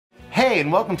Hey, and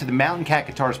welcome to the Mountain Cat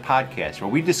Guitars podcast, where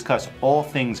we discuss all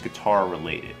things guitar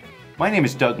related. My name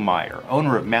is Doug Meyer,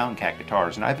 owner of Mountain Cat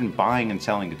Guitars, and I've been buying and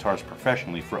selling guitars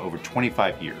professionally for over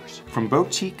 25 years. From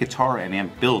boutique guitar and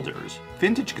amp builders,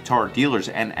 vintage guitar dealers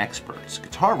and experts,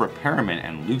 guitar repairmen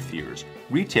and luthiers,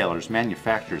 retailers,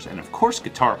 manufacturers, and of course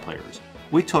guitar players,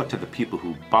 we talk to the people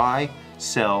who buy,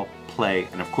 sell, play,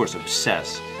 and of course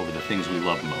obsess over the things we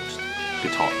love most,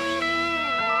 guitars.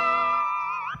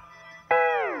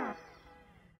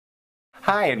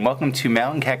 Hi, and welcome to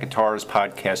Mountain Cat Guitars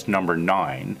podcast number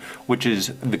 9, which is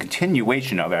the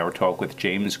continuation of our talk with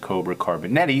James Cobra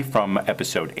Carbonetti from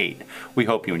episode 8. We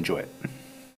hope you enjoy it.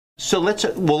 So let's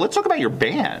talk about your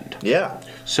band. Yeah.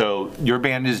 So your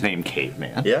band is named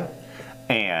Caveman. Yeah.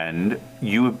 And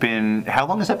you have been, how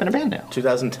long has that been a band now?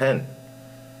 2010.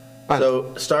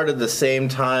 So started the same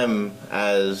time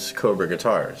as Cobra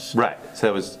Guitars. Right. So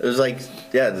it was like,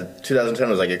 yeah, 2010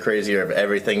 was like a crazy year of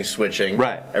everything switching.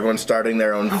 Right. Everyone starting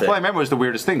their own thing. Well, I remember it was the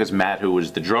weirdest thing because Matt, who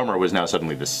was the drummer, was now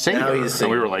suddenly the singer. Now he's and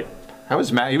we were like, how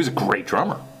is Matt? He was a great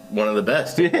drummer. One of the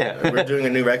best. Yeah. We're doing a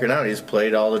new record now. He's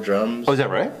played all the drums. Oh, is that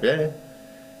right? Yeah.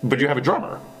 But you have a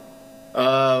drummer.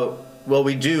 Well,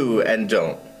 we do and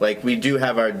don't. Like, we do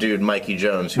have our dude, Mikey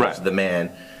Jones, who's the man,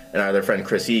 and our other friend,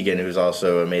 Chris Egan, who's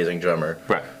also an amazing drummer.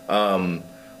 Right.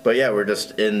 But yeah, we're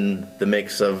just in the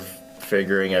mix of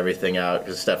figuring everything out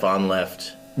because Stefan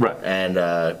left. Right.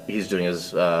 And he's doing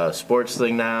his sports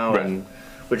thing now, right.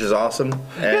 Which is awesome.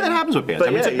 Yeah, that happens with bands. I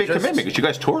mean, it's a big commitment because you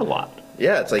guys tour a lot.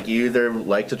 Yeah, it's like you either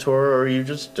like to tour or you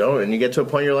just don't. And you get to a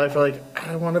point in your life where you're like,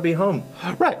 I want to be home.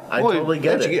 Right. I totally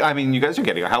get it. I mean, you guys are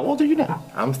getting, how old are you now?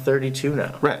 I'm 32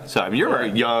 now. Right. So, I mean, you're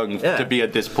very young to be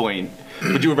at this point.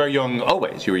 But you were very young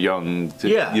always. You were young,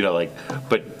 you know, like,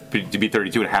 but to be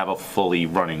 32 and have a fully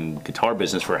running guitar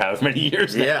business for however many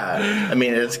years now. Yeah. I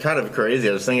mean, it's kind of crazy.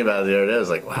 I was thinking about it the other day. I was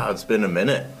like, wow, it's been a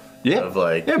minute. Yeah. Of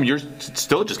like, yeah, I mean, you're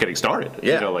still just getting started.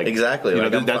 Yeah, you know, like, exactly. You know,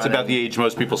 like that's about the age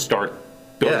most people start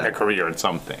building a career in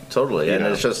something. Totally. And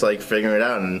it's just like figuring it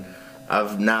out. And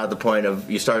I've now at the point of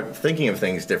you start thinking of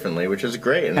things differently, which is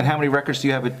great. And how many records do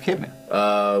you have at Caveman?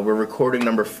 We're recording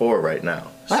number 4 right now.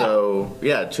 Wow. So,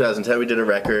 yeah, 2010 we did a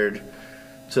record.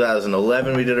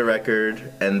 2011 we did a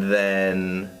record. And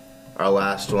then our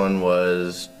last one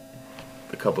was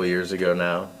a couple years ago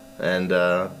now. And,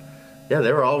 yeah,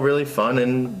 they were all really fun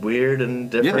and weird and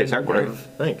different. Yeah, they sound great.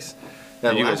 Thanks.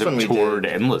 Now, you guys have toured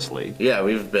endlessly. Yeah,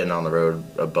 we've been on the road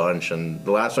a bunch, and the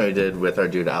last one we did with our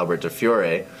dude Albert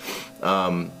DeFiore,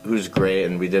 who's great,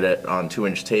 and we did it on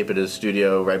 2-inch tape at his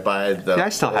studio right by the I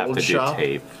still have to shop. do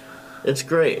tape. It's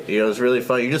great. You know, it's really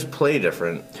fun. You just play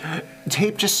different.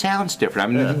 Tape just sounds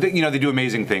different. I mean, you know, they do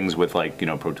amazing things with, like, you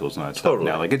know, Pro Tools and that stuff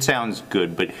now. Like, it sounds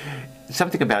good, but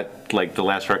something about, like, the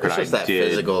last record I did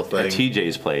physical thing. at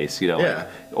TJ's place, you know, like,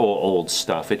 old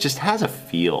stuff. It just has a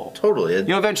feel. Totally. You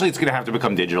know, eventually it's going to have to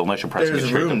become digital unless you're pressing it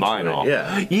straight to vinyl.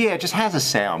 Yeah, it just has a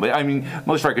sound. But, I mean,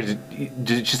 most records,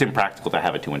 it's just impractical to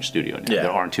have a 2-inch studio now.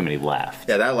 There aren't too many left.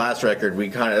 Yeah, that last record,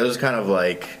 it was kind of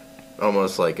like,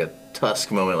 almost like a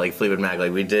Tusk moment, like Fleetwood Mac.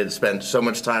 Like, we did spend so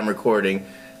much time recording.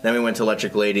 Then we went to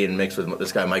Electric Lady and mixed with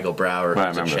this guy, Michael Brower,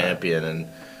 who's a champion. And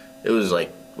it was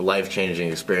like a life-changing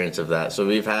experience of that. So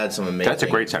we've had some amazing... That's a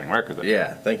great sounding record, though.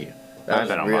 Yeah, thank you. That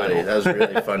was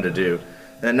really fun to do.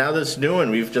 And now this new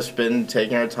one, we've just been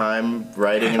taking our time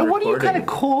writing and recording. What do you kind of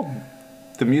call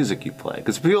the music you play?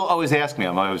 Because people always ask me,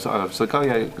 I was like, oh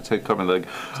yeah, it's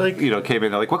like, you know,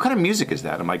 Caveman, they're like, what kind of music is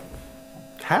that? I'm like,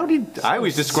 I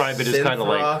always describe it as kind of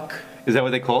like, is that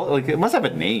what they call it? Like, it must have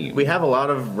a name. We have a lot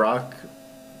of rock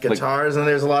guitars, and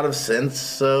there's a lot of synths,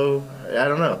 so I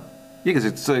don't know. Yeah, because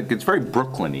it's very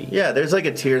Brooklyn-y. Yeah, there's like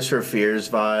a Tears for Fears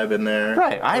vibe in there.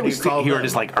 Right. I always hear it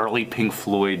as like early Pink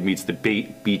Floyd meets the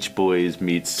Beach Boys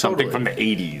meets something from the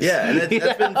 80s. Yeah, and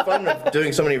it's been fun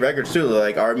doing so many records too.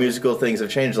 Like, our musical things have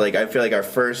changed. Like, I feel like our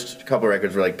first couple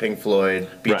records were like Pink Floyd,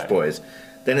 Beach Boys.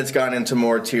 Then it's gone into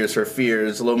more Tears for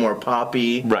Fears, a little more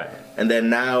poppy. Right. And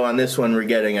then now on this one, we're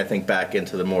getting, I think, back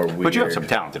into the more weird... But you have some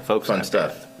talented folks fun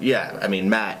stuff. Yeah, I mean,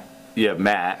 Matt. Yeah,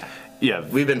 Matt. Yeah,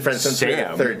 we've been friends since we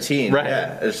were 13. Right.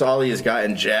 Yeah, it's all these guys,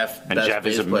 and Jeff. And Jeff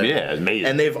is amazing.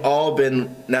 And they've all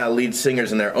been now lead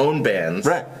singers in their own bands.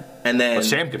 Right. And then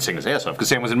Sam could sing his ass off because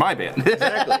Sam was in my band.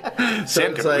 Exactly.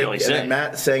 Sam could really sing. And then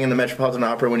Matt sang in the Metropolitan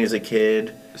Opera when he was a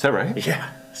kid. Is that right? Yeah.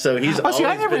 So he's always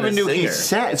I never been even knew singer. he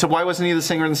sang. So why wasn't he the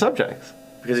singer in the Subjects?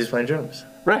 Because he's playing drums.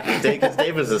 Right. Because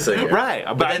Dave was the singer. Right.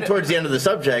 But then towards the end of the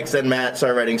subjects, then Matt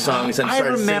started writing songs and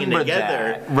started singing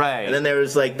together. That. Right. And then there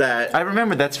was like that. I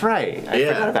remember, that's right. I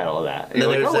forgot about all that. And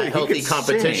then there was that healthy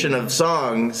competition of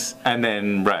songs. And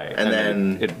then, right. And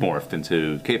then it morphed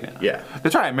into Caveman. Yeah.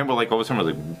 That's right. I remember like all of a sudden I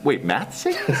was like, wait, Matt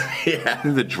sings? Yeah.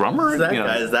 The drummer? Is that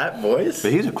guy, is that voice?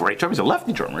 But he's a great drummer. He's a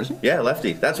lefty drummer, isn't he? Yeah,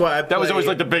 lefty. That's why I That was always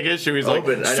like the big issue. He's like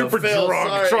super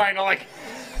drunk, trying to like...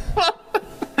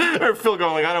 Or Phil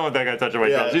going like, I don't want that guy touching my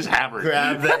drums. He's hammered.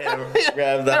 Grab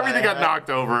the Everything got knocked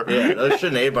over. Yeah, those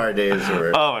Sinead Bar days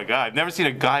were... Oh my God, I've never seen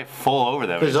a guy fall over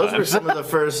that many Because those were some of the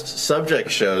first subject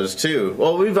shows too.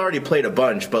 Well, we've already played a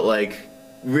bunch, but like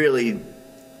really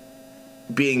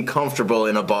being comfortable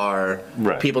in a bar,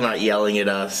 people not yelling at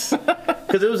us.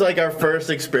 Because it was like our first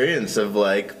experience of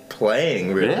like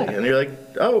playing really. Yeah. And you're like,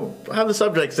 oh, have the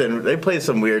subjects in. They play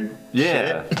some weird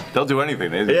shit. They'll do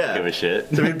anything. They don't give a shit.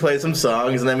 So we'd play some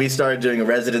songs, and then we started doing a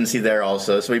residency there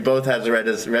also. So we both had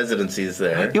residencies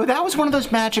there. That was one of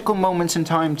those magical moments in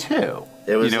time too.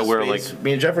 It was where like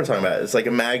me and Jeff were talking about. It's like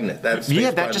a magnet. That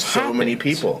just so many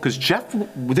people. Because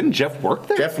didn't Jeff work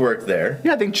there? Jeff worked there.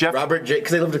 Yeah, I think Jeff. Robert J.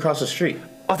 Because they lived across the street.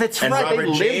 Oh, that's and right.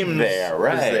 Robert James there,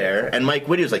 was there, and Mike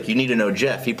Whitty was like, "You need to know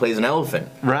Jeff. He plays an elephant."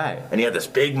 Right. And he had this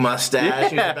big mustache.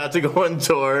 He was about to go on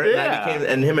tour. Yeah.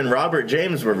 And him and Robert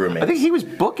James were roommates. I think he was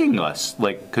booking us,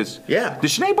 like, because the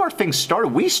Sinead Bar thing started.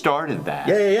 We started that.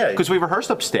 Yeah. Because we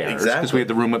rehearsed upstairs. Exactly. Because we had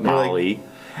the room at Molly,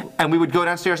 and we would go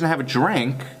downstairs and have a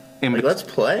drink. Like, let's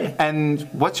play. And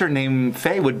what's her name?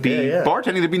 Faye would be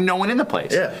bartending. There'd be no one in the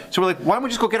place. Yeah. So we're like, why don't we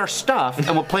just go get our stuff and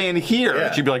we'll play in here?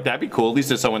 And she'd be like, that'd be cool. At least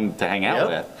there's someone to hang out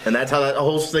with. And that's how that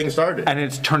whole thing started. And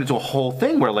it's turned into a whole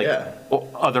thing where like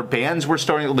other bands were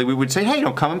starting. We would say, hey,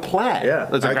 come and play. Yeah.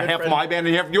 It's like half my band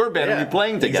and half your band and we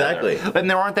playing together. Exactly. And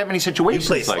there aren't that many situations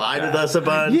like that. You play slide with us a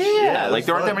bunch. Yeah. Like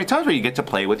there aren't that many times where you get to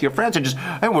play with your friends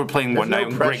and we're playing one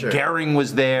night. Greg Gehring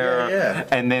was there. Yeah.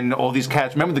 And then all these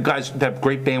cats. Remember the guys, that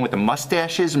great band with the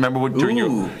mustaches? Remember during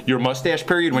your mustache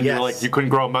period when you were like you couldn't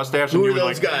grow a mustache? Who and were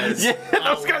those guys? Yeah,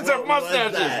 those guys have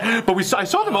mustaches. But I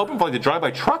saw them open for like the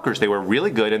Drive-By Truckers. They were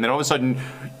really good, and then all of a sudden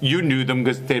you knew them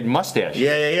because they had mustaches.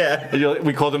 Yeah.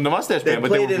 We called them the Mustache Band,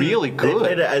 but they were really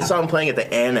good. I saw them playing at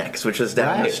the Annex, which was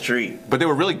down the street. But they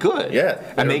were really good. Yeah,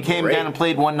 and they came down and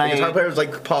played one night. The guitar player was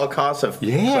like Paul Kossoff.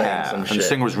 Yeah, some shit. And the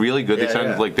singer was really good. They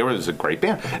sounded like there was a great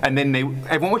band. And then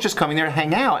everyone was just coming there to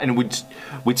hang out, and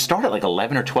we'd start at like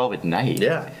 11 or 12 at night.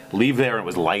 Yeah. Leave there and it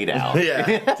was light out.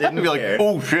 Didn't be like,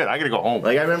 oh shit, I gotta go home.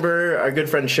 Like I remember our good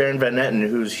friend Sharon Van Etten,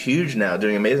 who's huge now,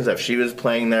 doing amazing stuff. She was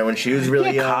playing there when she was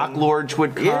really young. Cocklords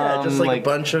would come. Yeah, just like a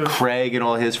bunch of Craig and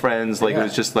all his friends. Like it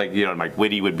was just like Mike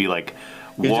Whitty would be like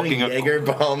walking Jaeger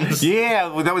bombs. Yeah,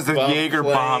 that was the Jaeger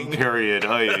bomb period.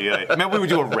 Remember we would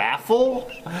do a raffle?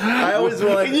 I always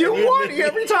wanted. You won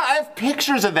every time. I have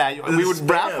pictures of that. We would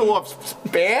raffle off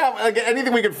Spam. Like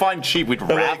anything we could find cheap, we'd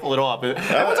raffle it off.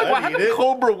 Everyone's like, well, how come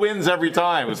Cobra wins every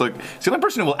time? It's like, it's the only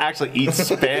person who will actually eat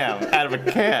Spam out of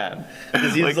a can.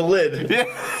 Because he has a lid. Yeah.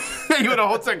 You had a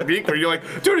whole technique where you're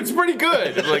like, dude, it's pretty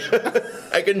good. Like,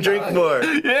 I can drink more.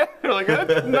 Yeah, you're like,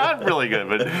 that's not really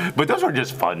good, but those were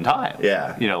just fun times.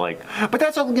 Yeah. But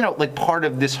that's like part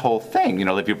of this whole thing.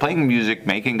 If you're playing music,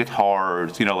 making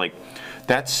guitars, like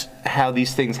that's how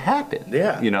these things happen.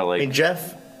 Yeah. I mean,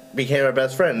 Jeff became our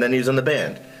best friend. Then he was in the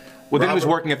band. Well, then he was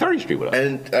working at 30th Street with us.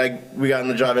 And we got on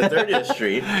the job at 30th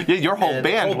Street. Yeah, your whole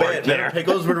band worked there.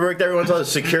 Pickles would work there. Everyone saw the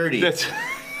security.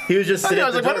 He was just sitting. I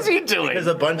was like, what is he doing? Because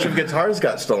a bunch of guitars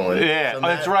got stolen. Yeah,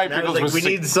 that's right. Pickles was we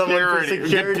need someone for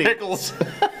security. Get Pickles.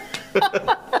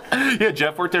 Yeah,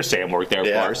 Jeff worked there. Sam worked there,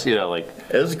 of course. It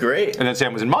was great. And then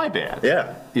Sam was in my band.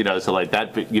 Yeah. So like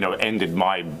that, ended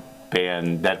my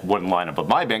band, that one lineup of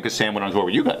my band, because Sam went on tour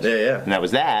with you guys. Yeah. And that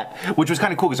was that, which was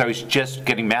kind of cool because I was just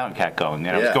getting Mountain Cat going,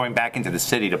 and I was going back into the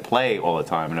city to play all the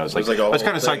time, and I was like I was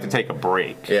kind of psyched to take a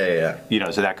break. Yeah.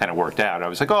 So that kind of worked out. I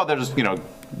was like, oh, they'll just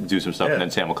do some stuff, and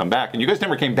then Sam will come back, and you guys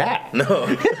never came back. No.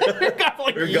 You got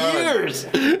like years.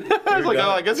 I was like,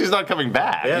 oh, I guess he's not coming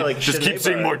back. Yeah, like just keep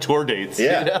seeing more tour dates.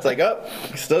 Yeah, it's like,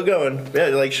 still going. Yeah,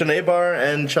 like Sinead Bar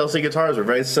and Chelsea Guitars were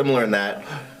very similar in that,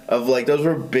 of like those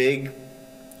were big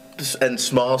and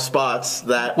small spots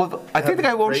that. Well, I think the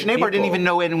guy who owned Sinead Bar didn't even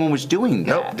know anyone was doing that.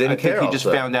 Nope, didn't care. I think he just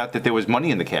found out that there was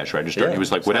money in the cash register, and he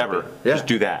was like, whatever, just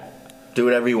do that. Do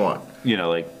whatever you want.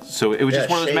 So it was just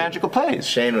one of those magical plays.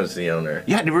 Shane was the owner.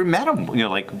 Yeah, I never met him.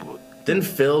 Didn't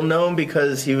Phil know him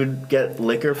because he would get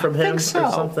liquor from him or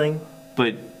something?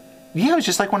 But yeah, it was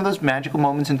just like one of those magical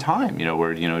moments in time,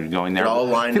 where going there. All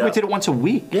lined up. We did it once a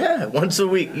week. Yeah, once a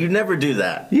week. You never do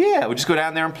that. Yeah, we just go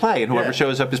down there and play, and whoever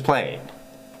shows up is playing.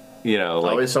 You know,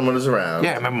 like, always someone is around.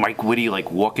 yeah, I remember Mike Whitty like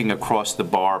walking across the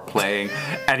bar playing,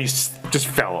 and he just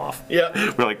fell off.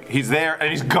 Yeah. We're like, he's there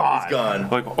and he's gone. He's gone.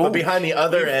 Like, oh, but behind the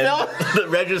other end, the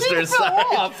register side.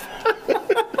 Off.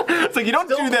 It's like you don't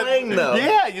Still do that. playing, though.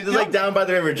 Yeah, He's like down by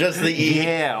the river, just the E.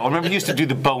 Yeah, I remember he used to do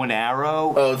the bow and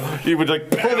arrow. Oh, he would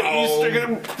like pull the E string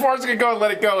and force it to go and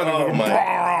let it go, and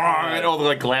and all the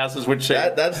like glasses would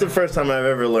shake. That's the first time I've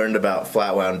ever learned about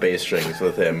flat wound bass strings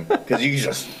with him, because you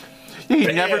just. Yeah,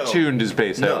 he never tuned his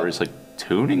bass ever. He's like,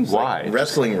 tuning? Why? Like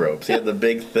wrestling ropes. He had the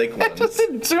big, thick ones. I just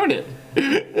didn't tune it.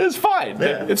 It's fine.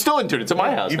 Yeah. It's still in tune. It's at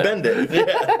my house. You now. bend it. Yeah.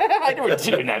 I never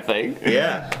tuned that thing.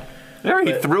 Yeah. Yeah,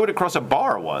 he threw it across a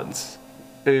bar once.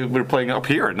 We were playing up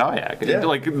here at Nyack. Yeah.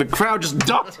 Like, the crowd just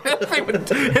ducked. They would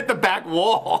hit the back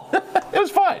wall. It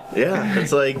was fine. Yeah.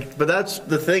 It's like, but that's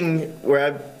the thing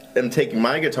where I am taking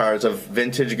my guitars of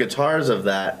vintage guitars of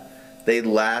that. They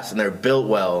last and they're built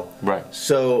well. Right.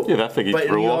 So, yeah, that thing he but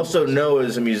threw you on. also know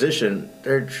as a musician,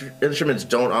 their instruments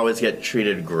don't always get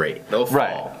treated great. They'll fall.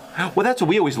 Right. Well, that's what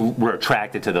we always were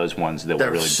attracted to, those ones that They're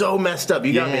were really so messed up.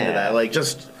 You got me into Yeah. that. Like,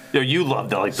 just. You know, you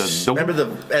loved the Remember the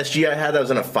SG I had that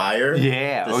was in a fire?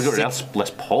 Yeah. The Oh,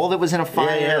 Les Paul that was in a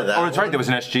fire. Yeah, that oh, that's right. one. There was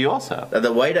an SG also.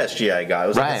 The white SG I got. It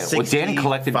was Right. like a Well, Danny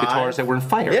collected 65. guitars that were in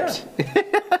fires. Yeah. Danny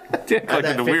I had collected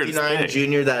that the weirdest 59 thing.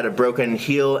 Junior that had a broken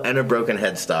heel and a broken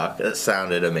headstock. That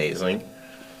sounded amazing.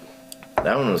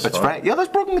 That one was That's fun. right. Yeah, those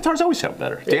broken guitars always sound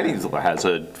better. Yeah. Danny has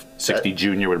a 60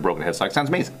 Junior with a broken headstock. Sounds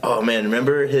amazing. Oh man,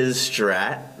 remember his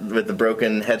Strat with the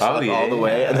broken headstock all the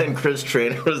way? And then Chris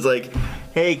Trainer was like,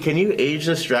 hey, can you age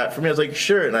the Strat for me? I was like,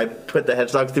 sure. And I put the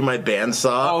headstock through my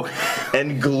bandsaw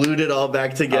and glued it all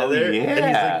back together. Oh, yeah. And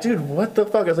he's like, dude, what the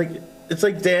fuck? I was like, it's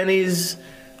like Danny's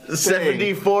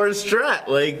 74 Strat.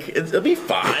 Like, it'll be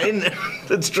fine.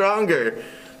 It's stronger.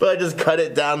 But I just cut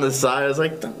it down the side. I was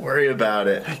like, don't worry about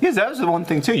it. Yes, that was the one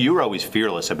thing, too. You were always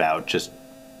fearless about just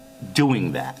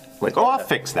doing that. Like, oh, I'll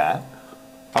fix that.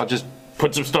 I'll just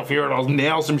put some stuff here and I'll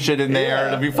nail some shit in there and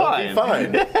it'll be fine. It'll be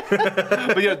fine.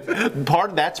 But you know,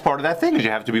 that's part of that thing is you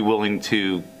have to be willing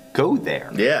to go there.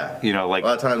 Yeah. You know, like a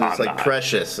lot of times it's like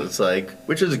precious. It's like,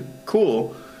 which is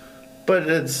cool, but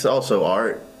it's also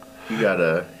art. You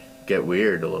gotta get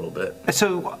weird a little bit.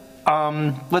 So,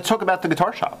 let's talk about the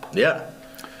guitar shop. Yeah.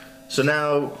 So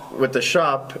now with the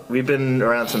shop, we've been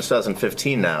around since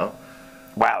 2015 now.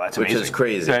 Wow, that's amazing. Which is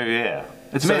crazy. So, yeah.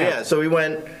 It's so amazing. yeah, so we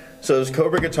went. So it was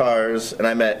Cobra Guitars, and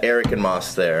I met Eric and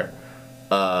Moss there,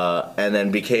 and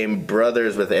then became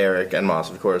brothers with Eric and Moss,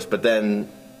 of course. But then,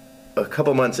 a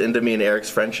couple months into me and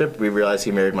Eric's friendship, we realized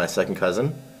he married my second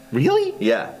cousin. Really?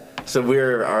 Yeah. So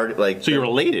we're like. So you're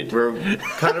related. We're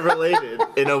kind of related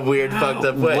in a weird, fucked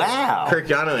up way. Wow. Kirk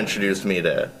Yano introduced me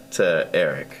to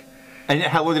Eric. And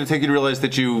how long did it take you to realize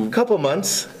that you... A couple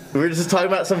months. We were just talking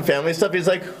about some family stuff. He's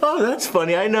like, oh, that's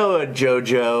funny. I know a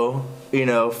JoJo, you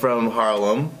know, from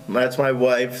Harlem. That's my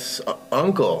wife's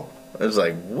uncle. I was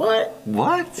like, what?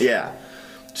 What? Yeah.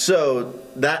 So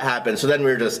that happened. So then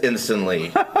we were just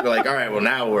instantly, we're like, all right, well,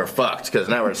 now we're fucked because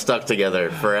now we're stuck together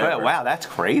forever. Wow, that's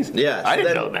crazy. Yeah. I so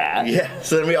didn't then- know that. Yeah.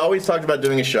 So then we always talked about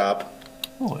doing a shop.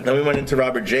 Oh, Then we went into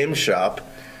Robert James' shop.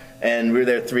 And we were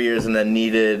there 3 years and then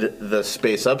needed the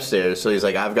space upstairs. So he's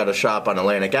like, I've got a shop on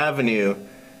Atlantic Avenue.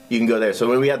 You can go there. So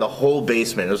when we had the whole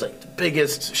basement, it was like the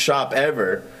biggest shop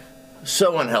ever.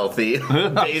 So unhealthy.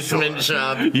 Basement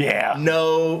shop. Yeah.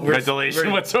 No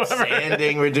ventilation whatsoever.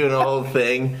 Sanding. We're doing the whole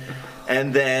thing.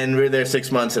 And then we were there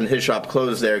 6 months and his shop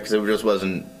closed there because it just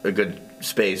wasn't a good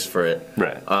space for it.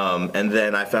 Right. And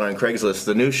then I found on Craigslist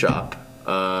the new shop.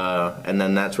 And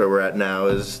then that's where we're at now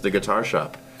is the guitar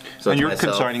shop. So and it's you're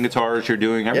myself. consigning guitars, you're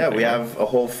doing everything. Yeah, we have a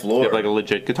whole floor. You have like a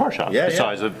legit guitar shop. Yeah,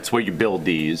 Besides, it's where you build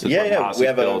these. It's yeah, what yeah. Haas We is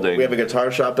have building. we have a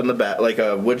guitar shop in the back, like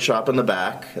a wood shop in the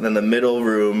back, and then the middle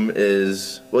room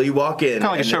is you walk in. Kind of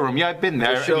like a and showroom. Yeah, I've been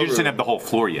there. You showroom. just didn't have the whole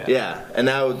floor yet. Yeah, and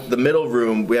now the middle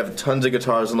room, we have tons of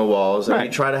guitars on the walls, and we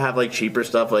Right. try to have like cheaper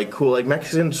stuff, like cool, like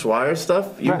Mexican Swire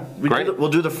stuff. Right. Great. We'll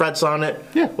do the frets on it.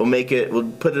 Yeah. We'll make it. We'll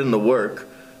put it in the work.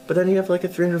 But then you have like a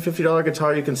 $350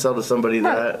 guitar you can sell to somebody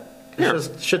that it's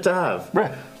just shit to have.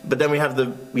 Right. But then we have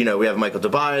we have Michael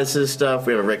Tobias's stuff.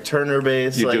 We have a Rick Turner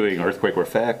bass. You're like, doing Earthquake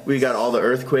Effect. We got all the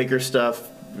Earthquaker stuff.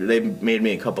 They made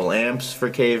me a couple amps for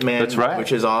Caveman. That's right.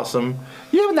 Which is awesome.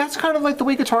 Yeah, and that's kind of like the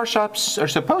way guitar shops are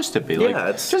supposed to be. Like, Yeah,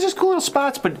 it's just these cool little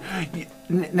spots. But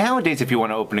nowadays, if you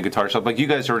want to open a guitar shop, like you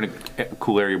guys are in a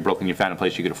cool area of Brooklyn, you found a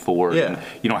place you could afford. Yeah. And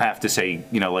you don't have to say,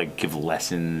 like give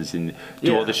lessons and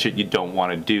do all the shit you don't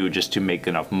want to do just to make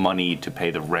enough money to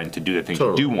pay the rent to do the things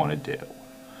you do want to do.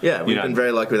 Yeah, we've been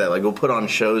very lucky with that. Like we'll put on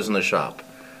shows in the shop.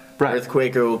 Right.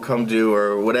 Earthquaker will come do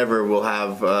or whatever. We'll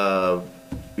have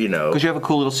you know. Because you have a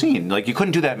cool little scene. Like, you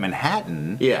couldn't do that in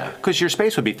Manhattan. Yeah. Because your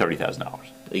space would be $30,000.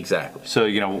 Exactly. So,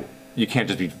 you know, you can't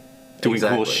just be doing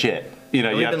cool shit. You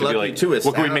know, you have to be like, too,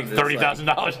 what can we make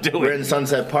 $30,000 doing? We're in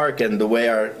Sunset Park, and the way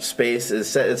our space is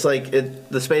set, it's like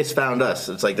the space found us.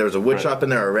 It's like there was a wood shop in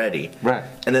there already. Right.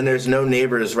 And then there's no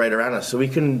neighbors right around us, so I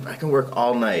can work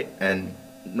all night and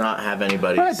not have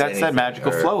anybody say that's that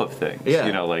magical flow of things. Yeah.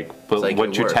 You know, but like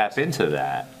once you tap into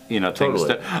that, you know, things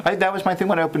that was my thing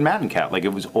when I opened Mountain Cat. Like,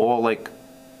 it was all like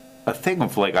a thing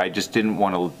of like, I just didn't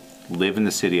want to live in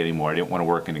the city anymore. I didn't want to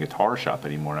work in a guitar shop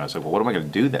anymore. And I was like, well, what am I going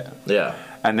to do then? Yeah.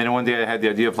 And then one day I had the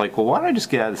idea of like, well, why don't I just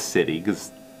get out of the city?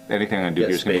 Because anything I'm going to do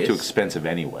here is going to be too expensive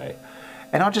anyway.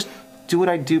 And I'll just do what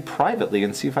I do privately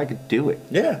and see if I could do it.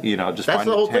 Yeah. You know, just that's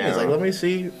the whole thing. It's like, let me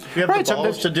see if you have the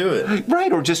balls to do it.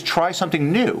 Right, or just try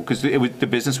something new, because the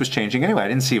business was changing anyway. I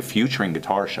didn't see a future in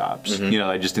guitar shops. You know,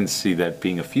 I just didn't see that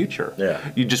being a future. Yeah.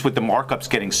 You just, with the markups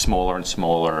getting smaller and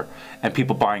smaller, and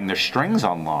people buying their strings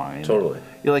online. Totally.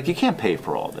 You're like, you can't pay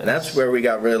for all this. And that's where we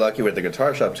got really lucky with the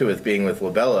guitar shop too, with being with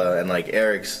Labella, and like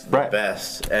Eric's the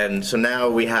best. And so now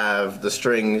we have the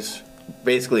strings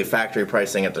basically factory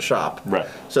pricing at the shop. Right.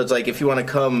 So it's like, if you want to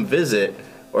come visit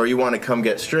or you want to come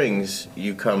get strings,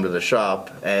 you come to the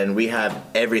shop, and we have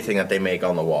everything that they make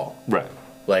on the wall. Right.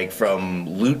 Like, from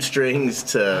lute strings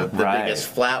to the biggest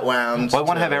flat wounds. Well, I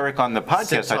want to have Eric on the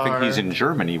podcast. Sitar. I think he's in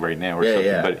Germany right now or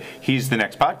something. But he's the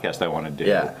next podcast I want to do.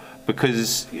 Yeah.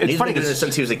 Because it's funny, been doing it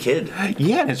since he was a kid.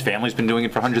 Yeah, and his family's been doing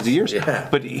it for hundreds of years. Yeah.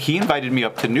 But he invited me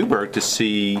up to Newburgh to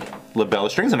see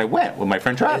Labella strings, and I went with my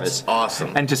friend Travis. It's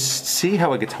awesome. And to see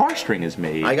how a guitar string is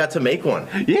made. I got to make one.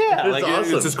 Yeah, it's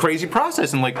awesome. It's this crazy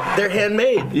process, and like, they're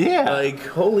handmade. Yeah. Like,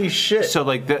 holy shit. So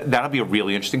like that'll be a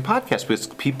really interesting podcast, because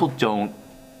people don't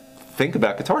think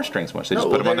about guitar strings much. They just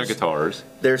put them on their guitars.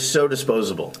 They're so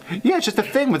disposable. Yeah, it's just a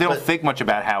thing, but they don't think much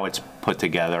about how it's put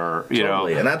together, you know.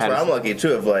 And that's where I'm lucky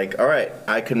too, of like, all right,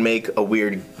 I can make a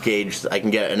weird gauge, I can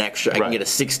get an extra, I can get a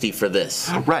 60 for this.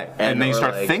 Right. And then you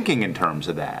start thinking in terms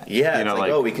of that. Yeah, you know, it's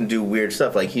like, oh, we can do weird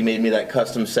stuff. Like, he made me that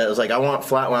custom set. It was like, I want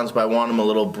flat wounds, but I want them a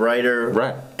little brighter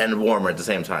and warmer at the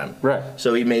same time. Right.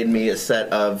 So he made me a set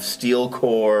of steel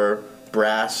core,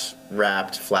 brass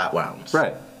wrapped flat wounds.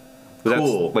 Right.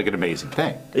 Cool. That's like an amazing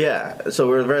thing. Yeah, so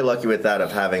we're very lucky with that,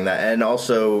 of having that, and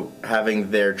also having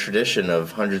their tradition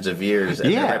of hundreds of years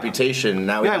and their reputation.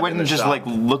 Now, I went and just like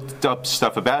looked up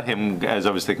stuff about him as I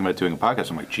was thinking about doing a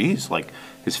podcast. I'm like, geez, like,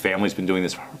 his family's been doing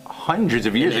this for hundreds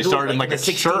of years. They started in like a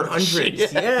church.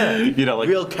 Yeah. You know, like,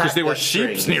 because there were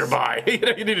sheep nearby. You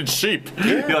know, you needed sheep.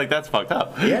 Yeah. You're like, that's fucked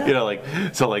up. Yeah. You know, like,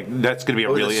 so like, that's going to be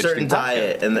a really interesting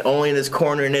diet, and only in this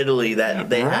corner in Italy that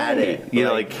they had it. You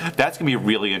know, like, that's going to be a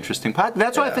really interesting podcast.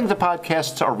 That's why I think the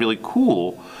podcasts are really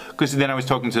cool, because then I was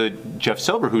talking to Jeff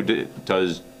Silver, who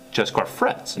does Just Car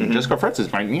Frets, and Just Car Frets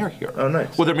is right near here. Oh,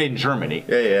 nice. Well, they're made in Germany,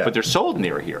 but they're sold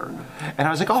near here. And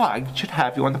I was like, oh, I should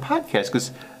have you on the podcast,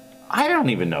 because I don't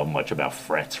even know much about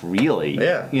frets, really.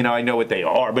 Yeah. You know, I know what they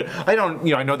are, but I don't,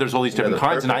 you know, I know there's all these different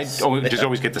kinds, and I just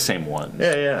always get the same ones.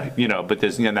 Yeah, yeah. You know, but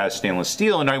there's, you know, that stainless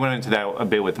steel, and I went into that a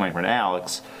bit with my friend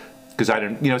Alex, because I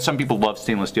don't, you know, some people love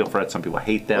stainless steel frets, some people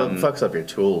hate them. Well, it fucks up your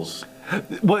tools.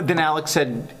 Well, then Alex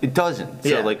said it doesn't.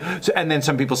 So like, and then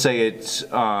some people say it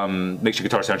makes your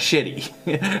guitar sound shitty,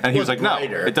 and he was like,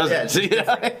 brighter. No, it doesn't.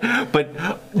 Yeah, but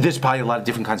there's probably a lot of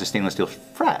different kinds of stainless steel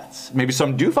frets. Maybe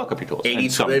some do fuck up your tools.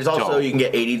 There's also, you can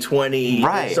get 80-20.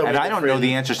 Right, and I don't know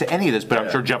the answers to any of this, but I'm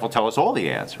sure Jeff will tell us all the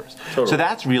answers. Totally. So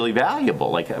that's really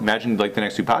valuable. Like, imagine like the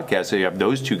next two podcasts, so you have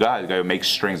those two guys, the guy who makes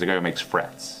strings, the guy who makes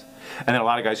frets. And then a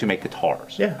lot of guys who make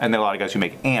guitars. Yeah. And then a lot of guys who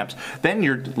make amps. Then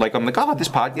you're like, I'm like, oh, this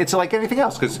pod, it's like anything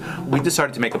else. Because we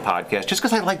decided to make a podcast just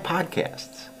because I like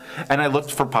podcasts. And I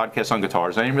looked for podcasts on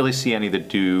guitars. I didn't really see any that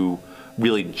do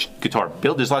really guitar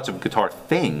build. There's lots of guitar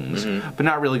things, but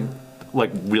not really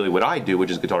like really what I do, which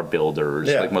is guitar builders.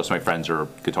 Yeah. Like, most of my friends are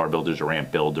guitar builders or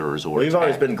amp builders. Or we've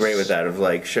always been great with that, of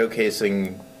like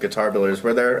showcasing guitar builders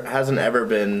where there hasn't ever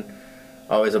been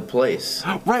always a place.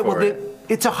 Right. Well,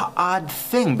 it's an odd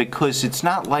thing, because it's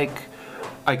not like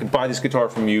I could buy this guitar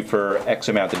from you for X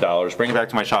amount of dollars, bring it back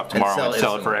to my shop tomorrow, and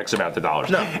sell it for X amount of dollars.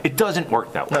 No. It doesn't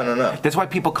work that way. No, no, no. That's why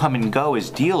people come and go as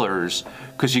dealers,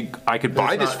 because I could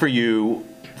buy this for you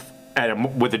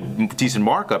with a decent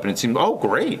markup, and it seemed, oh,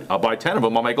 great, I'll buy 10 of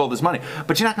them, I'll make all this money.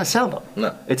 But you're not going to sell them.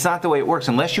 No. It's not the way it works,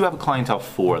 unless you have a clientele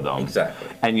for them. Exactly.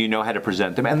 And you know how to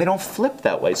present them, and they don't flip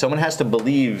that way. Someone has to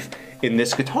believe in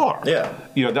this guitar. Yeah.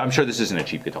 You know, I'm sure this isn't a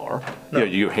cheap guitar. No. You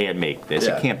know, you hand make this.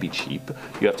 Yeah. It can't be cheap.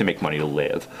 You have to make money to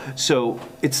live. So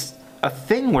it's a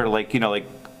thing where, like, you know, like,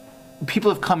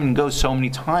 people have come and go so many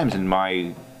times in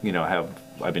my, you know,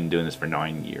 I've been doing this for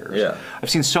 9 years. Yeah. I've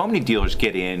seen so many dealers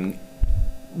get in,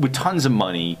 with tons of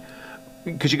money,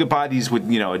 because you could buy these with,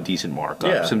 a decent markup.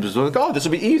 Yeah. So I'm just like, oh, this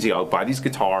will be easy. I'll buy these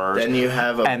guitars. Then you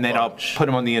have and then I'll put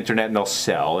them on the internet and they'll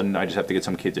sell, and I just have to get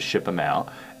some kid to ship them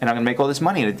out, and I'm gonna make all this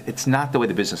money. And it's not the way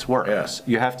the business works.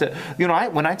 Yeah. You have to,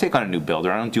 when I take on a new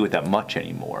builder, I don't do it that much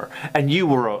anymore. And you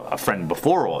were a friend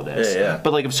before all this. Yeah.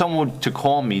 But like, if someone were to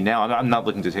call me now, I'm not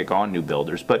looking to take on new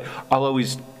builders, but I'll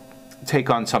always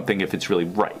take on something if it's really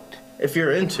right. If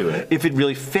you're into it. If it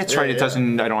really fits right, it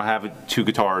doesn't. I don't have 2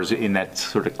 guitars in that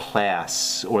sort of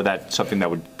class, or that something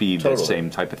that would be the same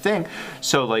type of thing.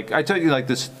 So like I tell you, like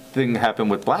this thing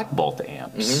happened with Black Bolt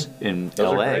amps in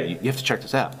LA. You have to check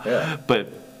this out. Yeah. But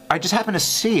I just happened to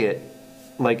see it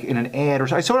like in an ad,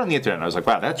 or I saw it on the internet, and I was like,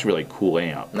 wow, that's a really cool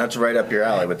amp. And that's right up your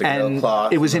alley with the grill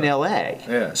cloth. It was in LA.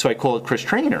 Yeah. So I called Chris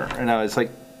Trainer, and I was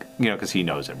like, because he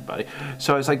knows everybody.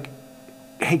 So I was like,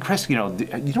 hey, Chris, you know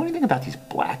anything about these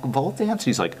Black Bolt amps?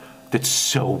 He's like, that's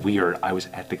so weird. I was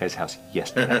at the guy's house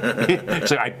yesterday. He's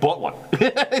like, I bought one.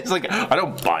 He's like, I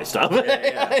don't buy stuff.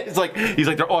 He's like,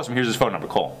 they're awesome. Here's his phone number.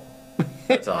 Call him.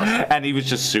 That's awesome. And he was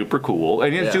just super cool.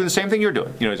 And he's doing the same thing you're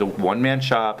doing. He's a one-man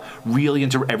shop, really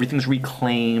into everything's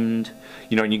reclaimed.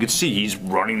 And you can see he's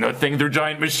running the thing through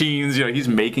giant machines. He's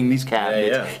making these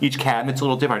cabinets. Yeah. Each cabinet's a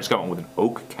little different. I just got one with an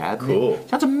oak cabinet. Cool.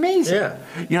 Sounds amazing.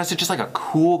 Yeah. It's just like a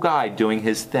cool guy doing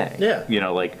his thing. Yeah.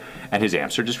 And his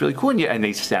amps are just really cool, and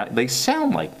they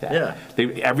sound like that.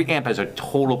 Yeah. Every amp has a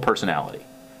total personality.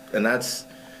 And that's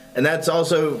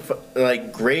also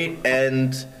like great,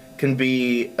 and can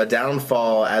be a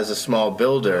downfall as a small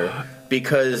builder,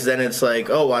 because then it's like,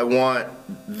 oh, I want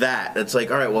that. It's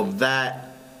like, all right, well, that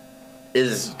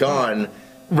is gone.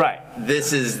 Right.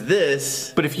 This is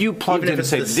this. But if you plugged in,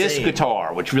 say, this same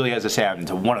guitar, which really has a sound,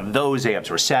 into one of those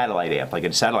amps, or a satellite amp, like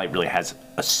a satellite really has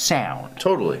a sound.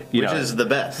 Totally. Which is the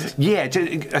best. Yeah,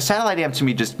 a satellite amp to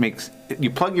me just makes, you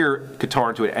plug your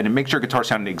guitar into it and it makes your guitar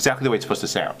sound exactly the way it's supposed to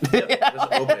sound. Yep,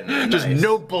 just open. And just nice.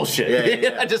 no bullshit.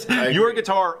 Yeah. Just your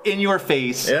guitar in your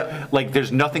face. Yeah. Like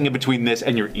there's nothing in between this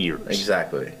and your ears.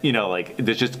 Exactly. Like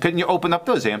there's just, couldn't you open up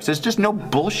those amps? There's just no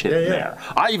bullshit in there.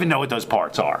 I even know what those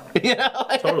parts are.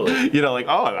 Totally. Like,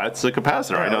 oh, that's the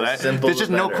capacitor. I know that. There's just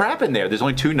no crap in there. There's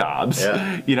only 2 knobs.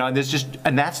 Yeah.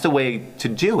 And that's the way to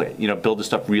do it. Build the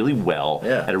stuff really well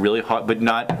at a really hard, but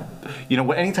not.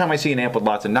 Anytime I see an amp with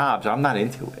lots of knobs, I'm not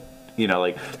into it.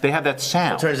 Like they have that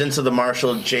sound. It turns into the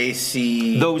Marshall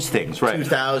JC. Those things, right?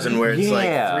 2000, where it's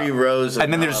like 3 rows of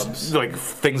and then knobs. There's like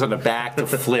things on the back to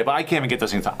flip. I can't even get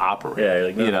those things to operate. Yeah, you're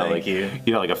like, no, thank you.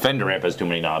 Like a Fender amp has too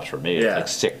many knobs for me. It's like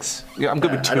 6. I'm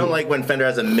good with 2. I don't like when Fender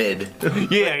has a mid.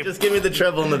 Yeah. Just give me the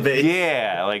treble and the bass.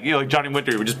 Yeah, like like Johnny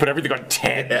Winter, would just put everything on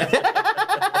 10.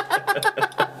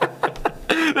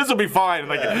 This will be fine.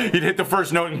 Like he'd hit the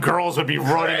first note and girls would be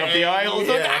running up the aisles.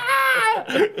 Like,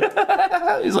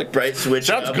 he's like, bright switch.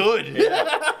 Sounds good. Yeah.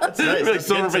 That's nice. Like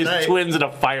Silverface Twins and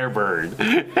a Firebird.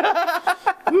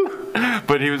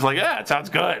 But he was like, it sounds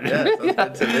good. Yeah, it sounds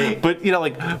good to me. But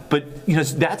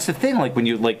that's the thing. Like when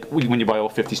you buy all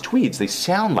 50s tweeds, they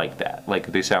sound like that. Like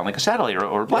they sound like a satellite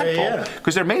or a Black Bolt,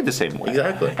 because they're made the same way.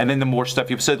 Exactly. And then the more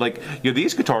stuff you've said, like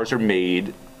these guitars are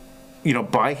made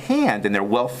by hand, and they're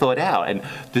well thought out. And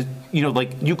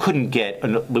like you couldn't get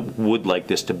a wood like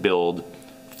this to build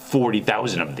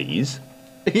 40,000 of these.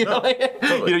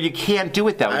 Totally. You can't do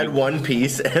it that way. I had one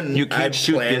piece, and you can't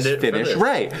shoot this finish,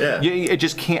 right? Yeah. It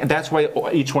just can't. That's why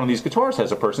each one of these guitars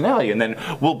has a personality. And then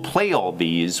we'll play all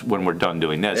these when we're done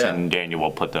doing this, and Daniel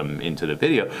will put them into the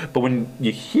video. But when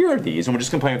you hear these, and we're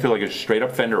just gonna play them through like a straight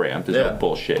up Fender amp, there's no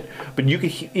bullshit. But you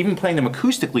can even playing them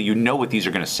acoustically, what these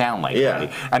are gonna sound like. Yeah.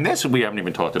 Right? And this we haven't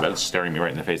even talked about. It's staring me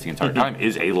right in the face the entire time.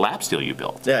 Is a lap steel you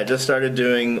built? Yeah, I just started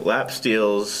doing lap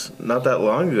steels not that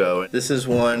long ago. This is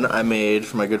one I made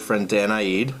for my good friend Dan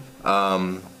Aid.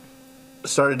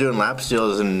 Started doing lap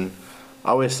steels, and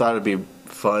I always thought it'd be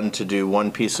fun to do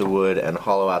one piece of wood and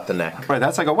hollow out the neck. Right,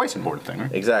 that's like a Weissen board thing,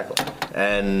 right? Exactly.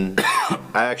 And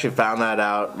I actually found that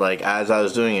out like as I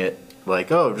was doing it. Like,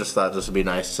 just thought this would be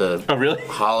nice to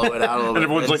hollow it out a little bit. And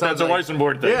everyone's like, that's a Weissen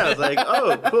board thing. Yeah, I was like,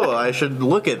 oh, cool, I should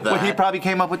look at that. Well, he probably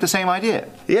came up with the same idea.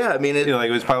 Yeah, I mean, it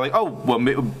was probably like,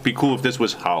 it would be cool if this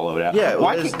was hollowed out. Yeah,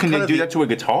 why can they do that to a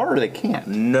guitar, or they can't?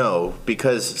 No,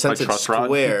 because since it's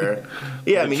square,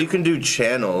 I mean, you can do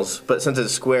channels, but since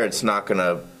it's square, it's not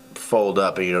gonna fold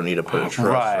up, and you don't need to put a truss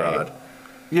rod.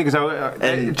 Yeah, because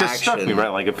it just struck me, right?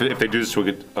 Like if they do this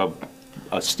to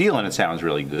a steel and it sounds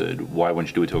really good, why wouldn't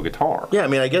you do it to a guitar? Yeah, I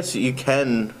mean, I guess you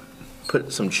can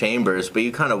put some chambers, but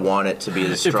you kind of want it to be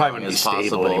as strong as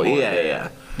possible. Yeah,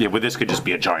 but this could just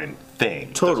be a giant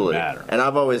thing. Totally. It doesn't matter. And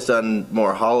I've always done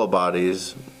more hollow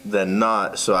bodies than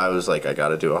not, so I was like, I got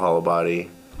to do a hollow body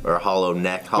or a hollow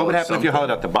neck. What would happen if you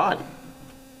hollowed out the body?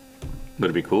 Would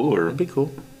it be cool or? It'd be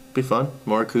cool. Be fun.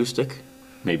 More acoustic.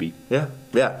 Maybe. Yeah.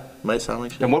 Yeah. Might sound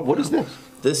like shit. And what is this?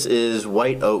 This is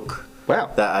white oak.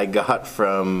 Wow. That I got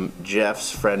from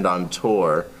Jeff's friend on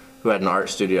tour, who had an art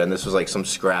studio, and this was like some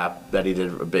scrap that he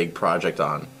did a big project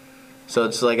on. So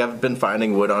it's like I've been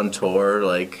finding wood on tour,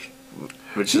 like,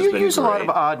 which has been great. You use a lot of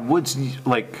odd woods,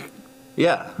 like.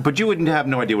 Yeah. But you wouldn't have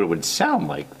no idea what it would sound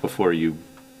like before you.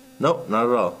 Nope, not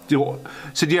at all.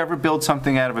 So do you ever build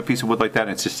something out of a piece of wood like that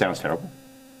and it just sounds terrible?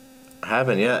 I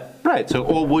haven't yet. Right, so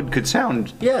all wood could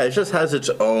sound. Yeah, it just has its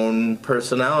own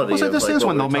personality. Well, so this is what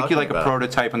one. They'll we're make you like talking a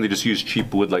prototype and they just use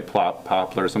cheap wood like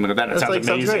poplar or something like that. And it sounds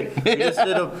amazing. Sounds great. We just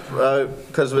did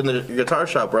because in the guitar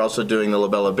shop we're also doing the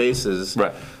labella basses,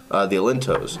 right? The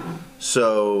Alintos.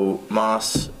 So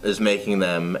Moss is making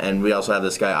them, and we also have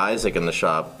this guy Isaac in the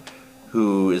shop,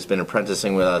 who has been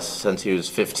apprenticing with us since he was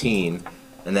 15.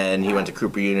 And then he went to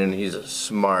Cooper Union. He's a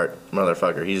smart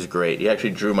motherfucker. He's great. He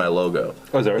actually drew my logo.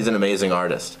 Oh, is that right? He's an amazing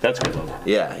artist. That's a good logo.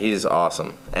 Yeah, he's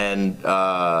awesome. And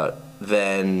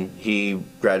then he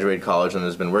graduated college and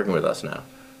has been working with us now.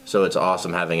 So it's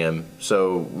awesome having him.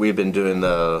 So we've been doing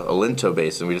the Alinto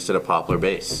bass, and we just did a poplar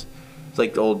bass. It's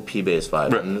like the old P bass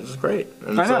vibe, right. and it's great.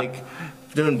 And it's like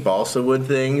doing balsa wood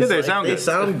things. Yeah, they like, sound good. They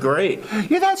sound great.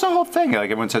 Yeah, that's the whole thing.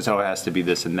 Like everyone says, oh, it has to be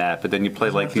this and that, but then you play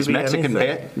like these Mexican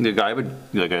the guy would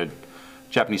like a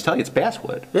Japanese tell you it's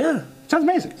basswood. Yeah, it sounds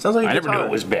amazing. Sounds like I never knew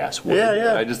it was basswood. Yeah,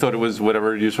 yeah. I just thought it was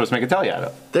whatever you're supposed to make a tell you out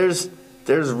of. There's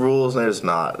rules and there's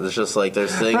not. It's just like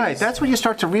there's things. Right. That's when you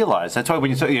start to realize. That's why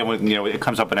when it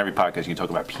comes up in every podcast, you talk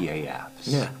about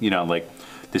PAFs. Yeah. Like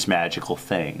this magical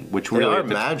thing, which they really are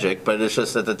magic, but it's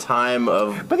just at the time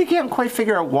of. But they can't quite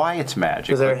figure out why it's magic.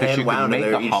 Because they're like, hand wound and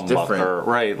they're each different,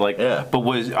 right? Like, yeah. But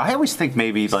I always think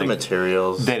maybe it's like the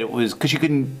materials that it was because you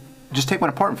couldn't just take one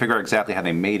apart and figure out exactly how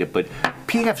they made it. But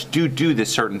PAFs do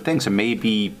this certain things, and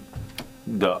maybe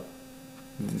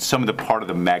some of the part of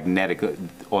the magnetic,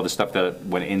 all the stuff that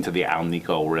went into the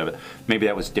Alnico or whatever, maybe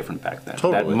that was different back then.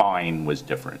 Totally. That mine was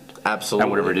different. Absolutely.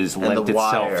 And whatever it is lent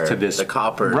itself to this. The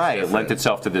copper. Right, it lent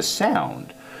itself to this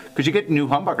sound. Because you get new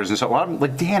humbuckers and so a lot of them,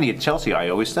 like Danny at Chelsea, I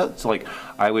always thought, it's like,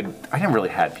 I never really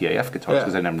had PAF guitars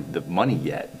because I didn't have the money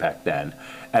yet back then.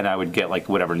 And I would get like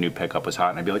whatever new pickup was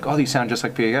hot and I'd be like, oh, these sound just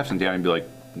like PAFs. And Danny would be like,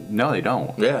 no, they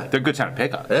don't. Yeah. They're good sounding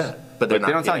pickups. Yeah. But they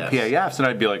don't sound like PAFs. And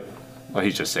I'd be like, well,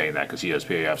 he's just saying that because he has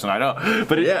PAFs, and I know.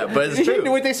 But it's true. He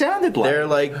knew what they sounded like. They're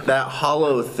like that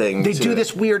hollow thing. They do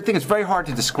this weird thing. It's very hard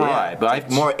to describe. Yeah, like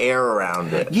more air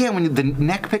around it. Yeah, when the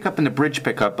neck pickup and the bridge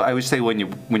pickup, I always say when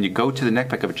you go to the neck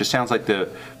pickup, it just sounds like the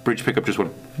bridge pickup just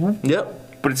went.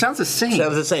 Yep. But it sounds the same.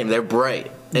 Sounds the same. They're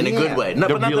bright in a good way. No,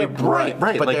 they're but not really they're bright.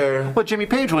 Right. But like, they're. Well, Jimmy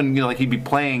Page, when like he'd be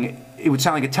playing, it would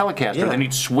sound like a Telecaster, then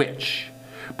he'd switch.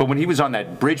 But when he was on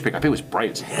that bridge pickup, it was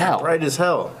bright as hell. Bright as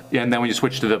hell. Yeah, and then when you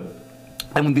switch to the.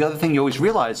 And the other thing you always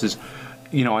realize is,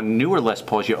 on newer Les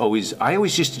Pauls, I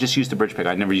always used to just use the bridge pickup.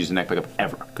 I never used the neck pickup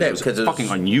ever. Yeah, because it was fucking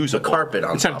unusable. The carpet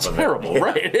on top of it. It sounds terrible,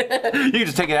 right? You can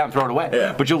just take it out and throw it away.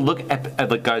 Yeah. But you'll look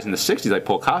at like guys in the 60s, like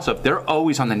Paul Kossoff, they're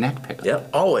always on the neck pickup.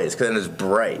 Yep, always, because then it's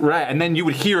bright. Right, and then you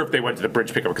would hear if they went to the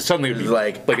bridge pickup, because suddenly it would be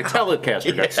like a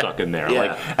Telecaster got stuck in there.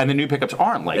 Yeah. And the new pickups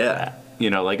aren't like that.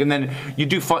 And then you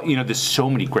do, there's so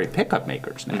many great pickup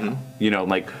makers now.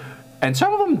 And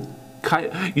some of them,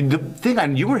 the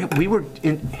thing we were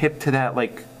hip to that,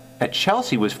 like at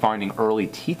Chelsea, was finding early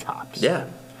T-tops. Yeah,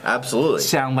 absolutely.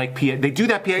 Sound like they do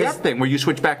that PAF thing where you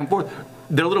switch back and forth.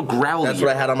 They're a little growly. That's what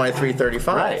I had on my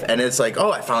 335, right. And it's like,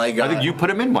 I finally got. I think you put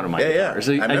them in one of my guitars.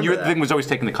 Yeah. And your thing was always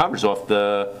taking the covers off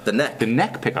the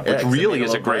neck pickup, which really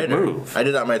is a great move. I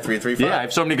did that on my 335. Yeah, I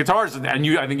have so many guitars, and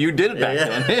I think you did it back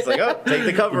then. It's like, take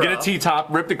the cover off. Get a T-top,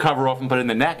 rip the cover off, and put it in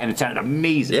the neck, and it sounded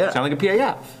amazing. Yeah. It sounded like a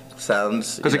PAF.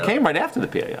 Sounds because it came right after the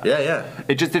PAF. Yeah.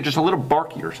 They're just a little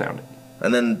barkier sounding.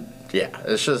 And then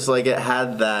it's just like it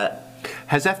had that.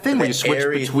 Has that thing where you switch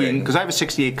between? Because I have a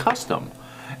 '68 Custom,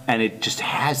 and it just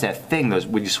has that thing.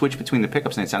 When you switch between the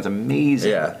pickups, and it sounds amazing.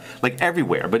 Yeah. Like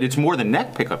everywhere, but it's more the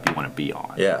neck pickup you want to be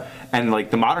on. Yeah. And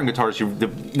like the modern guitars, the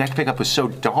neck pickup was so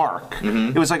dark,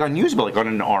 it was like unusable. Like on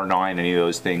an R9, any of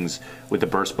those things with the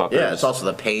burst buckers. Yeah, it's also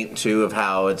the paint too of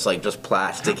how it's like just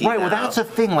plasticky. Right. Well, that's the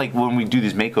thing. Like when we do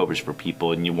these makeovers for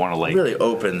people, and you want to like really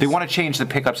opens. They want to change the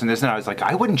pickups and this, and I was like,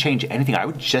 I wouldn't change anything. I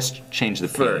would just change the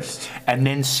first, and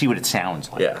then see what it sounds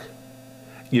like. Yeah.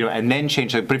 And then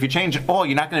change it. But if you change it all,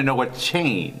 you're not going to know what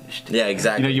changed. Yeah,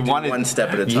 exactly. You want one step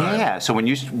at a time. Yeah. So when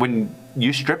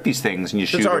you strip these things and you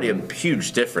shoot, it's already a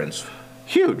huge difference.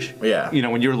 Huge. Yeah.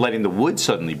 When you're letting the wood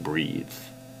suddenly breathe.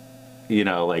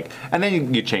 And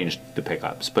then you change the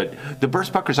pickups. But the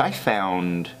burst buckers I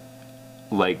found,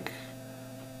 like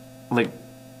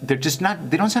they're just not.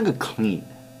 They don't sound good clean.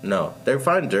 No, they're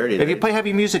fine dirty. If you play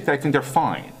heavy music, I think they're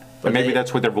fine. But maybe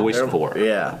that's what they're voiced for.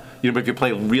 Yeah. You know, but if you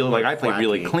play like I play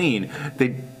really clean,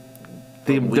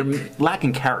 they're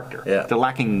lacking character. Yeah. They're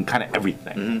lacking kind of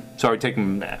everything. So I would take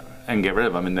them and get rid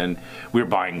of them, and then we were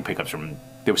buying pickups from.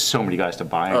 There was so many guys to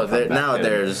buy.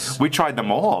 There's. We tried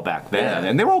them all back then,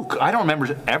 and they were all. I don't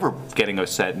remember ever getting a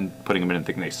set and putting them in and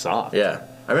thinking they sucked. Yeah.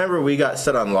 I remember we got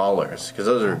set on Lawlers because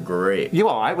those are great. Yeah,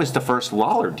 well, I was the first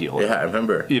Lawler dealer. Yeah, I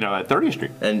remember. You know, at 30th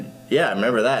Street. And yeah, I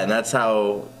remember that, and that's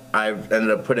how I ended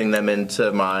up putting them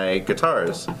into my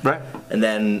guitars. Right. And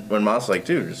then when Mom's like,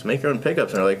 dude, just make your own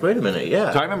pickups, and they're like, wait a minute,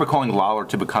 yeah. So I remember calling Lawler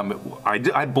to become.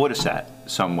 I bought a set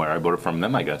somewhere. I bought it from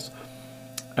them, I guess.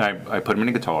 And I put them in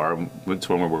a guitar. It's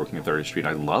when we were working at 30th Street.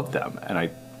 I loved them, and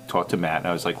I talked to Matt, and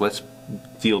I was like, let's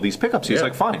deal these pickups. He was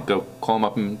like, fine, go call them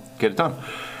up and get it done.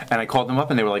 And I called them up,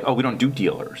 and they were like, oh, we don't do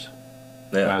dealers.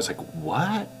 Yeah. And I was like,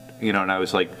 what? You know, and I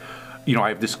was like, you know, I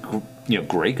have this, you know,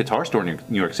 great guitar store in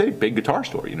New York City, big guitar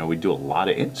store. You know, we do a lot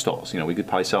of installs. You know, we could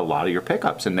probably sell a lot of your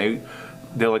pickups. And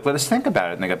they're like, let us think about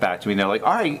it. And they got back to me, and they're like,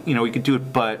 all right, you know, we could do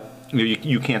it, but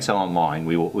you can't sell online.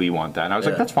 We want that. And I was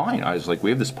like, that's fine. I was like, we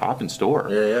have this pop-in store.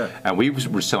 Yeah, yeah. And we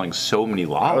were selling so many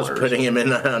Lawlers. I was putting him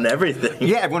in on everything.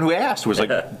 Yeah, everyone who asked was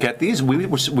like, get these.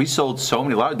 We sold so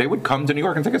many Lawlers. They would come to New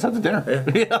York and take us out to dinner.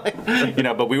 Yeah. You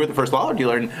know, but we were the first Lawler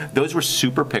dealer, and those were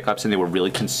super pickups, and they were really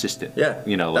consistent. Yeah.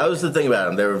 You know, that was the thing about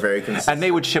them. They were very consistent. And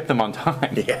they would ship them on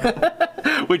time.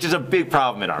 Yeah. Which is a big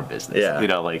problem in our business. Yeah. You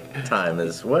know, like time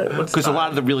is what's because a lot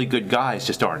of the really good guys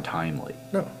just aren't timely.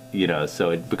 No. You know,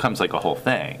 so it becomes like a whole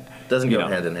thing. Doesn't go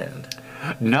hand in hand.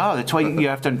 No, that's why you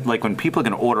have to, like, when people are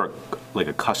going to order like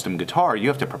a custom guitar, you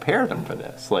have to prepare them for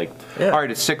this. Like, all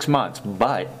right, it's 6 months,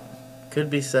 but could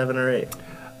be 7 or 8.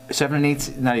 7 and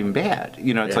 8's not even bad.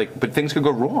 You know, it's like, but things could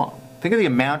go wrong. Think of the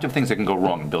amount of things that can go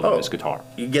wrong in building this guitar.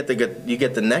 You get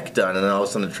the neck done, and then all of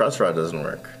a sudden the truss rod doesn't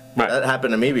work. Right. That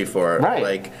happened to me before. Right.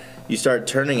 Like, you start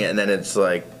turning it, and then it's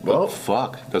like, well,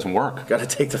 fuck, it doesn't work. Got to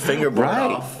take the fingerboard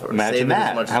off. Imagine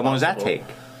that. How long does that take?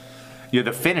 You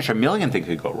know, the finish, a million things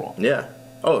could go wrong. Yeah.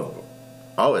 Oh,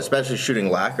 especially shooting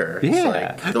lacquer.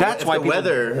 Yeah. It's like that's why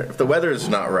if the weather is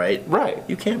not right,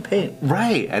 you can't paint.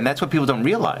 Right, and that's what people don't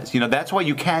realize. You know, that's why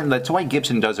that's why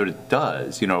Gibson does what it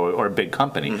does. You know, or a big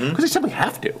company because they simply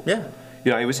have to. Yeah.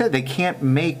 You know, I always said you can't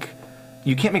make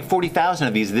 40,000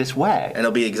 of these this way. And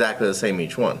it'll be exactly the same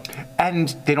each one. And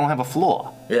they don't have a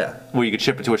flaw. Yeah. Where you could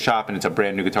ship it to a shop and it's a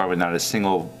brand new guitar with not a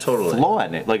single flaw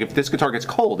in it. Like if this guitar gets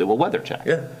cold, it will weather check.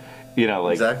 Yeah. You know,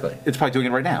 like exactly. It's probably doing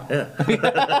it right now. Yeah.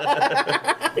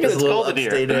 It's cold in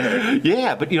here.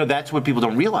 Yeah, but you know that's what people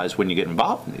don't realize when you get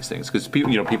involved in these things because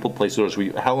people play stores where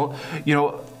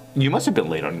you must have been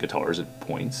late on guitars at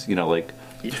points. You know, like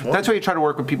that's why you try to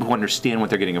work with people who understand what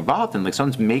they're getting involved in. Like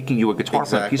someone's making you a guitar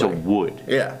from a piece of wood.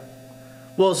 Yeah.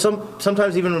 Well,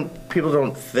 sometimes even people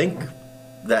don't think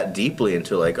that deeply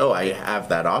into like, oh, I have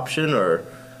that option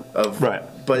right.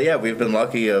 But yeah, we've been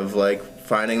lucky of like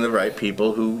finding the right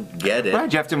people who get it.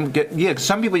 Right, you have to get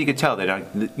some people you could tell they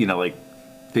don't. You know, like.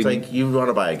 It's like you want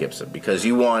to buy a Gibson because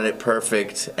you want it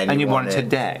perfect and you want it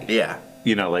today. Yeah.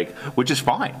 You know, like which is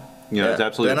fine. You know, it's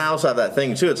absolutely. Then I also have that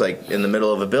thing too. It's like in the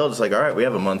middle of a build, it's like, all right, we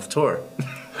have a month tour.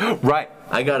 Right.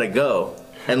 I gotta go.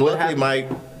 And luckily, my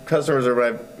customers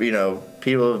are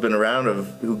people who have been around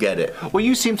who get it. Well,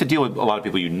 you seem to deal with a lot of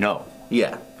people you know.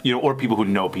 Yeah. You know, or people who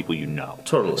know people you know.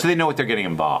 Totally. So they know what they're getting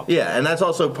involved. Yeah, and that's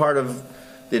also part of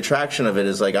the attraction of it.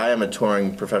 Is like I am a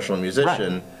touring professional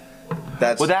musician. Right.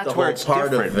 That's where it's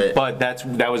part different. Of it. But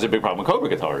that was a big problem with Cobra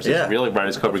guitars. Yeah. It's really right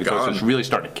as Cobra guitars was really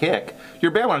starting to kick.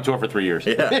 Your band went on tour for 3 years.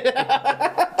 Yeah.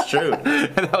 It's true.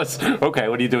 And that was okay.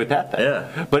 What do you do with that then?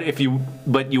 Yeah.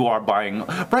 But you are buying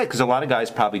right because a lot of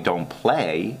guys probably don't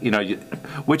play. You know,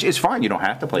 which is fine. You don't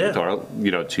have to play guitar.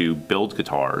 You know, to build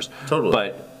guitars.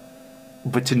 Totally.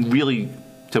 But to really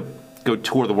go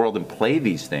tour the world and play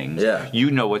these things,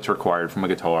 you know what's required from a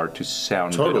guitar to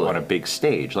sound good on a big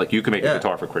stage. Like you can make a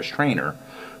guitar for Chris Traynor,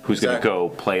 who's going to go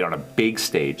play on a big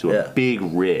stage with a big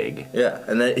rig. Yeah,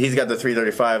 and then he's got the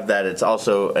 335 that it's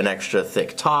also an extra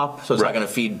thick top, so it's not going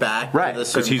to feed back. Right,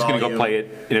 because he's going to go play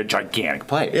it in a gigantic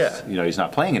place. Yeah. You know, he's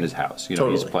not playing in his house. You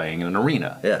know, he's playing in an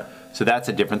arena. Yeah. So that's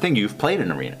a different thing. You've played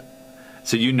an arena.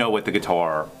 So you know what the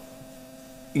guitar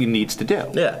needs to do.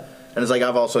 Yeah. And it's like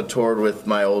I've also toured with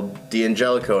my old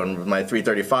D'Angelico and my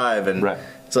 335, and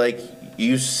it's like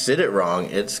you sit it wrong,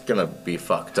 it's gonna be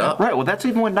fucked up. Right. Well, that's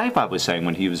even what Nightbot was saying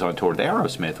when he was on tour with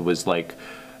Aerosmith. Was like,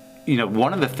 you know,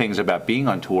 one of the things about being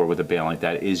on tour with a band like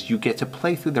that is you get to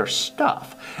play through their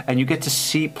stuff, and you get to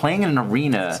see playing in an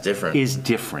arena is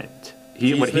different.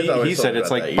 He said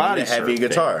it's like body a heavy surfing.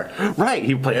 guitar. Right.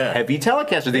 He would play heavy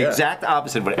Telecaster, the exact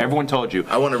opposite of what everyone told you.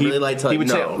 I want a really light Tele. He would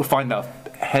say, find the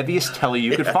heaviest Tele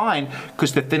you could find,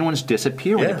 because the thin ones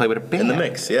disappear when you play with a band. In the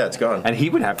mix, it's gone. And he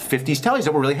would have 50s Teles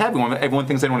that were really heavy. Everyone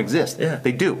thinks they don't exist. Yeah.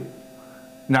 They do.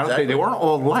 Not they weren't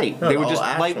all light. No, they were just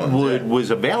light wood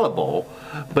was available,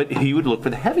 but he would look for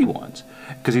the heavy ones,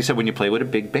 because he said when you play with a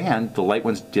big band, the light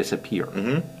ones disappear,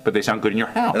 but they sound good in your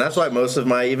house. And that's why most of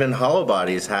my even hollow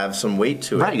bodies have some weight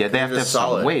to it. Right, yeah, they have to have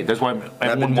some weight. That's why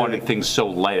everyone wanted things so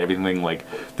light. Everything like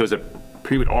there was a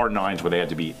period with R9s where they had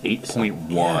to be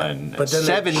 8.1, but then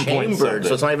 7 chambered,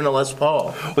 so it's not even a Les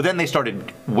Paul. But then they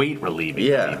started weight relieving.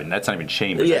 Even that's not even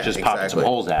chambered. Yeah, that's just popping some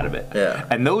holes out of it. Yeah,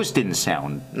 and those didn't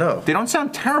sound. No, they don't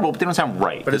sound terrible, but they don't sound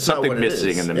right. But there's something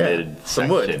missing in the mid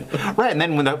section. Right, and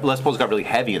then when the Les Pauls got really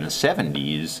heavy in the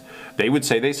 70s, they would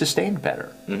say they sustained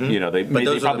better. You know, they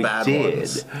probably did.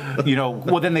 You know,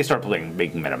 well then they started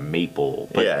making them out of maple.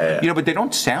 But, you know, but they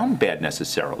don't sound bad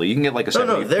necessarily. You can get like a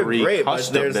 73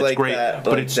 custom that's great.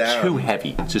 But it's too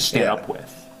heavy to stand up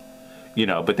with, you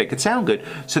know. But they could sound good.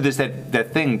 So there's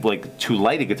that thing like too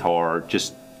light a guitar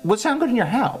just would sound good in your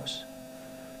house,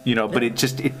 you know. But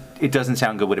it doesn't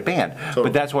sound good with a band. Totally.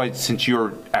 But that's why, since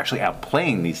you're actually out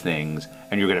playing these things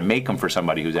and you're going to make them for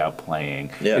somebody who's out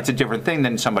playing, it's a different thing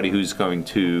than somebody who's going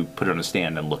to put it on a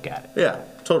stand and look at it. Yeah,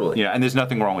 totally. You know, and there's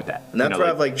nothing wrong with that. And that's where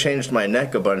I've like changed my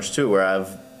neck a bunch too, where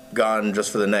I've gone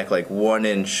just for the neck, like 1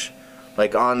 inch,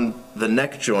 like on the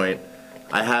neck joint.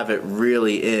 I have it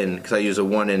really in because I use a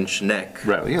 1 inch neck.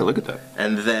 Right. Yeah. Look at that.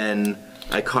 And then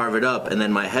I carve it up, and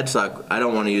then my headstock. I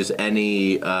don't want to use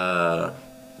any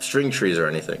string trees or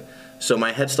anything. So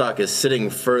my headstock is sitting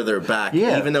further back,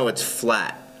 even though it's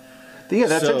flat. Yeah,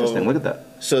 that's interesting. Look at that.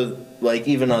 So like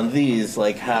even on these,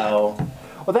 like how.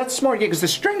 Well, that's smart, because the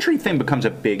string tree thing becomes a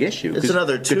big issue. It's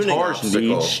another tuning guitars obstacle.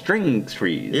 Need string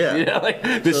trees. Yeah, you know, like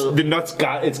the nuts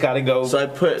it's got to go. So I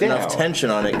put down. Enough tension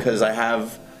on it because I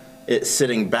have it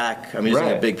sitting back. I'm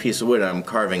using a big piece of wood and I'm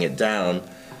carving it down.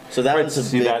 So that was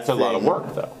a big that's a lot of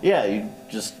work, though. Yeah, you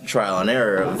just trial and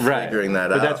error of figuring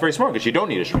that out. But that's very smart, because you don't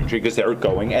need a string tree because they're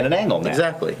going at an angle now.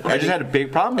 Exactly. I just had a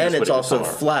big problem with this. And it's also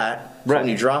flat. So when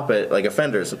you drop it, like a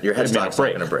Fender's, your headstock's not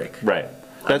going to break. Right.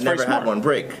 That's I've never had one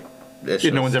break.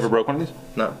 No one's ever broke one of these?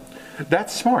 No.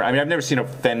 That's smart. I mean, I've never seen a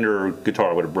Fender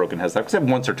guitar with a broken headstock, except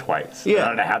once or twice. Yeah. I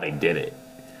don't know how they did it.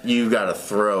 You got to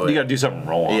throw it. You got to do something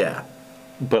wrong. Yeah.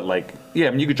 But like, I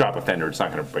mean, you could drop a Fender; it's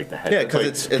not going to break the headstock. Yeah, because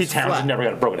it's Pete Townsend never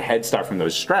got a broken headstock from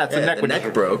those straps. Yeah, the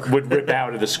neck would rip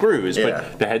out of the screws,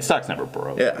 but the headstock's never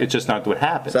broke. Yeah. It's just not what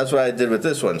happened. So that's what I did with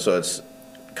this one. So it's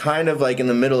kind of like in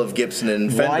the middle of Gibson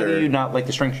and Fender. Why do you not like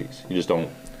the string trees? You just don't.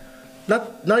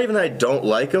 Not even that I don't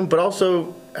like them, but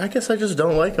also I guess I just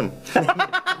don't like them.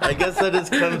 I guess that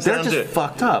just comes down to it. They're just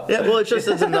fucked up. Yeah, well, it's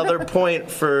another point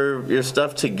for your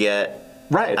stuff to get.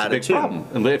 Right, it's a big problem.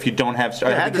 And if you don't have,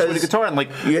 I had this with a guitar, and like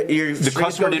the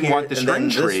customer didn't want the string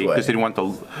tree because they didn't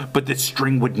want but the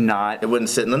string would not. It wouldn't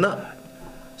sit in the nut.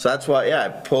 So that's why, I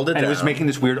pulled it down. And it was making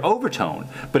this weird overtone.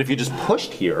 But if you just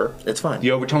pushed here, it's fine.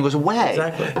 The overtone goes away.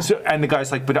 Exactly. So, and the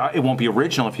guy's like, but it won't be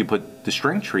original if you put the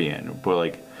string tree in. We're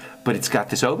like, but it's got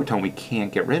this overtone we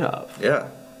can't get rid of. Yeah.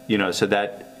 You know, so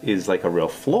that is like a real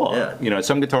flaw. Yeah. You know,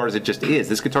 some guitars it just is.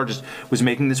 This guitar just was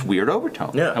making this weird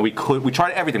overtone. Yeah. And we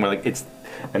tried everything. We're like,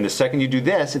 and the second you do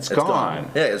this, it's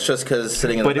gone. Yeah, it's just because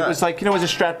sitting in the nut. But it was like, it was a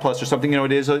Strat Plus or something.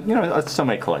 It is a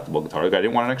semi-collectible guitar. The guy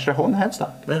didn't want an extra hole in the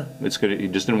headstock. Yeah. It's good. He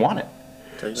just didn't want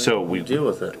it. So we deal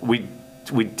with it.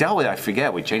 We dealt with it. I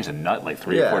forget. We changed the nut like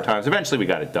 3 or 4 times. Eventually, we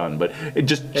got it done. But it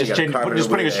just putting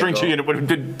a string tree in it would have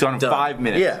been done in 5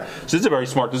 minutes. Yeah. So this is a very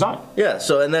smart design. Yeah.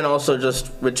 So and then also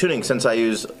just with tuning, since I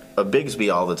use a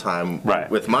Bigsby all the time. Right.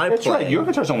 With my That's playing. Right. Your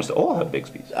guitars almost all have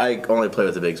Bigsbys. I only play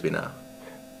with the Bigsby now,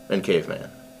 and Caveman.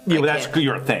 Yeah, well, that's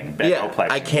your thing.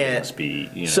 I can't.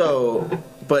 Bigsby, you know. So.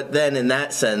 But then, in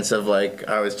that sense of like,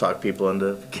 I always talk people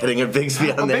into getting a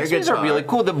Bigsby on their guitar. Bigsbys are really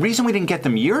cool. The reason we didn't get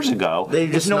them years ago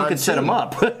is no one could set them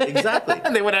up. Exactly.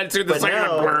 And they went out to the second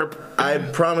blurb. I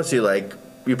promise you, like,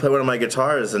 you play one of my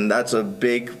guitars, and that's a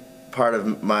big part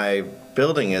of my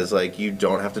building is like you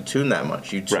don't have to tune that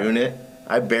much. You tune it.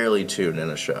 I barely tune in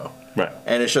a show. Right.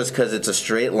 And it's just because it's a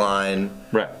straight line.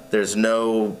 Right. There's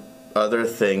no other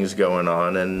things going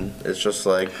on, and it's just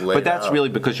like. But that's really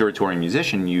because you're a touring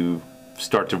musician. You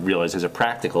start to realize there's a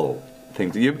practical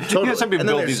thing. You know, some people and then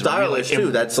build there's these stylish really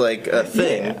too. That's like a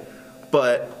thing, yeah.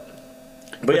 but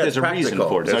there's a reason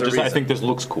for it. It's not just I think this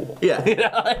looks cool. Yeah,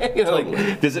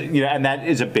 totally. And that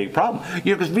is a big problem.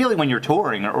 Because really, when you're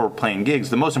touring or playing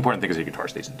gigs, the most important thing is your guitar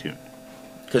stays in tune.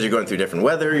 because you're going through different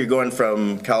weather. You're going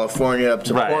from California up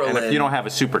to Portland. And if you don't have a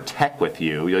super tech with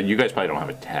you, you guys probably don't have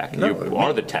a tech. No, you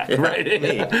are the tech, right?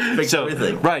 Fix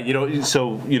everything. Right,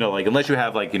 like unless you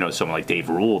have like someone like Dave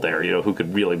Rule there, who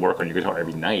could really work on your guitar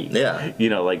every night. Yeah.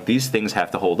 Like these things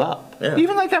have to hold up. Yeah.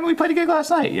 Even like that when we played a gig last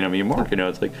night, me and Mark,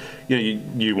 it's like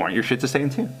you want your shit to stay in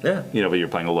tune. Yeah. But you're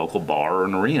playing a local bar or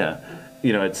an arena,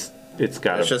 it's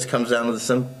got. It just comes down to the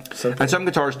simple. And some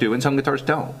guitars do, and some guitars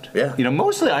don't. Yeah.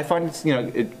 Mostly I find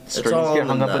strings get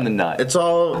hung up in the nut. It's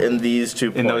all in these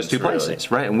two. In those two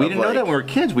places, right? And we didn't know that when we were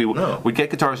kids. We'd get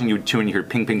guitars and you would tune and you hear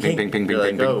ping, ping, ping, ping, ping, ping,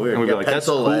 ping, ping, and we'd be like, "That's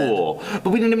cool." But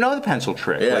we didn't even know the pencil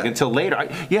trick until later.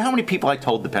 How many people I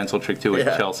told the pencil trick to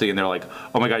at Chelsea, and they're like,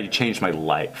 "Oh my god, you changed my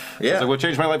life." Yeah. I was like, "What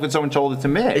changed my life when someone told it to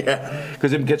me?" Yeah.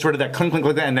 Because it gets rid of that clink, clink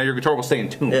like that, and now your guitar will stay in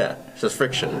tune. Yeah. It's just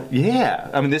friction. Yeah.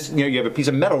 I mean, this. You have a pice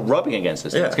of metal rubbing against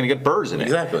this. Yeah. It's going to get burrs in it.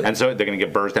 Exactly. And so they're going to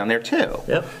get burrs down there too.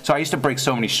 Yep. So I used to break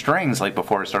so many strings like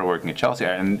before I started working at Chelsea,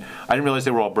 and I didn't realize they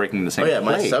were all breaking in the same place.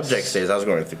 My subject days, I was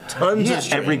going through tons of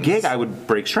strings. Every gig I would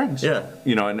break strings. Yeah.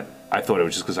 And I thought it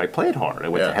was just because I played hard. I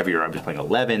went to heavier, I was playing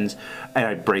 11s, and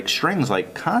I'd break strings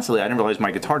like constantly. I didn't realize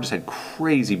my guitar just had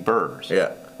crazy burrs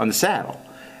on the saddle.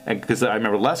 And because I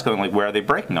remember Les going like, "Where are they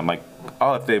breaking?" I'm like,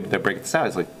 "Oh, if they break the saddle."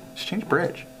 He's like, "Just change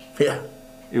bridge." Yeah.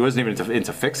 He wasn't even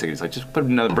into fixing. He's like, "Just put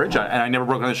another bridge on," and I never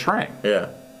broke another string. Yeah.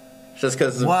 Just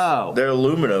because they're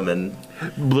aluminum and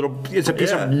it's a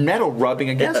piece of metal rubbing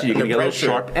against you. You're gonna get little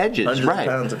sharp edges, hundreds of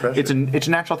pounds of pressure. It's a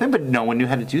natural thing, but no one knew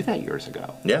how to do that years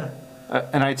ago. Yeah.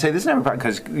 And I'd say this never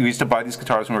because we used to buy these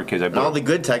guitars when we were kids. All the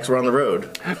good techs were on the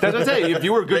road. That's what I'm saying. If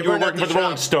you were good, you were working for the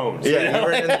Rolling Stones. Yeah, you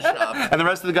were in the shop. And the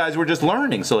rest of the guys were just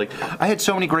learning. So like, I had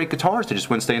so many great guitars that just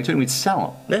wouldn't stay in tune. We'd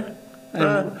sell them.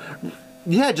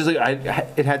 Yeah. Just like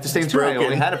it had to stay in tune. I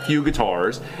only had a few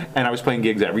guitars, and I was playing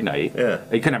gigs every night. Yeah.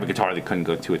 You couldn't have a guitar that couldn't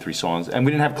go 2 or 3 songs, and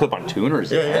we didn't have clip-on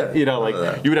tuners yet.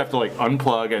 Yeah. You would have to like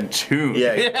unplug and tune.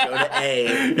 Yeah, go to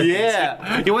A.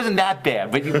 Yeah, it wasn't that bad,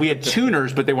 but we had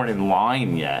tuners, but they weren't in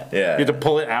line yet. Yeah. You had to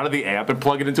pull it out of the amp and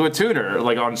plug it into a tuner,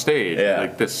 like on stage. Yeah.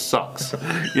 Like this sucks.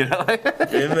 Wait a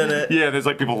minute. Yeah, there's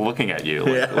like people looking at you.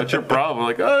 Like, what's your problem?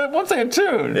 Like, oh, it won't stay in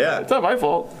tune. Yeah, it's not my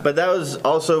fault. But that was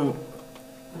also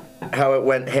how it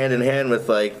went hand in hand with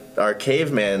like our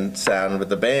Caveman sound with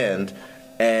the band,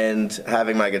 and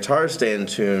having my guitar stay in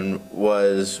tune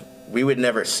was we would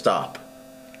never stop.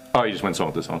 Oh, you just went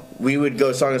song to song. We would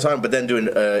go song to song, but then do an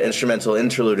instrumental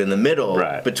interlude in the middle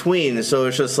between. So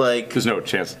it's just like there's no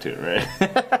chance to tune,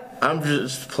 right? I'm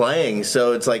just playing,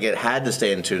 so it's like it had to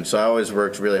stay in tune. So I always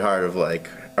worked really hard of like,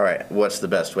 all right, what's the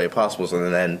best way possible? So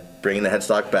then bringing the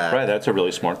headstock back. Right, that's a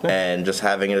really smart thing. And just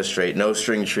having it straight, no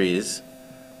string trees.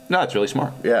 No, it's really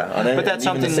smart. Yeah, but that's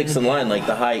something. Even the 6th in line, like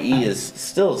the high E is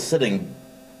still sitting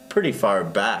pretty far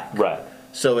back. Right.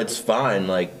 So it's fine.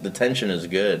 Like the tension is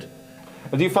good.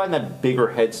 But do you find that bigger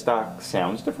headstock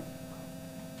sounds different?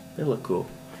 They look cool.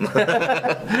 No,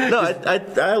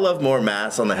 I love more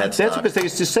mass on the headstock. That's because they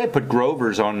used to say put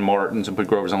Grovers on Martins and put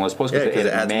Grovers on Les Pauls because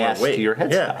it adds mass more weight to your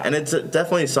headstock. Yeah, and it's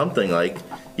definitely something like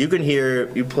you can hear.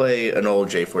 You play an old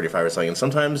J45 or something, and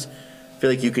sometimes feel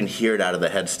like you can hear it out of the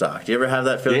headstock. Do you ever have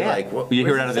that feeling? Yeah. Like you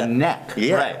hear it out of the neck.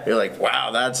 Yeah, right. You're like,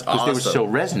 wow, that's awesome. Because they were so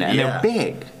resonant and they're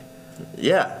big.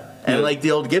 Yeah. And like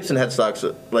the old Gibson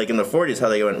headstocks, like in the 40s, how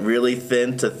they went really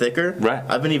thin to thicker. Right.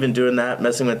 I've been even doing that,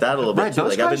 messing with that a little bit too.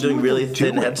 Like I've been doing really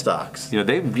thin headstocks.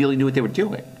 They really knew what they were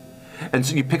doing. And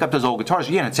so you pick up those old guitars,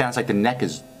 and it sounds like the neck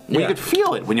is. You could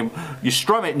feel it when you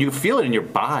strum it, and you feel it in your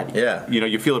body. Yeah.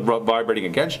 You feel it vibrating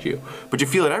against you, but you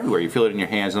feel it everywhere. You feel it in your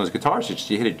hands and those guitars.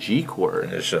 You hit a G chord.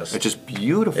 And it's just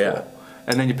beautiful. Yeah.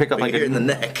 And then you pick up but like you hear it in the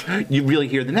neck. You really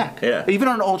hear the neck. Yeah. Even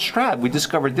on an old Strat, we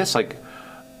discovered this like.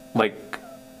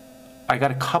 I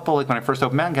got a couple, like when I first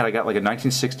opened Mountain Cat, I got like a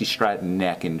 1960 Strat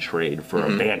neck in trade for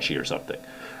a Banshee or something.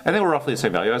 And they were roughly the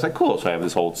same value. I was like, cool, so I have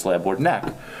this old slab board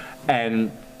neck.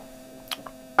 And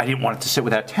I didn't want it to sit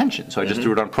without tension, so I just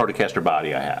threw it on a Protocaster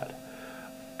body I had.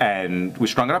 And we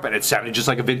strung it up, and it sounded just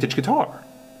like a vintage guitar.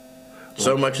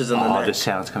 So much is in the neck. Oh, the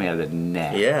sound's coming out of the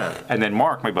neck. Yeah. And then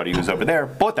Mark, my buddy who's over there,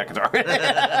 bought that guitar.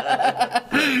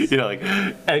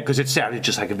 Because it sounded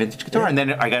just like a vintage guitar. Yeah. And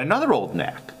then I got another old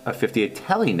neck, a 58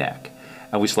 Tele neck.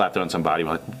 And we slapped it on somebody.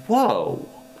 We're like, whoa.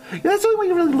 That's the only way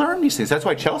you really learn these things. That's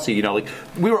why Chelsea,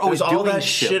 we were always doing all that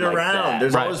shit like around. That.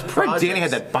 There's always projects. Danny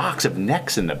had that box of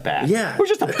necks in the back. Yeah. It was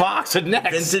just a box of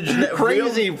necks. Vintage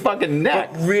Crazy fucking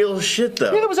neck. But real shit,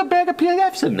 though. Yeah, there was a bag of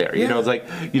PFs in there. It's like,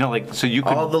 so you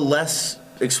could... All the less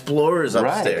explorers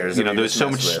upstairs. You know, there's so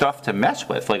much stuff to mess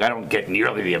with. Like, I don't get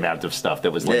nearly the amount of stuff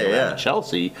that was laying around in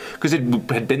Chelsea because it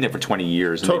had been there for 20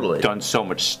 years and they'd done so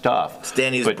much stuff. It's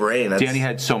Danny's brain. Danny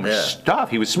had so much stuff.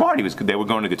 He was smart. They were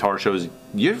going to guitar shows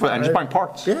years and just buying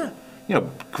parts. Yeah. You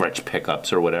know, Gretsch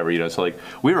pickups or whatever, you know. So, like,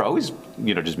 we were always,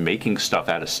 you know, just making stuff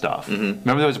out of stuff.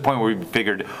 Remember there was a point where we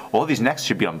figured all these necks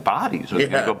should be on bodies or they're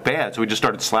going to go bad. So we just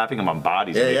started slapping them on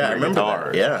bodies and making I remember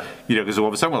guitars. That. Yeah. You know, because all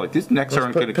of a sudden we're like, these necks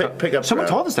aren't going to pick up. Someone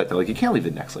told us that. They're like, you can't leave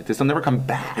the necks like this. They'll never come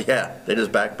back. Yeah, they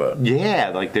just backbone.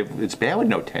 Yeah, like, it's bad with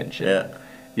no tension. Yeah.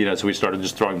 You know, so we started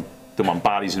just throwing them on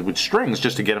bodies and with strings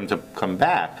just to get them to come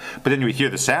back. But then you would hear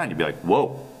the sound, you'd be like,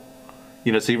 whoa.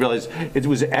 You know, so you realize it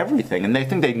was everything, and I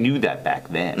think they knew that back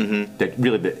then. That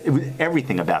really, it was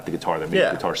everything about the guitar that made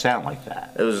the guitar sound like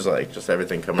that. It was like just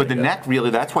everything coming. But the neck,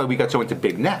 really, that's why we got so into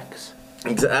big necks.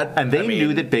 And they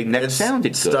knew that big necks sounded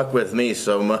good. Stuck with me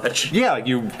so much. Yeah,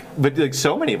 but like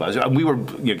so many of us, we were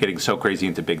getting so crazy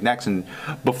into big necks. And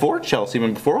before Chelsea,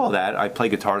 and before all that, I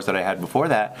played guitars that I had before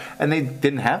that, and they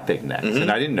didn't have big necks,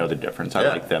 and I didn't know the difference. I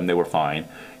liked them; they were fine.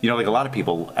 You know, like a lot of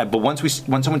people. But once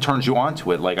someone turns you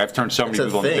onto it, like I've turned so many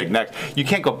people onto big necks, you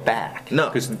can't go back. No,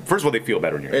 because first of all, they feel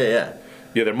better in your head.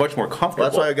 Yeah, they're much more comfortable. Well,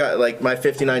 that's why I got, like, my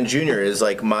 59 Junior is,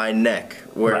 like, my neck,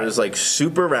 where it was, like,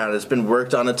 super round. It's been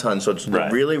worked on a ton, so it's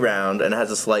really round and it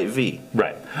has a slight V.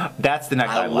 Right. That's the neck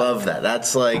I love that.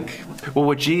 That's, like... Well,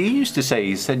 what GE used to say,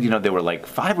 he said, you know, there were, like,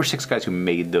 5 or 6 guys who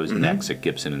made those necks at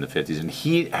Gibson in the 50s, and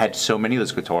he had so many of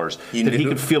those guitars that he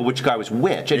could feel which guy was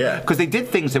which. Because they did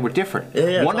things that were different.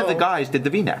 One of the guys did the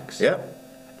V-necks.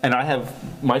 And I have...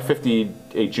 My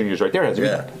 58 Juniors right there has a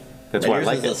V-neck. That's why I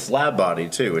like it. It's a slab body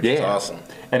too, which is awesome.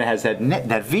 And it has that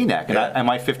V-neck, and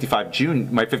my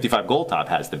 55 Gold Top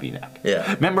has the V-neck. Yeah.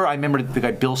 I remember the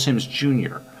guy Bill Sims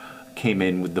Jr. came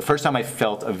in with the first time I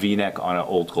felt a V-neck on an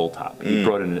old Gold Top. He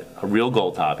brought in a real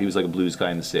Gold Top. He was like a blues guy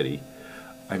in the city.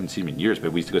 I haven't seen him in years,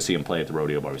 but we used to go see him play at the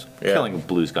rodeo bar. He was killing a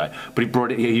blues guy.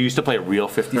 But he used to play a real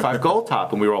 55 Gold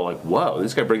Top, and we were all like, whoa,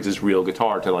 this guy brings his real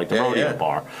guitar to like the rodeo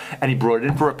bar. And he brought it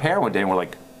in for repair one day, and we're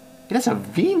like, that's a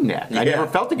V-neck. I never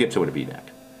felt a Gibson with a V-neck.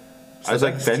 I was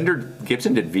like,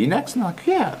 Gibson did V-necks? And I'm like,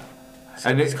 yeah. So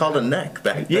and it's called a neck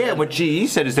back then. Yeah, what GE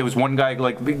said is there was one guy,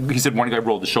 like, he said one guy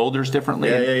rolled the shoulders differently.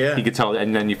 Yeah. He could tell,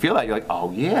 and then you feel that, you're like,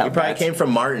 oh, yeah. He probably came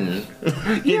from Martin.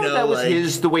 you know, that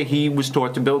was the way he was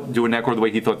taught to do a neck, or the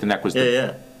way he thought the neck was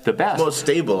the best. Most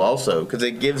stable also, because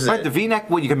it gives the V-neck,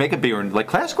 well, you can make it bigger, and like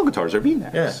classical guitars are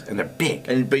V-necks, and they're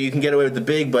big. But you can get away with the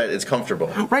big, but it's comfortable.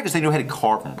 Right, because they know how to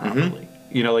carve them properly.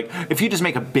 You know, like, if you just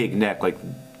make a big neck, like,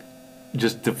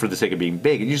 for the sake of being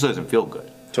big, it usually doesn't feel good.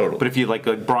 Totally. But if you, like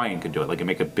Brian could do it, like, you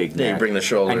make a big neck. You bring the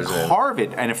shoulders and carve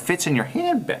it, and it fits in your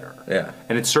hand better. Yeah.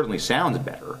 And it certainly sounds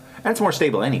better. And it's more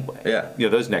stable anyway. Yeah. You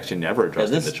know, those necks you never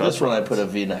adjust. This one I put a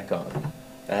V-neck on.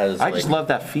 I just love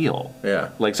that feel.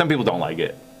 Yeah. Like, some people don't like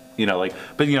it. You know, like,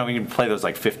 but, you know, when you play those,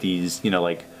 like, 50s, you know,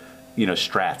 like,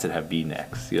 Strats that have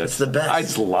V-necks. You know, it's the best. I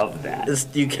just love that.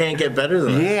 You can't get better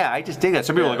than that. Yeah, I just dig that.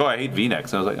 Some people are like, oh, I hate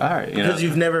V-necks. And I was like, all right. Because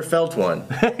you've never felt one.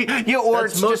 Or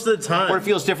it's most of the time. Or it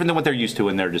feels different than what they're used to,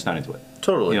 and they're just not into it.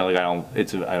 Totally. You know, like,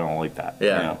 I don't like that.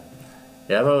 Yeah. You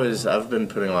know? Yeah, I've been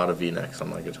putting a lot of V-necks on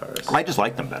my guitars. I just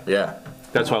like them better. Yeah.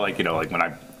 That's why, like, like when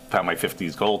I found my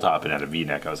 50s Gold Top and had a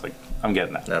V-neck, I was like, I'm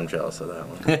getting that. I'm jealous of that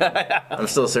one. I'm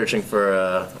still searching for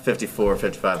a 54,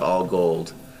 55 all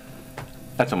gold.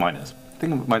 That's what mine is. I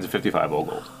think mine's a 55 all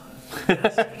gold.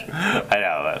 I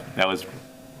know, that was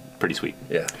pretty sweet.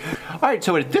 Yeah. All right,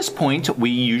 so at this point,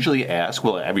 we usually ask,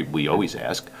 we always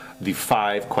ask, the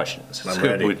 5 questions. I'm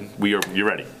ready. You're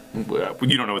ready.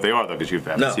 You don't know what they are, though, because you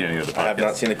haven't seen any of the podcasts. I have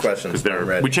not seen the questions.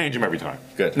 We change them every time.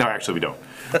 Good. No, actually, we don't.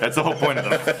 That's the whole point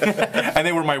of them. And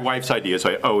they were my wife's idea,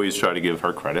 so I always try to give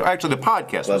her credit. Actually, the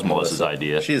podcast was Melissa's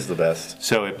idea. She's the best.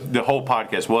 So the whole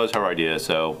podcast was her idea,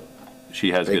 so...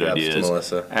 She has good ideas. To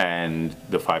Melissa. And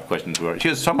the 5 questions were. She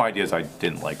has some ideas I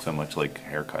didn't like so much, like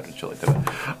haircut and shit like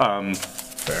that.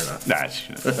 Fair enough. Nah,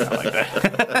 she doesn't like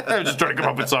that. I was just trying to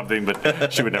come up with something,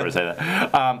 but she would never say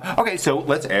that. Okay, so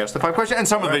let's ask the 5 questions. And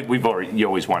some of it you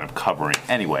always wind up covering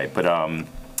anyway. But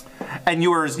and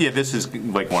yours, this is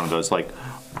like one of those, like,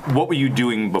 what were you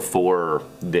doing before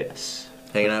this?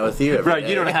 Hanging out with you every day.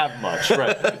 You don't have much,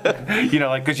 right?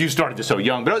 Like, because you started this so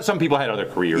young, but some people had other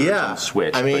careers and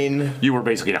switched. I mean... You were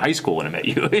basically in high school when I met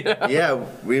you. Yeah,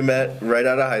 we met right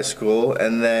out of high school,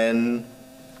 and then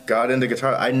got into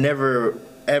guitar. I never,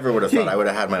 ever would have thought I would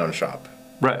have had my own shop.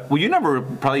 Right. Well, you never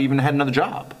probably even had another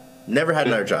job. Never had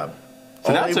another job.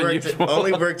 So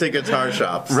only worked at guitar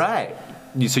shops. Right.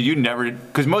 So you never,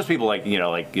 because most people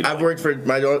I've worked for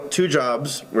my 2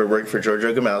 jobs. Worked for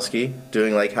Giorgio Gamowski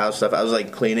doing like house stuff. I was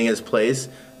like cleaning his place,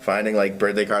 finding like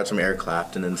birthday cards from Eric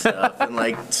Clapton and stuff, and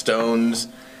like Stones,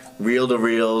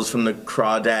 reel-to-reels from the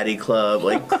Crawdaddy Club,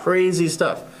 like crazy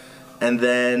stuff. And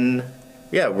then,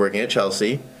 yeah, working at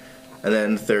Chelsea, and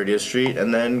then 30th Street,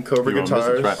 and then Cobra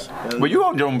Guitars. Business, right. Well, you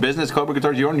owned your own business, Cobra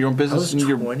Guitars. You owned your own business. I was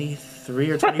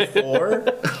 23 or 24.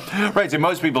 Right. So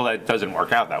most people that doesn't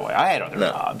work out that way. I had other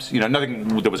jobs. You know, nothing.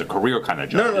 There was a career kind of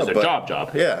job. It was a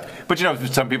job. Yeah. But you know,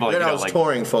 some people like. Then I was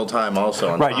touring full time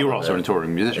also. Right. You were also a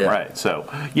touring musician, right? So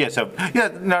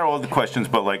not all the questions,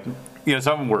 but like, you know,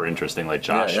 some of them were interesting. Like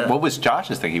Josh. Yeah. What was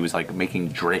Josh's thing? He was like making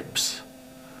drapes.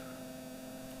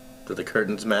 Do the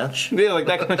curtains match? Yeah, like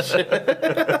that kind of shit.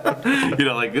 You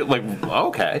know, like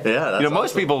okay. Yeah, that's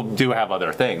most people do have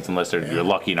other things unless you're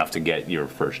lucky enough to get your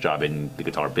first job in the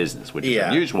guitar business, which is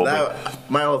unusual.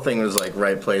 My whole thing was like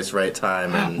right place, right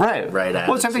time, and right attitude.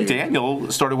 Well, I think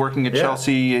Daniel started working at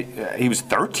Chelsea. He was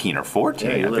 13 or 14.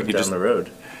 Yeah, he lived down the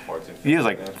road. He was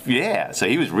like, so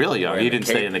he was really young. He didn't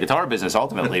stay in the guitar business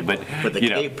ultimately, but with the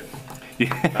cape.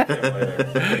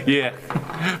 Yeah,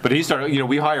 but he started. You know,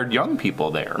 we hired young people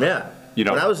there. Yeah, you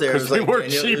know, when I was there, it was like they were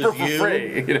cheaper for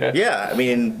free. You know? Yeah, I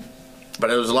mean,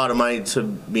 but it was a lot of money to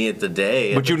me at the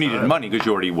day. But you needed money because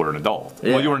you already were an adult.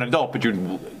 Yeah. Well, you were an adult, but you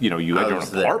had your own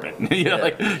apartment. You know,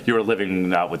 like you were living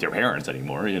not with your parents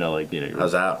anymore. You know, like I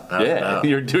was out.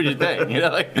 You're doing your thing. You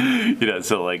know, like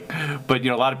so like, but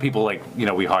a lot of people like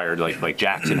we hired like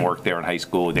Jackson worked there in high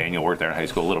school, Daniel worked there in high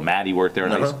school, little Maddie worked there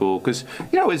in high school because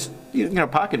it's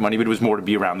pocket money, but it was more to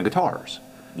be around the guitars,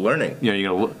 learning. You're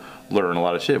gonna learn a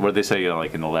lot of shit. What did they say?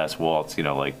 Like in the last waltz,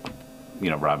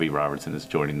 Robbie Robertson is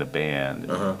joining the band.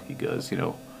 And he goes,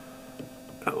 do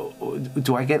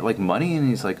I get like money? And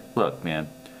he's like, look, man,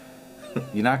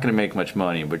 you're not going to make much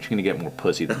money, but you're going to get more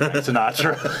pussy than Frank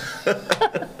Sinatra.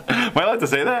 Am I allowed to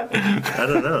say that? I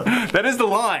don't know. That is the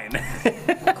line.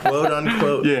 Quote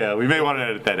unquote. Yeah, we may want to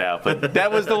edit that out, but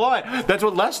that was the line. That's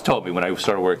what Les told me when I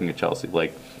started working at Chelsea.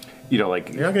 Like, you're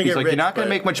not going to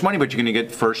make much money, but you're going to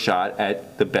get first shot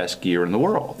at the best gear in the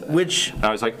world. And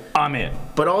I was like, I'm in.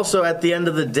 But also at the end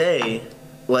of the day,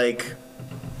 like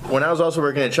when I was also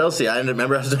working at Chelsea, I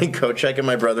remember I was doing coat check in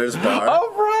my brother's bar.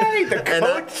 Oh right, the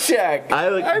coat check.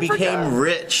 I became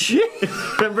rich.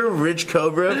 Remember Rich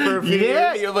Cobra for a few years?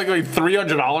 Yeah, you had like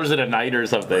 $300 in a night or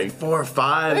something. Like 4,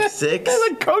 5, 6.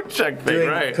 The coat check thing, doing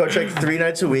right? Coat check 3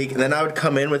 nights a week, and then I would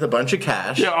come in with a bunch of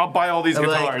cash. Yeah, I'll buy all these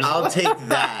guitars. Like, I'll take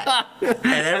that, and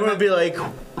everyone would be like,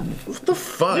 "What the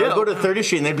fuck?" I'd go to 30th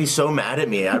Street, and they'd be so mad at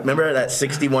me. I remember that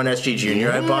 61 SG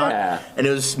Junior I bought, and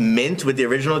it was mint with the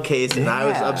original case, and I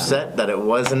was upset that it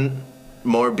wasn't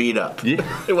more beat up.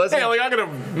 Yeah. It wasn't.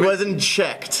 It wasn't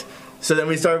checked. So then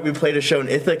we played a show in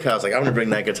Ithaca. I was like, I'm gonna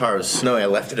bring that guitar. It was snowy. I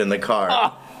left it in the car.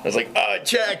 I was like,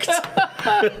 checked.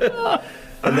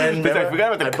 And then I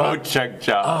forgot about the coat check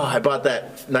job. Oh, I bought that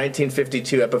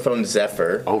 1952 Epiphone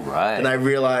Zephyr. Oh, right. And I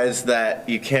realized that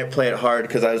you can't play it hard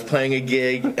because I was playing a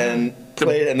gig and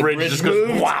the bridge just moved.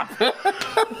 Goes whop.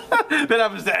 That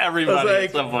happens to everybody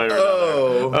at some point or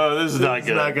another. This is not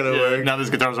good. Not gonna work. Now this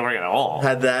guitar's not working at all.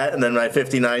 Had that, and then my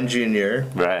 59 Junior.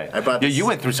 Right. I bought you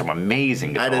went through some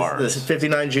amazing guitars. I had this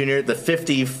 59 Junior, the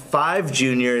 55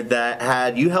 Junior that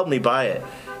had. You helped me buy it.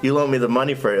 You loaned me the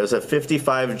money for it. It was a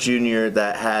 55 Junior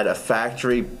that had a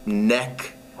factory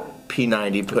neck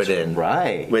P90 put in.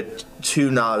 Right. With 2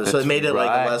 knobs. So it made it like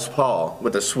a Les Paul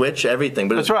with a switch, everything.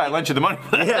 But that's right. I lent you the money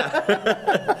for that.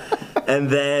 Yeah. And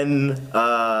then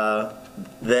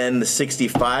the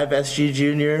 65 SG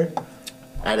Junior.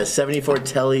 I had a 74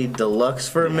 Telly Deluxe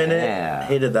for a minute. I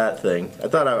hated that thing. I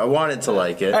thought I wanted to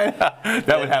like it.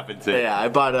 That would happen too. Yeah, I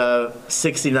bought a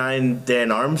 69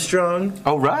 Dan Armstrong.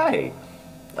 Oh, right.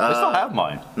 I still have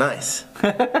mine. Nice.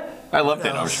 I love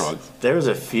Dan Armstrongs. There was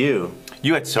a few.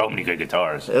 You had so many good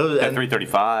guitars. It was, that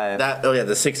 335.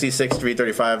 The 66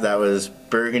 335, that was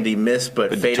burgundy mist,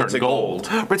 but faded to gold.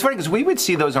 But it's funny because we would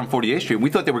see those on 48th Street. We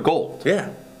thought they were gold. Yeah.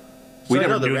 We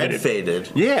never knew the red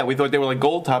faded. Yeah, we thought they were like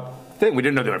gold top thing. We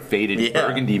didn't know they were faded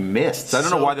burgundy mists. I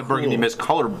don't know why the burgundy mist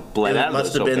color bled out of it. It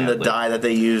must have been the dye that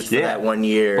they used for that one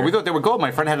year. But we thought they were gold.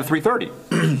 My friend had a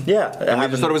 330. Yeah. And we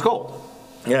just thought it was gold.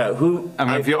 Yeah,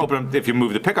 if you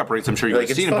move the pickup rates, I'm sure you would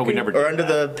have seen it, but we never did. Or under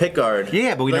the pick guard.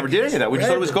 Yeah, but we never did any of that. We just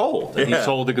thought it was gold, and he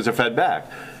sold it because it fed back.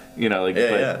 But he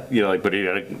had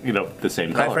the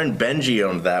same color. My friend Benji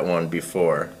owned that one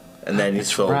before, and then he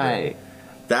sold it.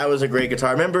 That was a great guitar.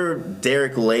 I remember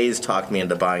Derek Lays talked me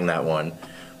into buying that one.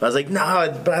 But I was like,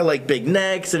 no, but I like big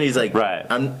necks, and he's like,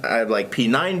 I like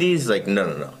P90s. He's like,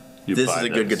 no. This is a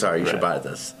good guitar. You should buy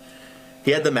this. He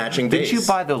had the matching bass. Did you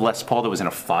buy the Les Paul that was in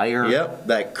a fire? Yep,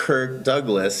 that Kirk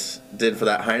Douglas did for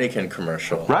that Heineken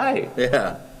commercial. Right.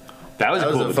 Yeah. That was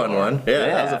a fun one. Yeah,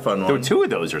 that was a fun one. There were 2 of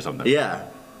those or something. Yeah.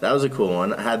 That was a cool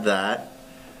one. I had that.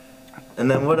 And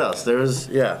then what else? There was,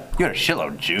 yeah. You had a shitload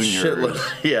of Juniors.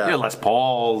 Yeah. You had Les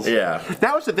Pauls. Yeah.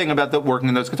 That was the thing about working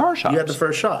in those guitar shops. You had the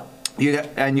first shot.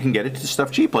 And you can get it to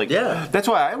stuff cheap. Like, yeah. That's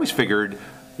why I always figured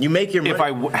you make your money. If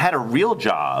I had a real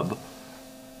job,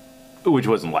 which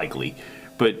wasn't likely,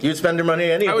 but you'd spend your money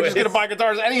anyway. I was just going to buy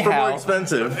guitars anyhow. For more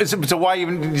expensive. So why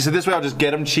even? So this way I'll just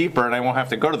get them cheaper and I won't have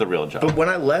to go to the real job. But when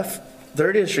I left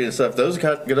 30th Street and stuff, those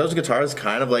guitars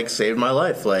kind of like saved my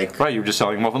life. Like, right, you were just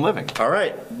selling them off and living. All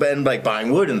right, and like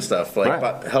buying wood and stuff,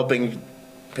 like helping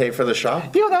pay for the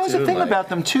shop. You know, that was the thing about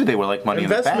them too. They were like money in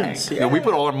the bank. Yeah. You know, we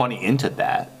put all our money into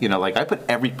that. You know, like I put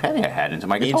every penny I had into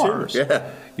my guitars. Me too. Yeah.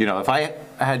 You know, if I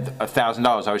had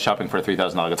 $1,000, I was shopping for a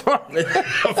 $3,000 guitar.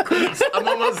 Of course, I'm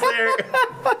almost there.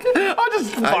 I'll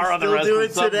just borrow the rest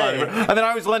from somebody. And then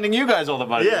I was lending you guys all the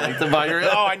money. Yeah. Like, to buy your,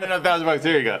 I need $1,000.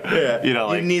 Here you go. Yeah. You know,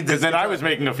 like because then I was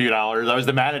making a few dollars. I was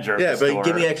the manager. Yeah, of the but store.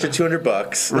 give me extra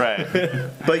 $200. Right.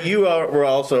 But you were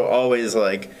also always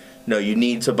like, no, you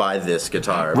need to buy this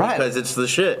guitar because it's the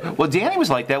shit. Well, Danny was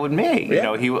like that with me.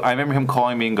 Yeah. You know, I remember him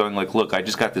calling me and going like, "Look, I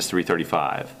just got this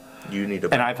 335. You need to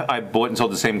buy And I bought and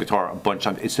sold the same guitar a bunch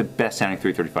of times. It's the best sounding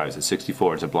 335. It's a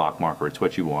 64. It's a block marker. It's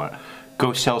what you want.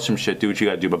 Go sell some shit. Do what you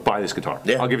got to do, but buy this guitar.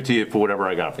 Yeah. I'll give it to you for whatever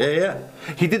I got for it. Yeah.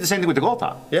 He did the same thing with the Gold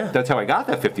Top. Yeah. That's how I got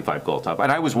that 55 Gold Top.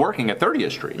 And I was working at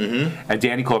 30th Street. Mm-hmm. And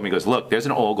Danny called me and goes, "Look, there's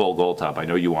an all gold Top. I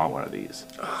know you want one of these.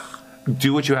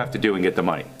 Do what you have to do and get the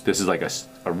money. This is like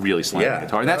a really slamming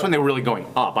guitar." And that's when they were really going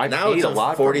up. I now paid it's a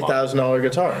lot $40,000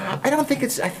 guitar. I don't think I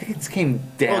think it came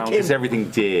down because everything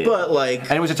did. But like,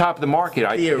 and it was the top of the market.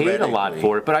 I paid a lot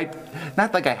for it, but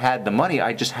not like I had the money.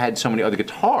 I just had so many other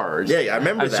guitars. Yeah, I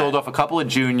remember that. I sold off a couple of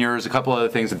Juniors, a couple other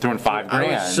things, and threw in $5 grand.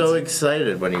 I was so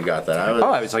excited when you got that.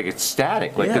 I was like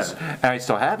ecstatic. Like, and I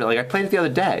still have it. Like, I played it the other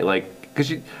day. Like,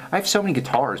 because I have so many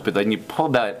guitars, but then you pull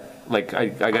that. Like, I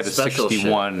got a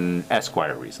 61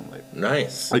 Esquire recently.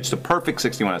 Nice. It's the perfect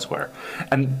 61 Esquire.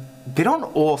 And they don't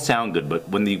all sound good, but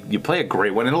when you play a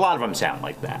great one, and a lot of them sound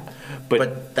like that.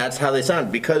 But that's how they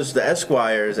sound. Because the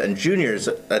Esquires and Juniors,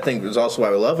 I think is also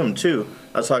why we love them too.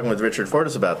 I was talking with Richard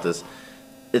Fortas about this.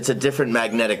 It's a different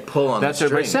magnetic pull on the strings. That's what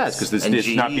everybody says, because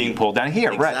it's not being pulled down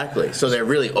here. Exactly. Right. So they're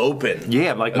really open.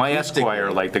 Yeah, like my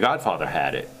Esquire, like the Godfather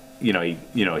had it.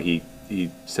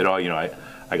 He said, "Oh,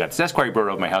 I got this Esquire, he brought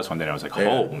it over my house one day, and I was like,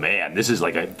 oh man, this is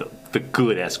like the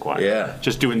good Esquire." Yeah.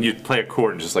 Just you play a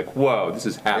chord and just like, whoa, this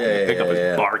is happening. The pickup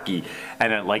is barky.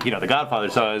 And then the Godfather,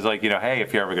 so I was like, hey,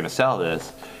 if you're ever going to sell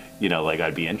this, like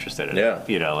I'd be interested in it.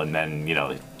 And then,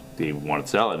 they wanted to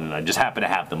sell it, and I just happened to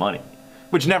have the money.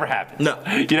 Which never happens. No.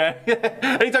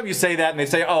 Anytime you say that and they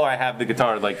say, "Oh, I have the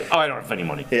guitar," like, "Oh, I don't have any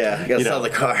money." Yeah, you gotta sell the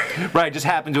car. Right, I just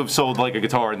happened to have sold like a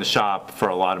guitar in the shop for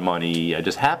a lot of money. I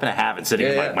just happen to have it sitting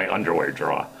in my underwear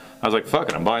drawer. I was like, "Fuck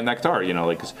it, I'm buying that guitar,"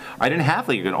 because I didn't have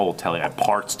like an old telly. I had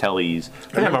parts tellies.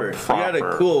 I remember, you had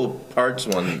a cool parts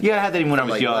one. Yeah, I had that even when I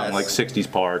was young, less. like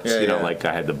 60s parts. Like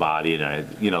I had the body and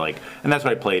and that's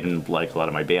what I played in like a lot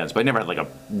of my bands. But I never had like a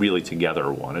really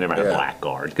together one. I never had a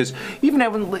Blackguard because even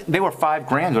when they were $5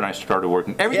 grand when I started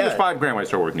working. Everything was $5 grand when I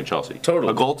started working at Chelsea.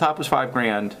 Totally. A Gold Top was $5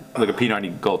 grand, like a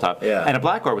P90 Gold Top, and a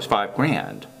Blackguard was $5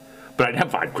 grand. But I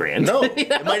didn't have $5 grand. No,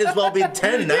 it might as well be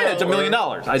 10 now. Yeah, it's $1 million.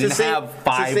 I didn't have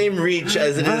 $5. It's the same reach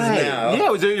as it is now.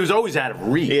 Yeah, it was always out of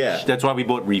reach. Yeah. That's why we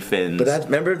bought refins. But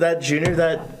remember that Junior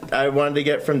that I wanted to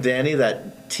get from Danny,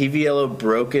 that TV yellow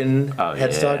broken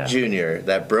headstock Junior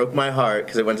that broke my heart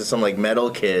because it went to some like metal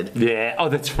kid. Yeah. Oh,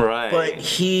 that's right. But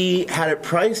he had it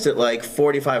priced at like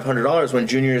 $4,500 when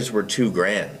Juniors were $2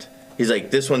 grand. He's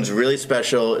like, "This one's really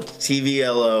special. It's TV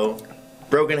yellow."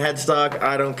 Broken headstock,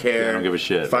 I don't care. Yeah, I don't give a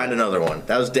shit. Find another one.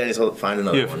 That was Danny's whole, find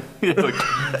another one.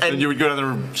 And you would go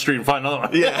down the street and find another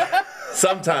one. Yeah,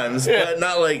 sometimes, but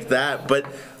not like that.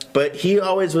 But he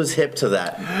always was hip to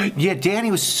that. Yeah, Danny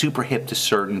was super hip to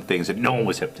certain things that no one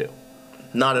was hip to.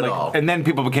 Not at all. And then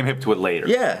people became hip to it later.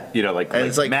 Yeah. And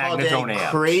it's like magnetone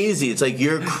amps. Crazy. It's like,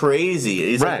 you're crazy.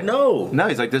 He's like, no. No,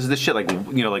 he's like, this is the shit.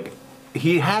 Like,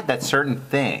 he had that certain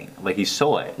thing. Like, he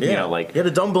saw it. Yeah. He had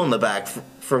a dumbbell in the back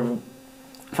for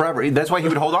forever. That's why he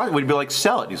would hold on. He'd be like,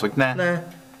 "Sell it." He's like, "Nah." Nah.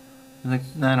 He's like,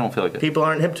 "Nah, I don't feel like it." People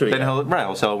aren't hip to it. Then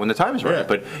he'll sell it when the time is right. Yeah.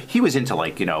 But he was into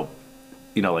like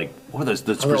what are those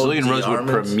Brazilian Rosewood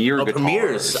Premier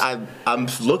guitars? Premiers. I'm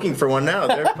looking for one now.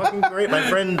 They're fucking great. My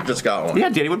friend just got one. Yeah,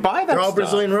 Danny would buy that. They're all stuff.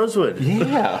 Brazilian Rosewood.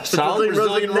 Yeah, solid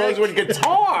Brazilian Rosewood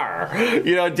guitar.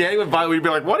 Danny would buy. We'd be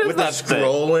like, "What is with that?" With a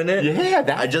scroll in it.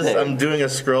 Yeah, I'm doing a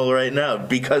scroll right now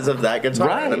because of that guitar.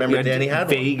 Right. I remember Danny had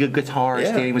one. Vega guitars.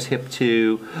 Yeah. Danny was hip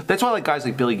to. That's why guys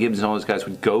like Billy Gibbs and all those guys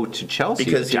would go to Chelsea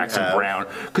because with Jackson Brown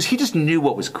because he just knew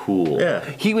what was cool. Yeah,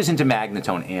 he was into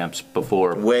magnetone amps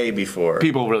way before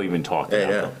people really even and talked about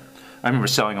them. I remember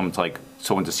selling them to like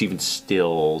someone to Stephen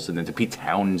Stills and then to Pete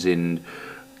Townsend.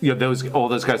 You know, all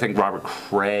those guys, I think Robert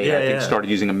Cray, I think, started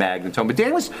using a magnetone. But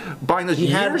Dan was buying those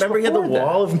Remember he had the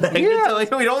wall of magnetones? Yeah,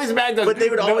 like all these magnetones. But they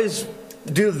would always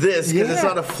do this because it's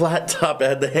not a flat top. It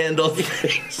had the handle.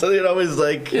 So they'd always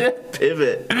like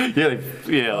pivot.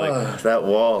 That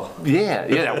wall. Yeah,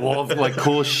 that wall of like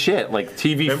cool shit, like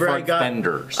TV front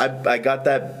fenders. I got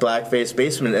that blackface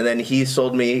Bassman, and then he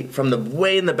sold me from the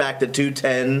way in the back the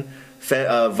 210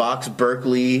 Vox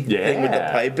Berkeley thing with the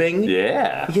piping.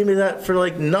 Yeah. He gave me that for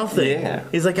like nothing. Yeah.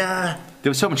 He's like, There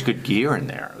was so much good gear in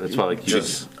there. That's why, like,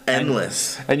 just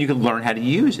endless. And you can learn how to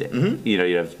use it. You know,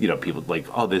 you have people like,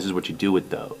 oh, this is what you do with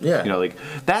those. Yeah. You know, like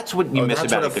that's what you miss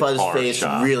about a guitar fuzz face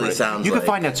shop. Really sounds. You can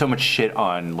find out so much shit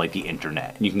on like the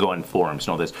internet. You can go on forums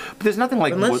and all this, but there's nothing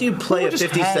like unless you play a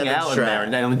 57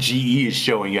 Strat. And GE is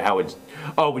showing you how it's.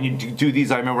 Oh, when you do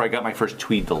these, I remember I got my first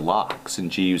Tweed Deluxe,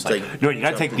 and GE was like, no, you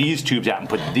gotta take these tubes out and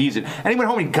put these in. And he went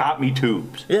home and got me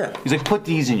tubes. Yeah. He's like, put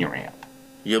these in your amp.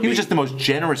 He was just the most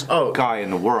generous guy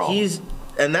in the world.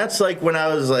 And that's like when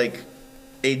I was like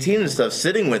 18 and stuff,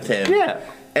 sitting with him. Yeah.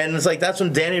 And it's like, that's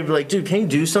when Danny would be like, dude, can you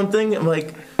do something? I'm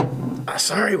like,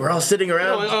 sorry, we're all sitting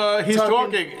around. He's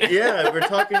talking. Yeah, we're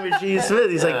talking with G. Smith.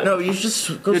 He's like, no, you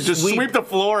just go just sweep the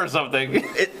floor or something.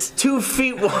 It's 2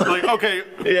 feet wide. Like, okay,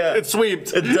 it's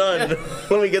swept. It's done.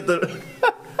 Let me get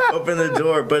open the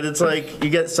door. But it's like, you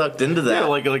get sucked into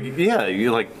that. Yeah,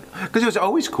 you're like, because there's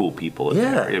always cool people in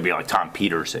there. It'd be like Tom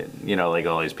Peterson, you know, like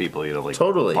all these people, you know, like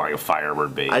buying a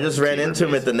Firebird bass. I just ran into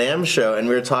him at the NAMM show, and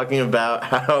we were talking about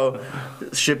how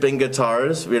shipping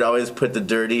guitars, we'd always put the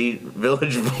dirty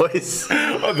Village Voice.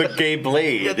 Oh, the gay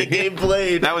blade. Yeah, the gay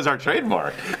blade. That was our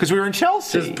trademark, because we were in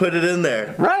Chelsea. Just put it in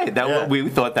there. Right. We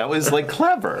thought that was like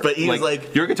clever. But he's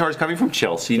like, your guitar's coming from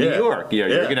Chelsea, New York. You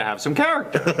know, you're gonna have some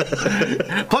character.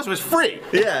 Plus, it was free.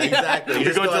 Yeah, exactly.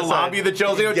 You go to the lobby of the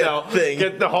Chelsea Hotel,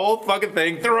 get the whole fucking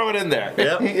thing, throw it in there.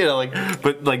 Yep. You know,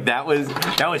 but that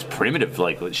was primitive,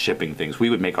 like shipping things. We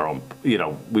would make our own. You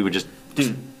know, we would just.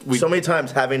 Dude, so many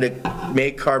times having to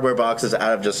make cardboard boxes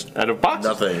out of boxes.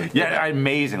 Nothing. Yeah,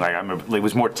 amazing. Like it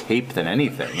was more tape than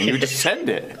anything, and you would just send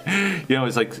it. You know, it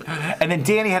was like, and then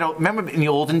Danny remember in the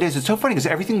olden days. It's so funny because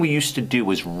everything we used to do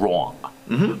was wrong.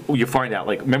 Mm-hmm. You find out,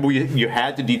 like, remember you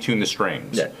had to detune the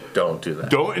strings. Yeah, don't do that.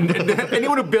 Don't.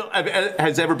 Anyone who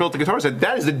has ever built a guitar said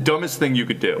that is the dumbest thing you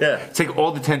could do. Yeah. Take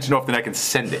all the tension off the neck and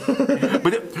send it.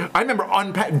 But I remember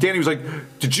Danny was like,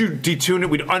 "Did you detune it?"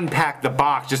 We'd unpack the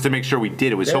box just to make sure we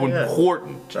did. It was so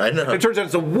important. I know. And it turns out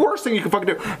it's the worst thing you can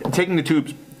fucking do. Taking the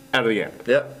tubes out of the amp.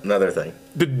 Yep, another thing.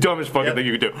 The dumbest fucking thing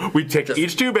you could do. We'd take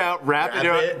each tube out, wrap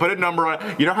it, put a number on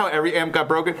it. You know how every amp got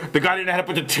broken? The guy didn't know how to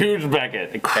put the tubes back in.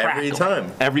 It cracked every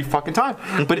time. Every fucking time.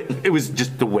 But it was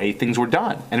just the way things were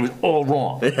done. And it was all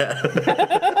wrong. Yeah.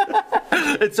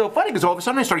 It's so funny because all of a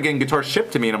sudden I started getting guitars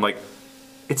shipped to me and I'm like,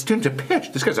 it's tuned to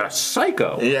pitch. This guy's a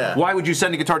psycho. Yeah. Why would you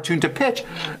send a guitar tuned to pitch?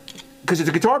 Because it's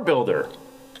a guitar builder.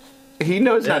 He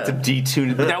knows how to detune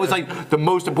it. But that was like the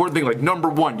most important thing. Like number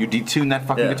one, you detune that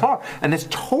fucking guitar, and that's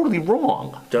totally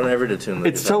wrong. Don't ever detune the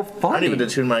It's so funny. I don't even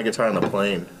detune my guitar on the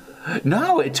plane.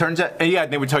 No, it turns out,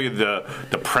 they would tell you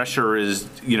the pressure is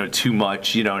too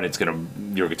much,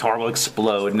 and your guitar will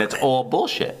explode, and that's all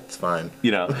bullshit. It's fine.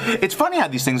 It's funny how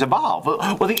these things evolve.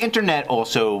 Well, the internet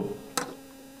also.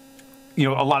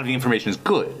 A lot of the information is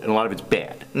good, and a lot of it's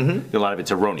bad. Mm-hmm. A lot of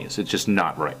it's erroneous. It's just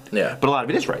not right. Yeah. But a lot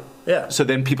of it is right. Yeah. So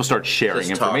then people start sharing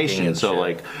information.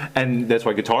 And that's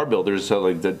why guitar builders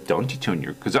don't detune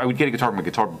your. Because I would get a guitar from a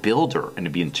guitar builder and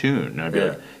it'd be in tune, and I'd be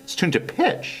like, it's tuned to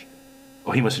pitch.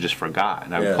 Oh, he must have just forgot.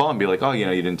 And I would call him and be like, oh, you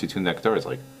didn't detune that guitar. It's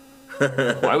like,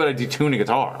 why would I detune a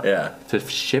guitar? Yeah. To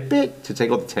ship it? To take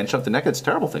all the tension off the neck? It's a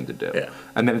terrible thing to do. Yeah.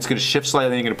 And then it's going to shift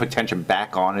slightly, and you're going to put tension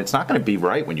back on. It's not going to be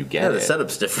right when you get it. Yeah, the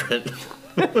setup's different.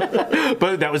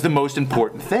 But that was the most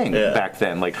important thing back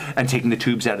then. And taking the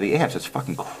tubes out of the amps, it's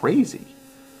fucking crazy.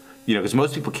 Because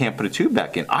most people can't put a tube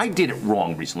back in. I did it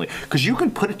wrong recently. Because you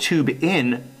can put a tube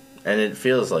in. And it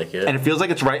feels like it. And it feels like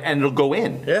it's right, and it'll go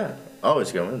in. Yeah,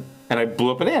 always go in. And I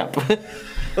blew up an amp.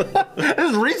 This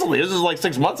was recently. This was like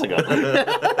 6 months ago.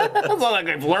 It's not like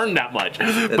I've learned that much.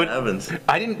 But happens.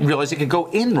 I didn't realize it could go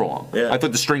in wrong. Yeah. I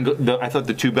thought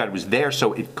the tube guide was there,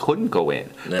 so it couldn't go in,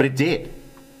 but it did.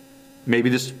 Maybe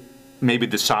this maybe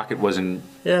the socket wasn't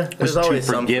there's was too always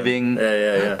forgiving.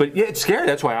 Yeah. But yeah, it's scary.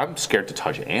 That's why I'm scared to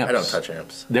touch amps. I don't touch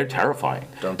amps. They're terrifying.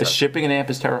 The shipping an amp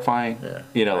is terrifying. Yeah.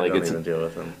 You know, I like don't even deal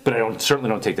with them. But I certainly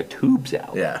don't take the tubes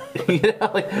out. Yeah. You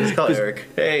know, like, Just call Eric.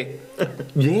 Hey.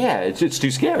 Yeah, it's too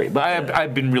scary. But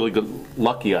I've been really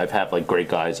lucky. I've had like great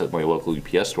guys at my local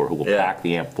UPS store who will pack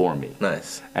the amp for me.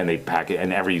 Nice. And they pack it,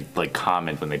 and every like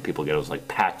comment when people get it was like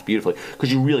packed beautifully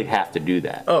because you really have to do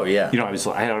that. Oh yeah. You know, I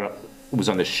was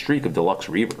on this streak of deluxe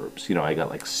reverbs. You know, I got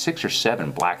like 6 or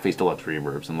 7 blackface deluxe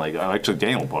reverbs, and like actually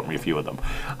Daniel bought me a few of them.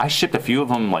 I shipped a few of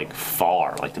them like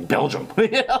far, like to Belgium.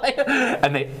 You know,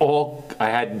 and they all. I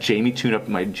had Jamie tune up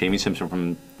my Jamie Simpson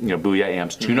from Booyah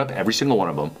Amps tune up every single one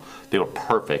of them. They were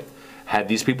perfect. Had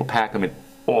these people pack them in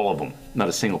all of them. Not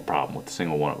a single problem with a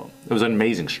single one of them. It was an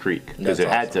amazing streak because it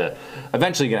had to.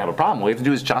 Eventually, you're gonna have a problem. All you have to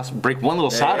do is just break one little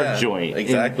solder joint.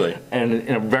 Exactly.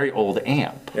 In a very old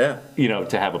amp. Yeah. You know,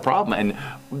 to have a problem, and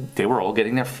they were all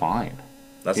getting there fine.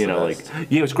 That's the best. Like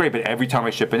it was great. But every time I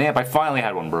ship an amp, I finally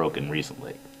had one broken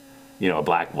recently. You know, a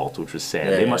Black Vault, which was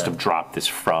sad. They must have dropped this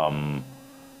from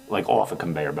like off a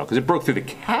conveyor belt because it broke through the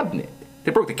cabinet.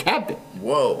 They broke the cabinet.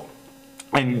 Whoa.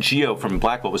 And Gio from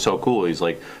Black Vault was so cool. He's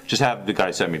like, just have the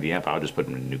guy send me the amp. I'll just put it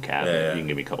in a new cabinet. You can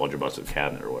give me a couple $100 for the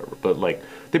cabinet or whatever. But like,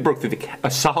 they broke through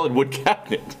a solid wood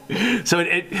cabinet. So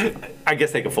I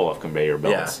guess they could fall off conveyor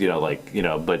belts. Yeah.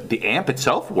 But the amp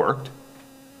itself worked.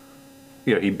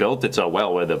 You know, he built it so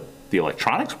well where the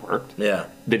electronics worked. Yeah.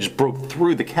 They just broke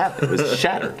through the cabinet. It was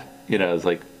shattered. You know, it's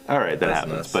like, all right, that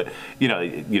happens. Nice. But you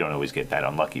don't always get that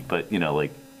unlucky. But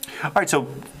like. All right, so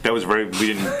that was we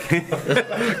didn't.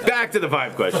 Back to the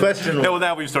 5 questions. Question one. Well,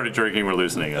 now we've started drinking, we're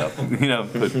loosening up.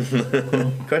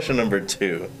 Question number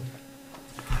 2.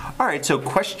 All right, so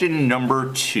question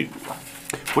number 2.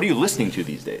 What are you listening to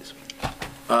these days?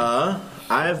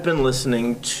 I've been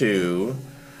listening to,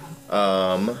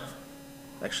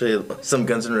 actually, some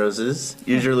Guns N' Roses.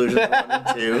 Use Your Illusion 1 and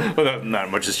 2. Well,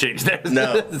 not much has changed there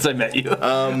No. since I met you.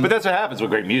 But that's what happens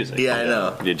with great music. Yeah, I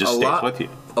know. It just stays with you.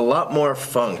 A lot more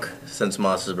funk since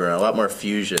Moss has been around. A lot more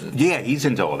fusion. Yeah, he's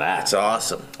into all that. It's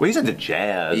awesome. Well, he's into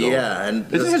jazz. Yeah,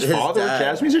 and isn't his father a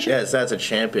jazz musician? Yeah, his dad's a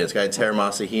champion. This guy Terry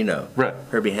Masahino. Right.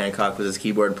 Herbie Hancock was his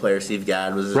keyboard player. Steve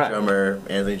Gadd was his drummer.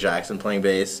 Anthony Jackson playing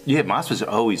bass. Yeah, Moss was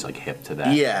always like hip to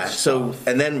that. Yeah. So,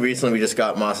 and then recently we just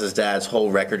got Moss's dad's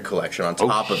whole record collection on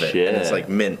top of it, and it's like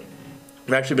mint.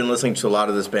 I've actually been listening to a lot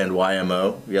of this band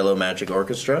YMO, Yellow Magic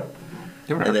Orchestra.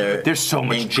 And there's so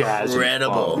much jazz.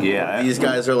 Incredible. Yeah. These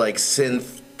guys are like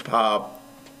synth pop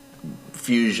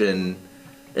fusion.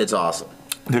 It's awesome.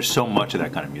 There's so much of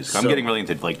that kind of music. I'm getting really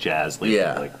into like jazz lately.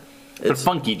 Yeah. But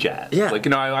funky jazz. Yeah. Like,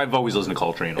 I've always listened to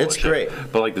Coltrane and all It's that shit.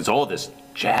 great. But like there's all this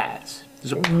jazz.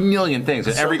 There's a million things.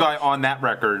 And every guy on that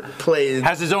record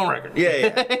has his own record.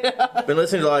 Yeah. Been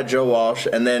listening to a lot of Joe Walsh,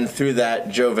 and then through that,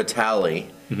 Joe Vitale,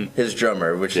 his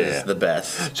drummer, which is the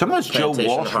best. Some of those Joe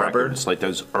Walsh Harbor. records, like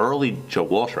those early Joe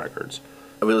Walsh records.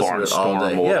 We listened to it all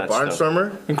day. Yeah,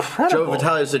 Barnstormer. Incredible. Joe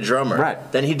Vitale is the drummer.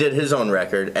 Right. Then he did his own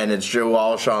record, and it's Joe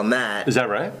Walsh on that. Is that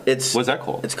right? What's that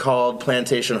called? It's called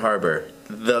Plantation Harbor.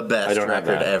 The best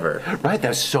record ever. Right,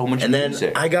 that's so much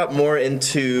music. And then I got more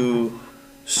into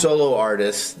solo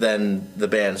artists than the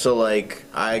band. So like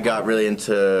I got really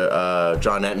into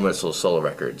John Entwistle's solo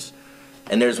records.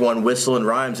 And there's one Whistle and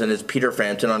Rhymes, and it's Peter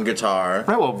Frampton on guitar.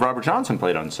 Right, well, Robert Johnson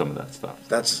played on some of that stuff.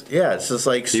 It's just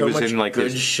like so much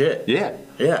good shit. Yeah.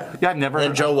 Yeah. Yeah, I've never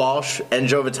And Joe Walsh and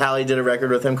Joe Vitale did a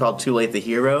record with him called Too Late the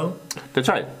Hero. That's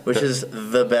right. Which is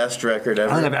the best record ever.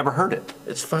 I don't think I've ever heard it.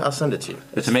 It's fun. I'll send it to you.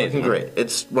 It's amazing. Great.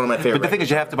 It's one of my favorite But the thing is,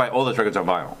 you have to buy all those records on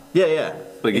vinyl. Yeah.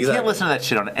 Like, you can't listen to that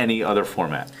shit on any other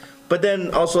format. But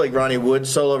then also like Ronnie Wood's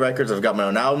solo records. I've got my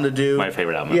own album to do. My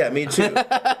favorite album. Yeah, me too.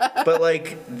 But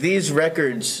like these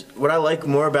records, what I like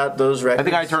more about those records. I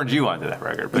think I turned you onto that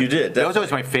record. You did. That was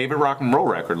always my favorite rock and roll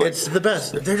record. Like, it's the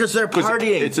best. They're just there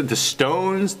partying. It's the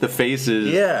Stones, the Faces.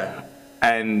 Yeah.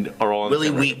 And are all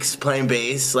Willie Weeks playing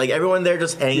bass. Like everyone there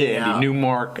just hanging out. Andy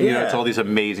Newmark. You know, it's all these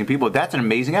amazing people. That's an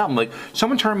amazing album. Like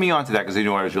someone turned me on to that because they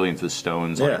knew I was really into the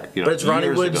Stones. Yeah. Like, but it's Ronnie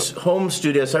Wood's home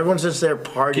studio, so everyone's just there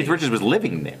partying. Keith Richards was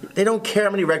living there. They don't care how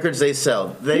many records they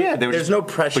sell. There's no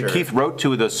pressure. But Keith wrote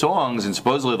 2 of those songs, and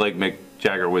supposedly like Mick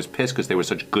Jagger was pissed because they were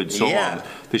such good songs. Yeah.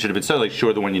 They should have been so like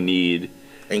Sure the One You Need.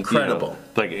 Incredible.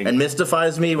 You know, and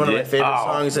Mystifies Me, one of my favorite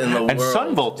songs in the world. And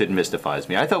Sunvolt did Mystifies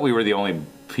Me. I thought we were the only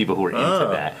people who were into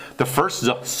that. The first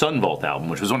Sunvolt album,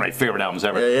 which was one of my favorite albums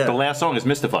ever, the last song is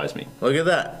Mystifies Me. Look at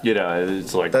that. You know,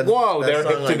 it's like, whoa, they're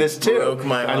hip to this too. Broke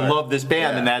my heart. I love this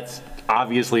band, and that's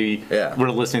obviously we're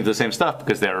listening to the same stuff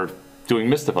because they're doing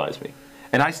Mystifies Me.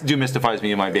 And I do Mystifies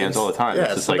Me in my bands all the time.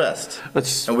 Yeah, it's the best.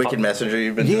 Let's and Wicked Messenger,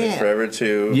 you've been doing forever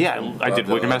too. Yeah, I did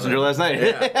Wicked Messenger last night.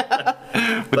 Yeah.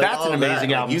 But that's an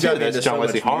amazing album too. That's John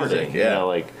Wesley Harding. Yeah. You know,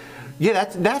 like, yeah,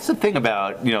 that's the thing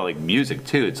about, you know, like music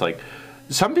too. It's like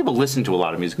some people listen to a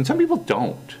lot of music and some people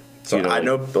don't. So you know, I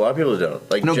know a lot of people who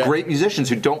don't. Like, great musicians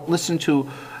who don't listen to,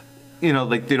 you know,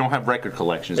 like they don't have record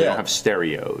collections, they don't have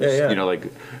stereos. You know,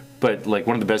 like, but like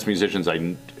one of the best musicians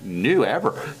I knew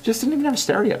ever just didn't even have a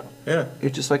stereo. Yeah.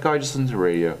 It's just like, oh, I just listen to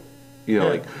radio. You know,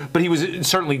 like, but he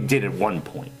certainly did at one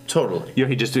point. Totally. You know,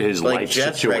 he just did his life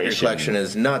Jeff's situation. record collection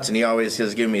is nuts, and he always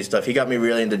has given me stuff. He got me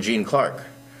really into Gene Clark.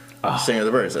 Singer of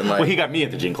the Birds. And like, well, he got me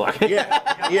at the Gene Clark. yeah.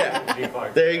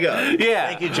 There you go. Yeah.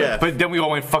 Thank you, Jeff. But then we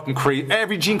all went fucking crazy.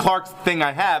 Every Gene Clark thing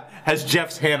I have has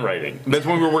Jeff's handwriting. That's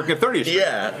when we were working at 30th Street.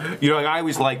 Yeah. You know, like, I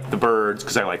always liked the Birds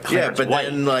because I like Clarence but White.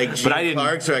 then like Gene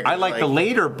Clark's record. I like the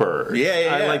later Birds.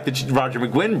 I like the Roger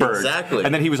McGuinn Birds. Exactly.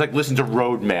 And then he was like, listen to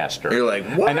Roadmaster. You're like,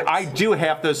 what? And I do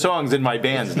half those songs in my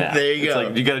bands now. There you go. It's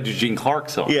like, you got to do Gene Clark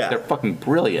songs. Yeah. They're fucking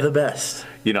brilliant. The best.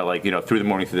 You know, like, you know, Through the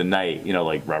Morning, Through the Night, you know,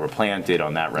 like Robert Plant did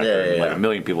on that record. Like a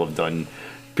million people have done.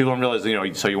 People don't realize, you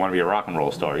know, So You Want to Be a Rock and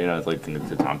Roll Star, you know, it's like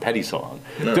the Tom Petty song.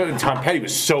 No. Tom Petty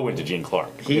was so into Gene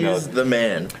Clark. He's the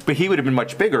man. But he would have been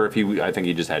much bigger if I think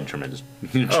he just had tremendous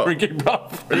drinking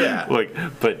problem. Yeah. Like,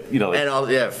 but, you know. Like, and all,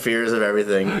 fears of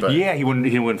everything. But. Yeah, he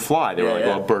wouldn't fly. They were like,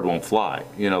 well, a bird won't fly.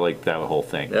 You know, like that whole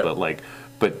thing. Yep.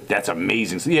 But that's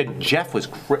amazing. So yeah, Jeff was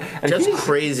just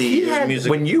crazy.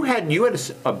 Music. When you had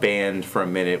a band for a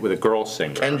minute with a girl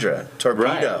singer, Kendra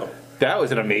Torpedo. Right. That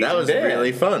was an amazing. That was band.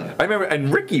 Really fun. I remember,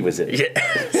 and Ricky was in it.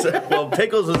 Yeah. Well,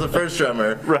 Pickles was the first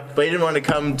drummer, but he didn't want to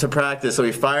come to practice, so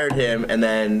we fired him, and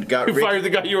then got. You fired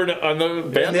the guy you were on the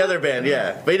band. In the other band,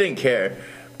 but he didn't care.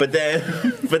 But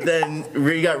then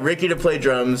we got Ricky to play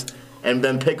drums. And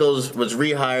then Pickles was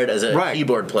rehired as a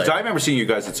keyboard player. So I remember seeing you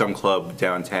guys at some club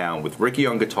downtown with Ricky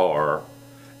on guitar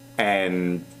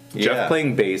and Jeff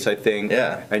playing bass, I think.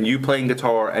 Yeah. And you playing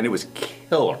guitar, and it was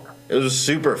killer. It was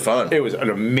super fun. It was an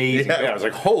amazing band. I was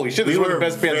like, holy shit, this is one of the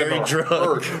best bands I've ever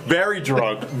heard. Very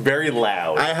drunk, very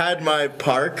loud. I had my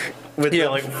Park with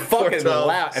like fucking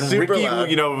loud. And Ricky, loud.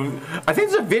 You know, I think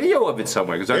there's a video of it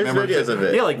somewhere because I remember videos of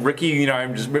it. Yeah, like Ricky, you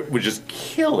know, would just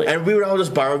kill it. And we would all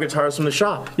just borrow guitars from the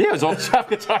shop. Yeah, it was all shop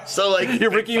guitars. So like,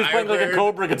 Ricky was playing like a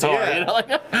Cobra guitar. You know, like,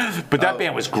 but that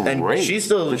band was great. And she's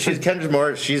Kendra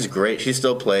Moore. She's great. She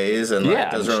still plays and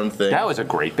does her own thing. That was a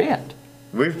great band.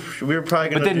 We were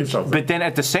probably going to do something. But then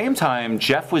at the same time,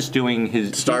 Jeff was doing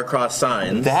his Star-Crossed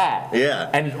Signs.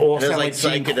 And also and like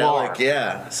psychedelic,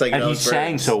 psychedelic. And he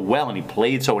sang so well, and he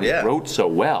played so, and he wrote so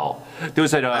well. There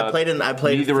was that. I played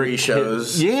in 3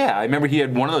 shows. Yeah, I remember he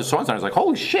had one of those songs, and I was like,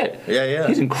 holy shit. Yeah.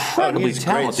 He's an incredibly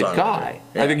talented guy.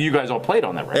 I think you guys all played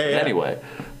on that record anyway.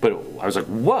 But I was like,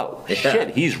 whoa,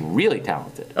 shit, he's really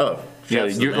talented. Oh. Yeah,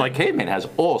 like Caveman has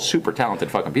all super talented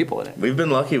fucking people in it. We've been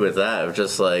lucky with that.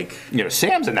 Just like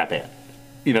Sam's in that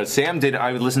band. Sam did.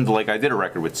 I would listen to I did a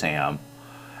record with Sam,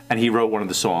 and he wrote one of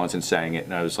the songs and sang it,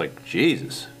 and I was like,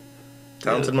 Jesus,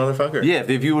 talented motherfucker. Yeah,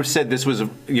 if you would have said this was a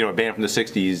band from the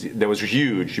 '60s that was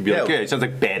huge, you'd be like, okay, it sounds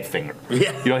like Badfinger.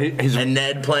 Yeah, and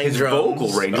Ned playing his drums.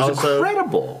 Vocal range was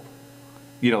incredible.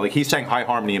 Like he sang High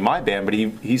Harmony in my band, but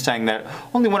he sang that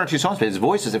only 1 or 2 songs, but his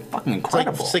voice is fucking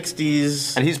incredible. It's like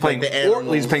 60s. And he's playing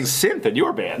he's playing synth in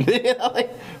your band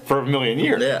for a million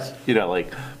years. Yeah.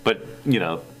 But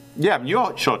you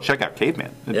all should check out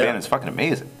Caveman. The band is fucking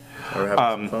amazing. We're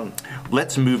having some fun.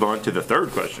 Let's move on to the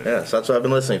third question. Yeah, so that's what I've been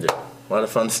listening to. A lot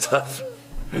of fun stuff.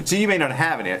 So you may not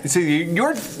have any. So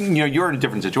you're in a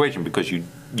different situation because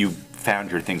you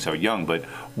found your thing so young. But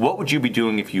what would you be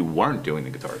doing if you weren't doing the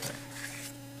guitar thing?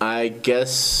 I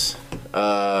guess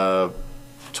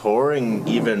touring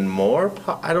even more.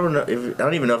 I don't know. I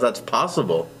don't even know if that's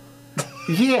possible.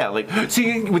 Yeah,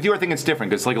 see, with your thing, it's different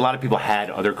because a lot of people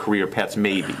had other career paths.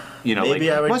 Maybe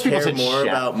maybe I would care more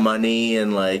about money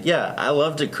and I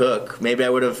love to cook. Maybe I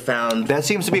would have found that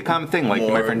seems to be a common thing. Like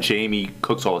my friend Jamie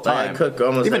cooks all the time. I cook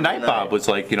almost even every Night Bob was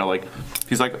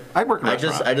he's like I work in a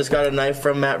restaurant. I just got a knife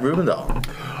from Matt Rubendahl.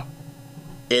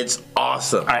 It's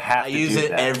awesome. I use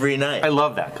it every night. I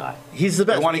love that guy. He's the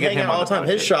best. I want to get him all the time.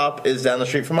 His shop is down the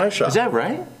street from my shop. Is that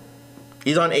right?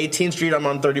 He's on 18th Street. I'm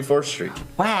on 34th Street.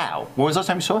 Wow. When was the last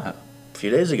time you saw him? A few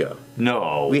days ago.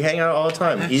 No. We hang out all the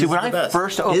time. He's when the best.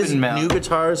 First opened his new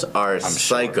guitars are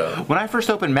psycho. Sure. When I first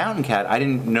opened Mountain Cat, I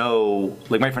didn't know.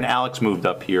 My friend Alex moved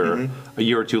up here a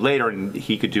year or two later, and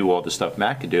he could do all the stuff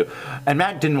Matt could do. And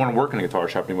Matt didn't want to work in a guitar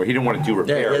shop anymore. He didn't want to do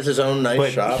repairs. Yeah, he has his own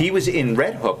nice shop. He was in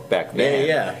Red Hook back then.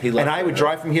 Yeah. And I would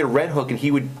drive from here to Red Hook, and he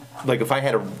would. If I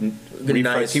had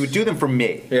refriends. He would do them for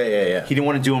me. Yeah. He didn't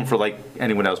want to do them for like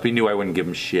anyone else, but he knew I wouldn't give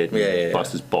him shit. And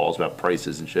bust his balls about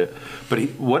prices and shit. But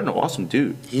what an awesome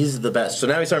dude. He's the best. So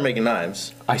now he started making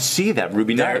knives. I see that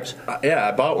Ruby knives. Yeah,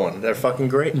 I bought one. They're fucking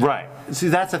great. Right. See,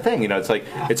 that's the thing. You know, it's like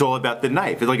it's all about the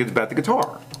knife. It's like it's about the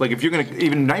guitar. Like if you're gonna,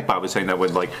 even Nightbot was saying that when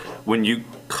when you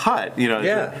cut, you know,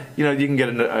 you can get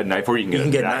a knife or you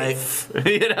can get a knife.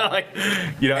 You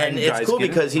know, and it's cool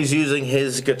because he's using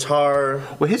his guitar.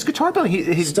 Well, his guitar building, he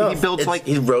builds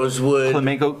he's rosewood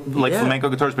flamenco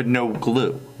guitars, but no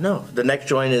glue. No, the neck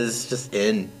joint is just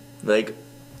in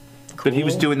Cool. But he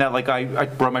was doing that. Like I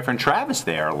brought my friend Travis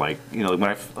there. Like when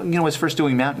I was first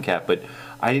doing Mountain Cat, but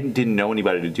I didn't know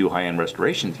anybody to do high-end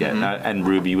restorations yet, and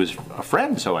Ruby was a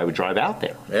friend, so I would drive out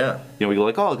there. Yeah. We go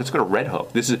like, oh, let's go to Red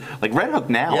Hook. This is like Red Hook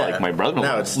now. Yeah. Like my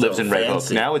brother-in-law lives in Red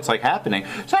Hook. Now it's like happening.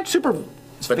 It's not super.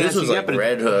 But this was like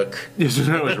Red Hook. This was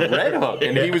Red Hook,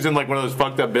 and he was in like one of those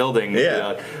fucked up buildings.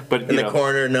 Yeah. But in the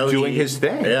corner, doing his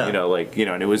thing. Yeah.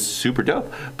 And it was super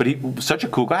dope. But he was such a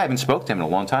cool guy. I haven't spoken to him in a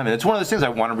long time, and it's one of those things I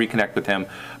want to reconnect with him.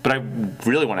 But I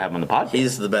really want to have him on the podcast.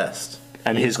 He's the best.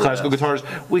 And his classical guitars,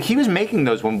 he was making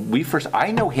those when we first,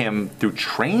 I know him through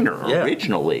Trainer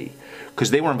originally, because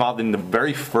they were involved in the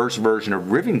very first version of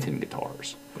Rivington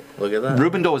guitars. Look at that.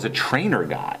 Rubendal was a Trainer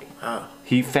guy. Oh.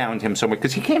 He found him somewhere,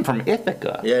 because he came from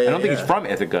Ithaca. I don't think he's from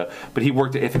Ithaca, but he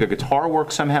worked at Ithaca Guitar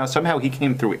Works somehow. Somehow he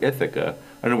came through Ithaca.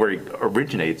 I don't know where he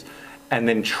originates. And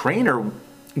then Trainer,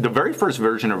 the very first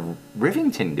version of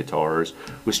Rivington guitars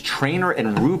was Trainer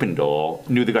and Rubendal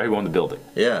knew the guy who owned the building.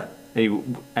 Yeah.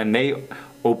 And they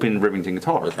opened Rivington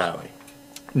Guitars. With Howie?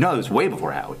 No, it was way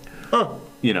before Howie. Huh.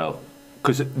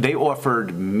 Because they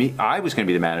offered me, I was going to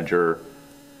be the manager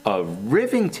of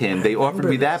Rivington. They offered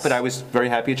me that, but I was very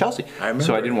happy at Chelsea.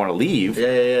 So I didn't want to leave.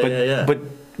 Yeah. But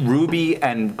Ruby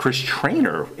and Chris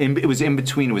Trainer, it was in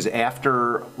between, it was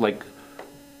after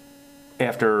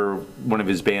one of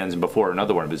his bands and before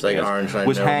another one of his bands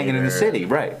was hanging in the city,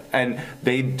 right? And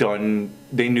they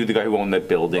knew the guy who owned that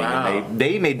building, and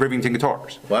they made Rivington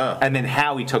guitars. Wow! And then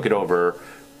Howie took it over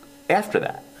after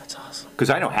that. That's awesome.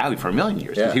 Because I know Howie for a million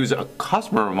years. Yeah. He was a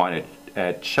customer of mine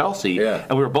at Chelsea,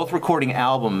 and we were both recording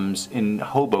albums in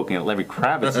Hoboken at Lenny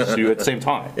Kravitz's studio at the same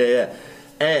time. Yeah.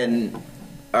 And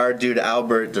our dude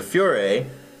Albert DeFiore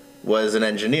was an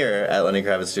engineer at Lenny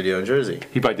Kravitz's studio in Jersey.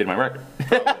 He probably did my record.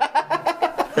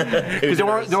 Because there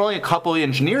were only a couple of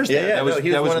engineers there. That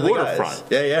was Waterfront.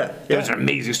 Yeah. It was an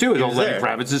amazing studio. It was all Lenny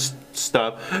Kravitz's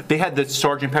stuff. They had the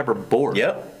Sgt. Pepper board.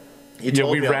 Yep.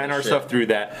 We ran our stuff through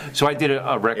that. So I did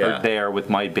a record there with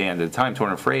my band at the time,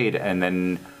 Torn Afraid, and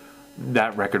then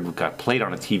that record got played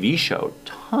on a TV show a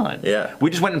ton. Yeah. We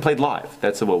just went and played live.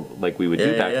 That's what we would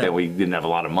do back then. We didn't have a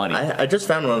lot of money. I just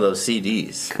found one of those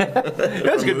CDs.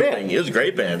 That was a good band. It was a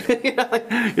great band.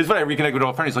 It was funny. I reconnected with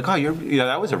all friends. He's like, oh,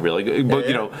 that was a really good.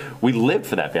 But we lived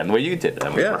for that band the way you did.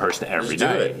 And we rehearsed every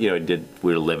night.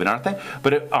 We were living our thing.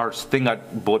 But our thing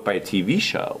got bought by a TV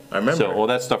show. I remember. So all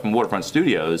that stuff from Waterfront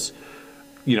Studios,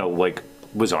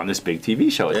 was on this big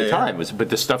TV show at the time. But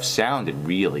the stuff sounded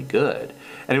really good.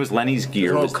 And it was Lenny's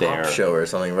gear was there. Cop show or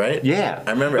something, right? Yeah,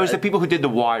 I remember. It was the people who did The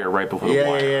Wire right before The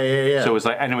Wire. Yeah. So it was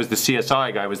and it was the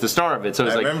CSI guy was the star of it. So it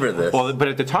was I remember this. Well, but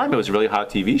at the time it was a really hot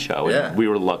TV show. And we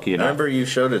were lucky enough. I remember you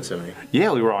showed it to me.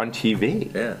 Yeah, we were on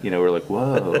TV. Yeah. We were like,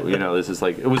 whoa, this is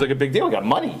it was like a big deal. We got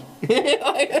money.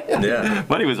 Yeah.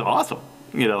 Money was awesome.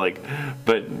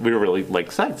 But we were really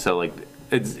psyched. So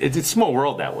it's a small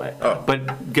world that way. Oh.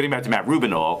 But getting back to Matt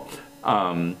Rubinall.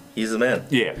 He's the man.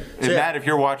 Yeah. And Matt, if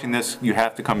you're watching this, you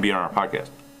have to come be on our podcast.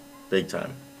 Big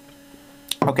time.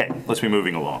 Okay, let's be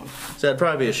moving along. So I'd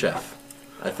probably be a chef,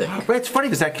 I think. But it's funny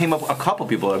because that came up a couple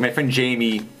people. My friend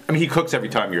Jamie, he cooks every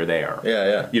time you're there.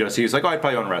 Yeah. So he's like, oh, I'd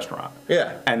probably own a restaurant.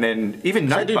 Yeah. And then even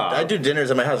Nightbot. I do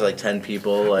dinners at my house, 10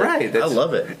 people. Right. I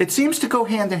love it. It seems to go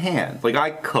hand in hand.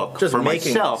 I cook just for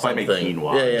myself. I make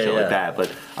quinoa and shit like that. But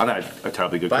I'm not a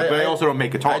terribly good cook. But I also don't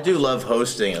make guitars. I do love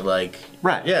hosting it.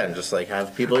 Right. Yeah, and just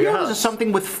have people at your house. There's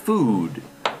something with food.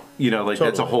 Totally.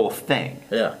 That's a whole thing.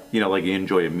 Yeah. You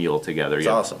enjoy a meal together. It's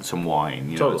awesome. Some wine.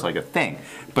 Totally. It's like a thing.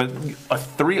 But I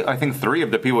think three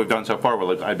of the people we've done so far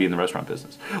were I'd be in the restaurant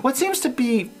business. Well, it seems to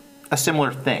be a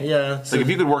similar thing. Yeah. If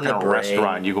you could work in a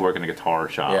restaurant, you could work in a guitar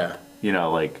shop.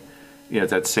 Yeah. It's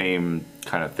that same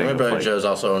kind of thing. My brother Joe's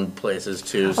also owned places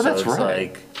too. Oh, so that's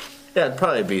right. It'd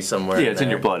probody be somewhere. Yeah, it's in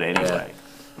your blood anyway. Yeah.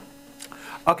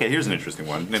 Okay, here's an interesting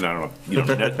one. You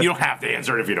don't have to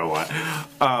answer it if you don't want.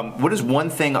 What is one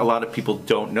thing a lot of people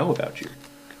don't know about you?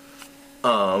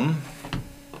 Not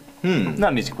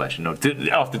an easy question. No,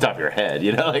 off the top of your head,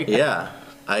 Yeah,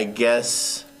 I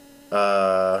guess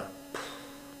that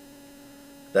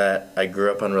I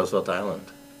grew up on Roosevelt Island.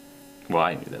 Well,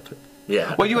 I knew that too.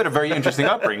 Yeah. Well, you had a very interesting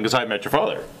upbringing because I met your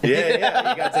father. Yeah.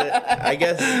 You got to, I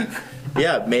guess,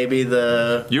 yeah, maybe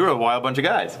the... You were a wild bunch of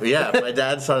guys. Yeah, my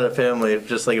dad saw a family of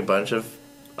just like a bunch of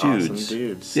awesome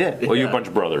dudes. Yeah. Well, you're a bunch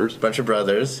of brothers. Bunch of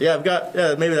brothers. Yeah, I've got,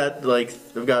 maybe that, like,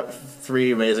 I've got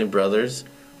 3 amazing brothers.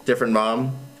 Different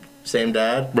mom, same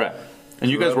dad. Right. And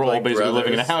you guys were all like basically brothers.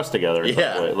 living in a house together.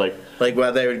 Yeah. Like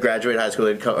when they would graduate high school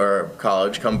or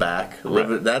college, come back.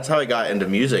 Right. That's how I got into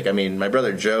music. I mean, my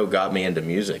brother Joe got me into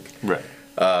music. Right.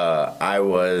 I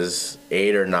was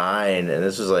 8 or 9, and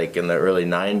this was like in the early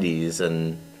 90s,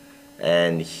 and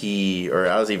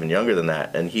I was even younger than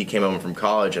that, and he came home from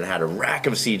college and had a rack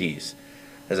of CDs.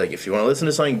 I was like, if you want to listen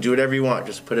to something, do whatever you want,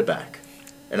 just put it back.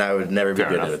 And I would never be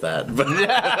good at that. But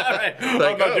right. like,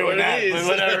 I'm not doing that.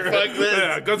 Whatever. Fuck this.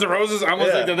 Yeah, Guns N' Roses, I'm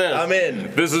listening to this. I'm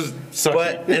in. This is sucky.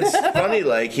 But it's funny,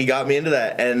 like, he got me into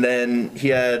that. And then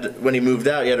when he moved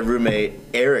out, he had a roommate,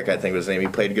 Eric, I think was his name. He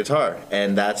played guitar.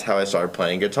 And that's how I started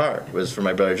playing guitar, was for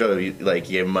my brother Joe. He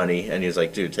gave him money, and he was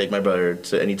like, dude, take my brother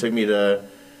and he took me to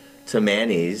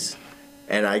Manny's,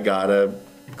 and I got a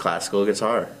classical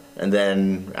guitar. And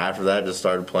then after that, just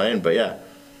started playing. But yeah,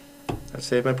 I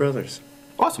saved my brothers.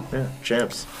 Awesome. Yeah,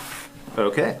 champs.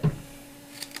 Okay.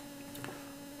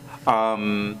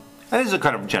 This is a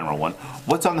kind of general one.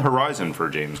 What's on the horizon for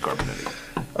James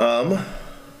Carbonetti?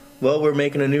 Well, we're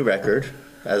making a new record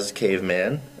as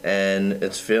Caveman, and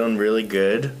it's feeling really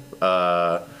good.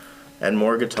 And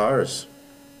more guitars.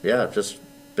 Yeah, just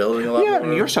building a lot more. Yeah, I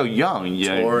mean, you're so young.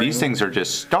 These things are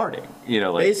just starting.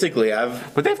 Basically,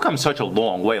 But they've come such a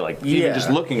long way. Like even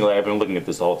just looking, I've been looking at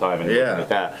this the whole time and looking at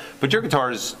that. But your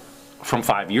guitars from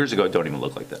 5 years ago don't even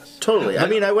look like this. Totally. I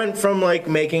mean, I went from like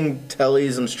making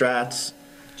tellies and strats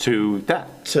to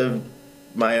that. To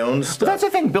my own stuff. But that's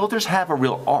the thing. Builders have a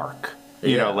real arc.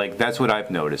 You know, like that's what I've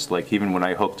noticed. Like even when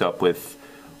I hooked up with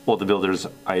all the builders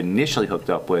I initially hooked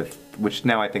up with, which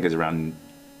now I think is around,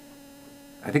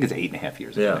 I think it's 8.5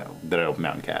 years ago now that I opened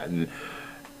Mountain Cat.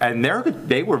 And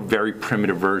they were very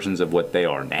primitive versions of what they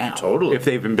are now. Totally. If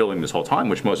they've been building this whole time,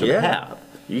 which most of them have.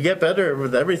 You get better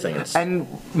with everything. And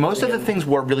most of the things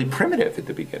were really primitive at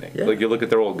the beginning. Yeah. Like you look at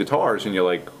their old guitars and you're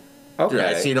like, okay. Dude,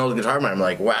 I see an old guitar man, I'm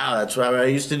like, wow, that's what I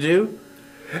used to do.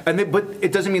 But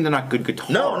it doesn't mean they're not good guitars.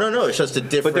 No, it's just a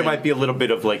different... But there might be a little bit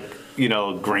of like,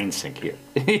 grain sync here.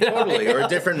 Totally, or a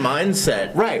different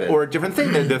mindset. Right, or a different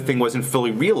thing. The thing wasn't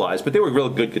fully realized, but they were real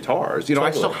good guitars. Totally.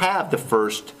 I still have the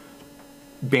first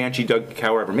Banshee Doug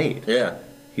Cower ever made. Yeah.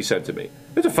 He said to me,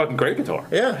 it's a fucking great guitar.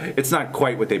 Yeah. It's not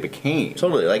quite what they became.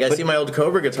 Totally. Like, I see my old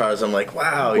Cobra guitars, I'm like,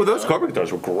 wow. Well, those Cobra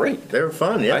guitars were great. They were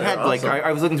fun, yeah. I had, awesome.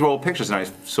 I was looking through old pictures, and I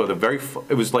saw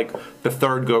it was like the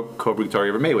third Cobra guitar I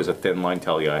ever made was a thin line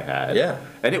telly I had. Yeah.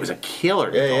 And it was a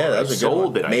killer guitar. Yeah, that was a good one.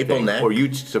 Sold it, Maple I think. neck. Or you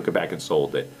took it back and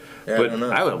sold it. Yeah, but I don't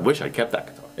know. I wish I kept that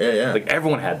guitar. Yeah. Like,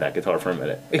 everyone had that guitar for a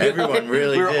minute. Everyone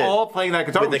really did. We were all playing that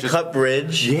guitar. With the cut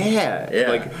bridge. Yeah.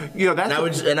 Like,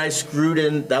 that's... And I screwed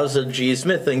in, that was a G.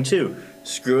 Smith thing, too.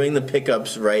 Screwing the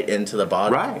pickups right into the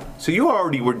bottom. Right. So you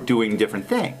already were doing different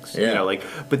things. Yeah.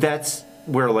 But that's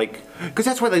where, because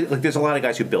that's where, there's a lot of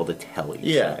guys who build a telly.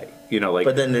 Yeah. Say,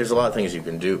 But then there's a lot of things you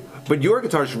can do. But your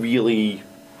guitar's really,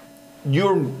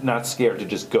 you're not scared to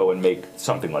just go and make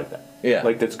something like that. Yeah.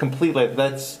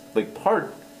 That's that's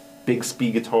part big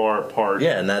speed guitar, part.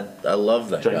 Yeah, and I love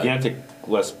that. Gigantic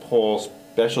Les Paul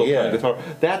special kind of guitar.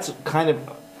 That's kind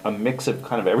of a mix of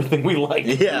kind of everything we like.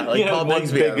 Yeah, like Paul one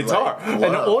Bigsby, big guitar. Like,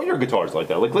 and all your guitars like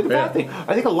that. Look at that thing.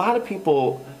 I think a lot of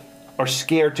people are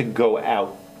scared to go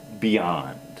out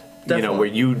beyond. Definitely. Where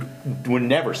you were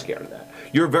never scared of that.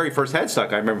 Your very first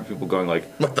headstock, I remember people going like,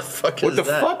 what the fuck is that? What the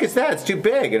fuck is that? It's too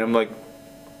big. And I'm like,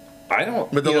 I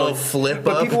don't. With the little flip up.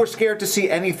 But people were scared to see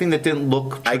anything that didn't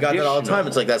look traditional. I got that all the time.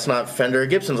 It's like, that's not Fender or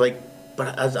Gibson. It's like,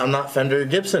 but I'm not Fender or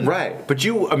Gibson. Right. But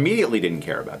you immediately didn't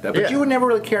care about that. But you never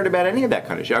really cared about any of that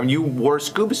kind of shit. I mean, you wore a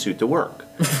scuba suit to work.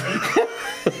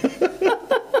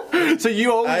 So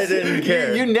you always... I didn't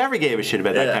care. You never gave a shit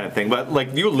about that kind of thing.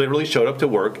 But, you literally showed up to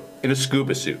work in a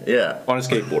scuba suit. Yeah. On a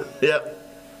skateboard. Yep.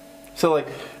 So,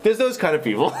 there's those kind of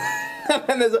people.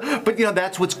 But,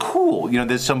 that's what's cool.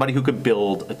 There's somebody who could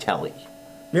build a telly.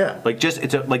 Yeah. Like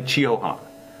Chio Han.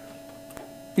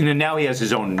 Now he has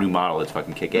his own new model that's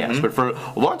fucking kick-ass. But for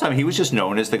a long time, he was just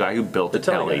known as the guy who built the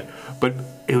telly. But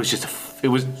it was just it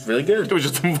was really good. It was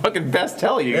just the fucking best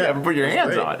telly you could ever put your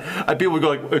hands on. And people would go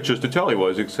like, it's just a telly. Well,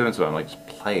 it's expensive. I'm like, just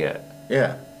play it.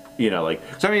 Yeah.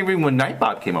 So I mean, even when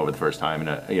Nightbot came over the first time,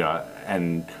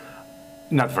 and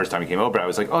not the first time he came over, I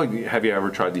was like, oh, have you ever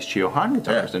tried these Chio Han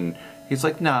guitars? And he's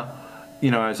like, no.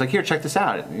 I was like, here, check this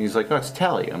out. And he's like, oh, it's a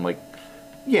telly. I'm like,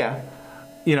 yeah.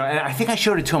 And I think I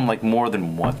showed it to him more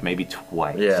than once, maybe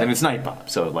twice. Yeah. And it's Nightbot,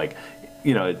 so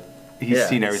He's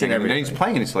seen everything. And then he's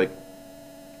playing, and he's like,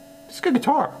 it's a good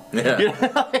guitar. Yeah. You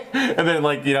know? And then,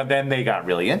 like, you know, then they got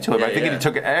really into it. Yeah, I think it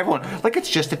took everyone, like, it's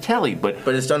just a telly, but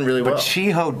it's done really well. But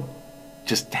Chiho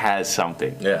just has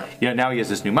something. Yeah. You know, now he has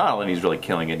this new model, and he's really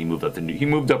killing it. He moved up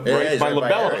right by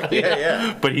Labella.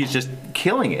 Yeah. But he's just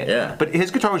killing it. Yeah. But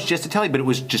his guitar was just a telly, but it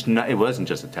was just not, it wasn't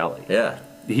just a telly. Yeah.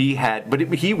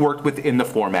 He worked within the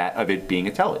format of it being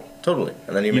a telly. Totally.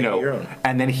 And then you made it your own.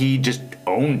 And then he just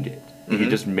owned it. He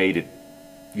just made it,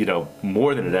 you know,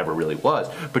 more than it ever really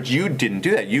was. But you didn't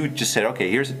do that. You just said,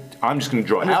 okay, I'm just going to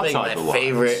draw outside the lines. My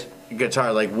favorite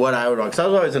guitar, like what I would want, because I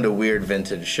was always into weird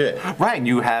vintage shit. Right, and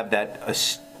you have that,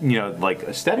 you know, like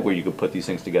aesthetic where you could put these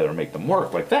things together and make them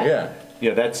work like that. Yeah. You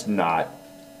know, that's not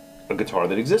a guitar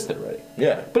that existed already.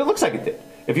 Yeah. But it looks like it did.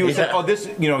 If you were saying, oh, this,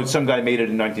 you know, some guy made it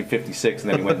in 1956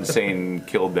 and then he went insane and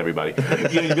killed everybody,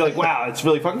 you know, you'd be like, wow, it's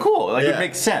really fucking cool. Like, it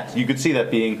makes sense. You could see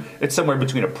that being, it's somewhere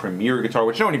between a Premier guitar,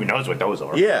 which no one even knows what those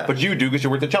are. Yeah. But you do because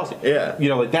you worked at Chelsea. Yeah. You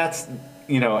know, like that's,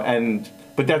 you know,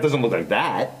 but that doesn't look like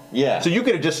that. Yeah. So you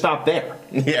could have just stopped there.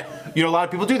 Yeah. You know, a lot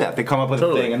of people do that. They come up with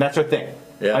a thing and that's their thing.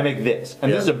 Yeah. I make this.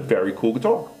 And this is a very cool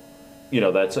guitar. You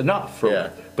know, that's enough.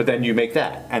 But then you make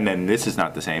that, and then this is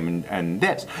not the same, and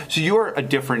this. So you're a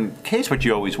different case, but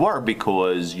you always were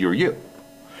because you're you.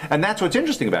 And that's what's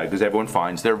interesting about it, because everyone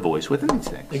finds their voice within these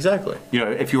things. Exactly. You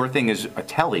know, if your thing is a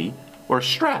telly or a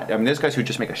Strat, I mean, there's guys who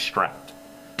just make a Strat,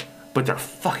 but they're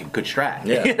fucking good Strat.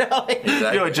 Yeah. You know, exactly.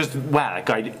 You know, it's just, wow, that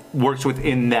guy works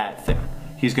within that thing.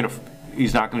 He's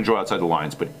not gonna draw outside the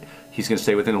lines, but he's gonna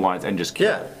stay within the lines and just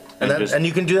kill. Yeah. And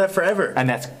you can do that forever. And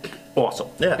that's awesome.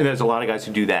 Yeah. And there's a lot of guys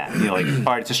who do that. You know, like,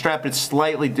 all right, it's a Strat, but it's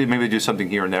slightly, maybe they do something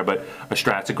here and there, but a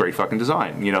Strat's a great fucking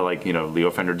design. You know, like, you know, Leo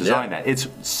Fender designed that. It's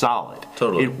solid.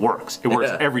 Totally. It works. It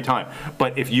works every time.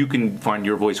 But if you can find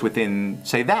your voice within,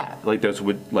 say, that, like that's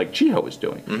what, like, Chiho is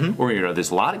doing. Or, you know,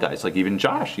 there's a lot of guys, like even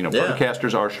Josh, you know,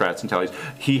 Protocasters are Strats and Tellys.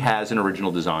 He has an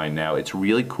original design now. It's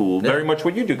really cool. Very much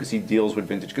what you do, because he deals with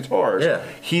vintage guitars. Yeah.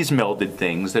 He's melded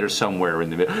things that are somewhere in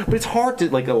the middle. But it's hard to,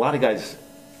 like, a lot of guys,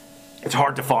 it's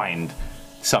hard to find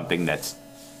something that's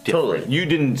different. Totally. You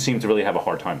didn't seem to really have a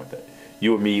hard time with it.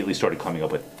 You immediately started coming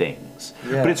up with things.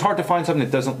 Yeah. But it's hard to find something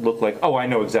that doesn't look like, oh, I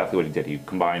know exactly what he did. He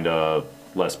combined a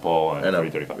Les Paul and a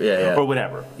 3035. Or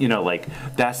whatever. You know, like,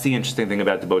 that's the interesting thing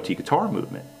about the boutique guitar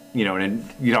movement. You know, and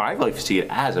you know, I like to see it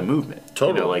as a movement.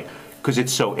 Totally. You know, like, because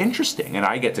it's so interesting, and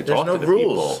I get to talk to the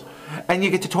rules. people. And you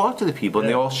get to talk to the people, and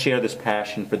they all share this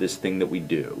passion for this thing that we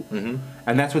do.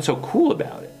 And that's what's so cool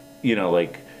about it. You know,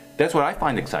 like, that's what I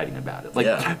find exciting about it.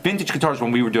 Like, vintage guitars,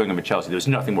 when we were doing them at Chelsea, there was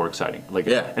nothing more exciting. Like,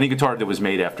 any guitar that was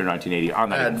made after 1980,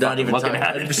 I'm not even looking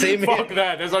at it. Fuck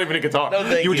that, that's not even a guitar.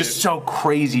 No, you were just so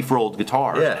crazy for old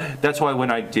guitars. Yeah. That's why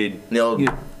when I did... The old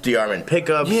DRM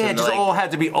pickups. Yeah, and just like, all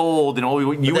had to be old,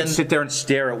 and you would sit there and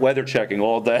stare at weather checking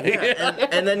all day.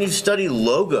 and then you study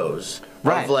logos.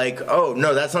 Right. Of like, oh,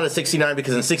 no, that's not a 69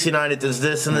 because in 69 it does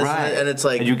this and this and it's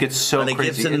like... And you get so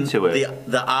crazy into it.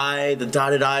 The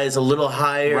dotted I is a little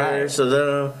higher, right.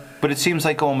 So But it seems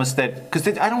like almost that... Because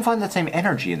I don't find that same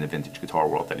energy in the vintage guitar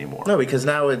world anymore. No, because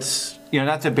now it's... You know,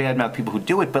 not to badmouth people who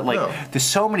do it, but like, there's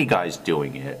so many guys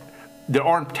doing it that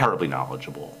aren't terribly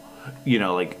knowledgeable. You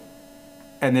know, like...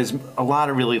 And there's a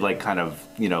lot of really, like, kind of,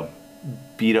 you know...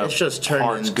 beat up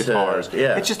parts guitars.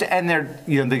 It's just, and they're,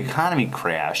 you know, the economy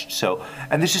crashed, so,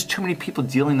 and there's just too many people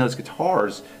dealing those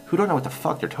guitars who don't know what the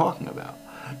fuck they're talking about.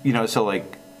 You know, so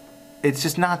like, it's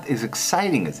just not as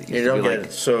exciting as it used to be.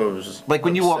 Like, so like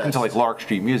when you walk into like Lark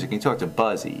Street Music and you talk to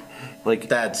Buzzy, like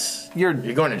you're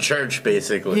going to church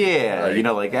basically. Yeah, like, you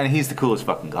know, like, and he's the coolest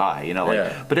fucking guy. You know,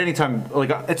 like, but anytime,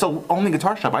 like, it's the only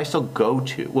guitar shop I still go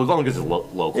to. Well, only because it's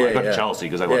local. I go to Chelsea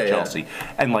because I love Chelsea,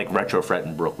 and like Retrofret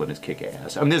in Brooklyn is kick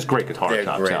ass. I mean, there's great guitar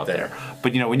shops out there.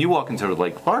 But you know, when you walk into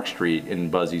like Lark Street and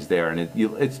Buzzy's there, and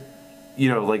it's. You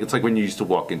know, like, it's like when you used to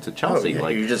walk into Chelsea.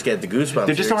 Like, you just get the goosebumps.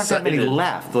 There just aren't that many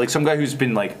left. Like, some guy who's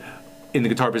been, like, in the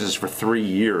guitar business for 3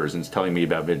 years and is telling me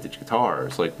about vintage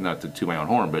guitars. Like, not to toot my own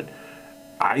horn, but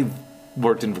I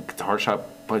worked in a guitar shop.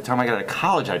 By the time I got out of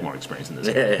college, I had more experience in this.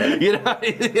 You know,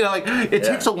 like, it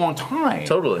takes a long time.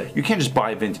 Totally. You can't just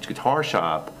buy a vintage guitar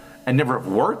shop and never have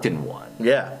worked in one.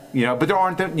 Yeah. You know, but there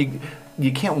aren't that...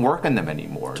 You can't work on them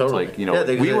anymore. Totally. It's like, you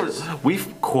know,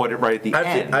 we've caught it right at the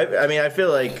end. I mean, I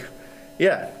feel like...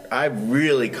 Yeah, I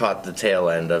really caught the tail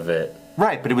end of it.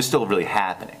 Right, but it was still really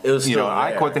happening. It was still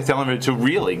I caught the tail end of it too,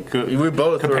 really. We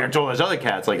both compared to all those other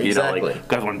cats, like you know, like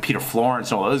guys when Peter Florence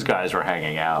and all those guys were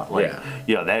hanging out. Like,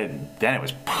 you know, then it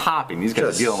was popping. These guys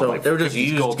were dealing with like they were just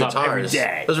used guitars every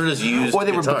day. Those were just used. Or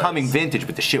they were becoming vintage,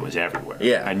 but the shit was everywhere.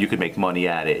 Yeah, and you could make money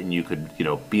at it, and you could, you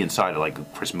know, be inside of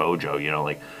like Chris Mojo. You know,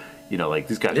 like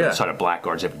these guys were inside of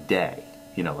Blackguards every day.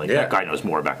 You know, like that guy knows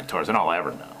more about guitars than I'll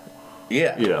ever know.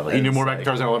 Yeah. You know, he knew more about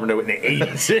guitars than I'll ever know in the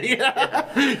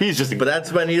 80s. He's just. But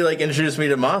that's when he like introduced me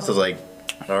to Moss. I was like,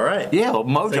 all right. Yeah, well,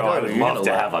 Mojo, I would love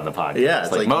to have on the podcast. Yeah,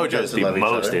 it's like Mojo's the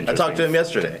most interesting. I talked to him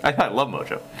yesterday. I love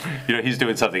Mojo. You know, he's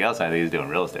doing something else. I think he's doing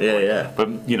real estate. Yeah, yeah. But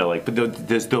you know, like, but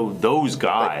there's those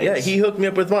guys. Like, yeah, he hooked me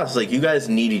up with Moss. Like, you guys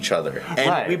need each other,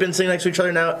 and we've been sitting next to each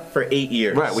other now for 8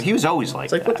 years. Right. Well, he was always like.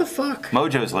 It's like, what the fuck?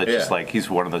 Mojo's like just like he's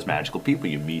one of those magical people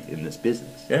you meet in this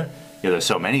business. Yeah. You know, there's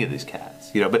so many of these cats.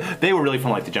 You know, but they were really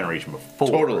from like the generation before.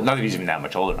 Totally. Not that he's even that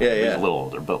much older. Yeah, yeah. He's a little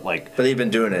older, but like. But he'd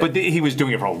been doing it. But he was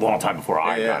doing it for a long time before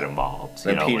I got involved.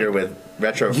 And Peter like, with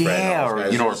Retro Friend. Yeah, or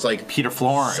you know, just like Peter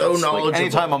Florence. So knowledgeable. Like,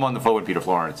 anytime I'm on the phone with Peter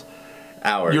Florence,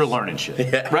 hours. You're learning shit.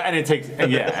 Yeah. Right, and it takes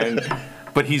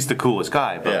but he's the coolest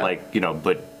guy. But like you know,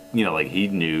 like he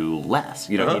knew less.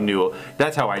 You know, he knew.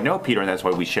 That's how I know Peter, and that's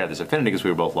why we share this affinity because we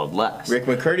were both loved Les. Rick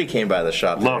McCurdy came by the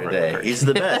shop the other day. He's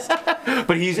the best.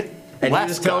 But he's. And he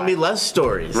was telling me Les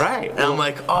stories. Right. And I'm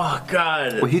like, oh,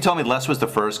 God. Well, he told me Les was the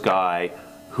first guy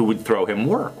who would throw him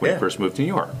work when he first moved to New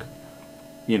York.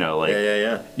 You know, like.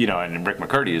 Yeah. You know, and Rick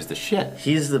McCurdy is the shit.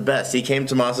 He's the best. He came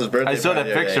to Moss's birthday. I saw that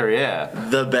picture,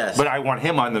 The best. But I want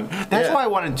him on the. That's why I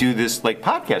want to do this, like,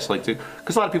 podcast. Like,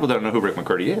 because a lot of people don't know who Rick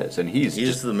McCurdy is. And he's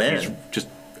just the man. He's just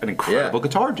an incredible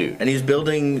guitar dude. And he's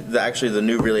building, the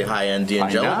new really high-end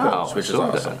D'Angelicos, which is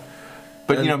awesome.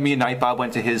 But, you know, me and Night Bob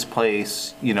went to his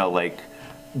place, you know, like,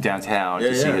 downtown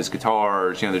to see his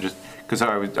guitars. You know, they're just because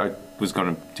I was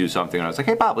going to do something, and I was like,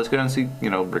 hey Bob, let's go down and see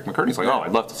Rick McCurdy. He's like, oh,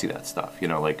 I'd love to see that stuff. You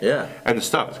know, like and the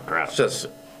stuff is incredible. It's just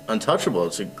untouchable.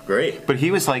 It's great. But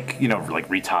he was like like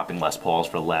retopping Les Pauls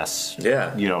for Les.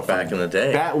 Yeah. You know, back in the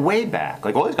day. Way back.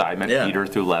 Like all these guys. I met Peter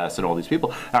through Les and all these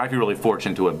people. And I feel really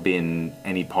fortunate to have been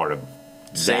any part of.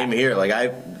 Same here.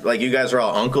 Like you guys are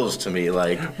all uncles to me.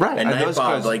 Like and Night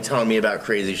Bob like telling me about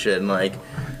crazy shit and like.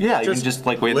 Yeah, you can just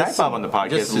like with Night Bob on the podcast.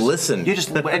 Just listen. You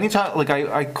just anytime like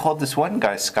I called this one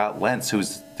guy Scott Lentz,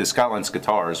 who's the Scott Lentz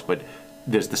guitars, but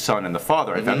there's the son and the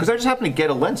father. I found because I just happened to get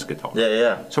a Lentz guitar.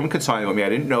 Yeah. Someone consigned it with me. I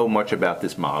didn't know much about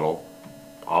this model.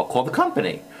 I'll call the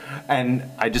company, and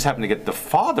I just happened to get the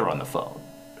father on the phone,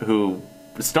 who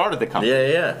started the company.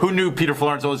 Yeah. Who knew Peter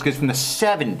Florence all these guys from the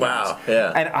 70s. Wow.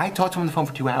 Yeah. And I talked to him on the phone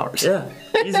for 2 hours. Yeah.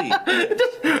 Easy.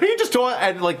 He just talk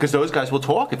and like because those guys will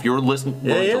talk if you're willing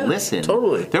to listen.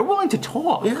 Totally. They're willing to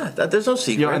talk. Yeah. There's no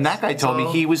secret. You know, and that guy told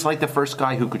me he was like the first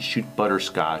guy who could shoot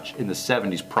butterscotch in the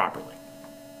 70s properly,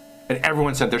 and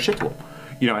everyone sent their shit to him.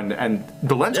 You know, and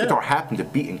the Lentz guitar happened to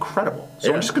be incredible.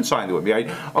 So I'm just consigned to it.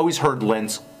 I always heard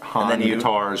Lentz Han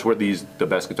guitars were the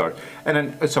best guitars, and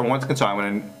then someone went to consign one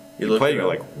and you play, you're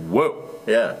like, whoa.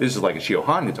 Yeah. This is like a Shio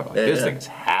Han guitar. Like, this thing is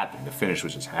happening. The finish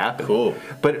was just happening. Cool.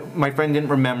 But my friend didn't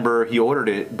remember. He ordered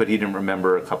it, but he didn't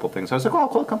remember a couple things. I was like, I'll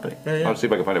call the company. I'll see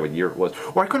if I can find out what year it was.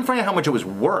 Or I couldn't find out how much it was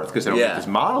worth because they don't make this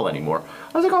model anymore.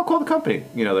 I was like, I'll call the company.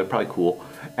 You know, they're probably cool.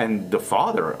 And the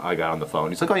father, I got on the phone.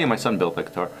 He's like, oh, yeah, my son built that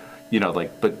guitar. You know,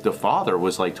 like, but the father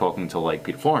was like talking to like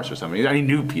Peter Florence or something. And he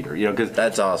knew Peter, you know, because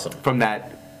that's awesome. From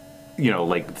that, you know,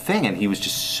 like thing, and he was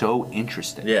just so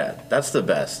interested. Yeah, that's the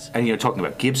best. And you know, talking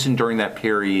about Gibson during that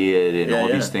period and all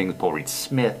these things, Paul Reed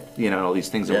Smith, you know, all these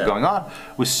things that were going on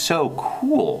was so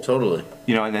cool. Totally.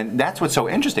 You know, and then that's what's so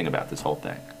interesting about this whole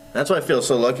thing. That's why I feel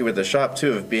so lucky with the shop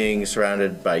too, of being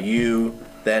surrounded by you,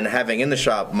 then having in the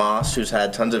shop Moss, who's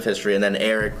had tons of history, and then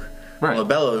Eric.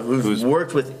 Labella, who's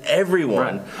worked with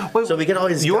everyone. Well, so we get all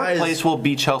these your guys. Your place will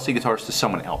be Chelsea guitars to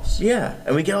someone else. Yeah,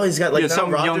 and we get all these guys. Like some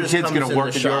young kid's going to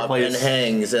work at your place and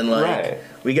hangs, and like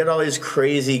we get all these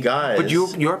crazy guys. But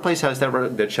your place has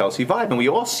that Chelsea vibe, and we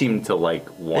all seem to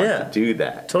like want to do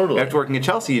that. Totally. After working at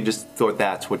Chelsea, you just thought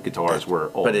that's what guitars were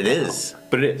all But it is.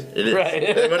 But it is. It is. Right.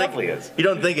 It definitely is. You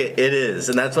don't think it is,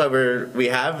 and that's why we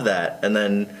have that, and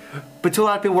then. But to a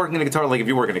lot of people working in a guitar, like if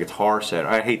you work in a guitar set,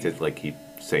 I hate to like keep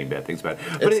saying bad things about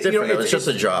it. But it's different. It's just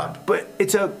a job. But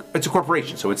it's a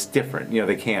corporation, so it's different. You know,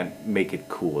 they can't make it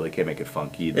cool. They can't make it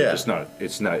funky. They're just not.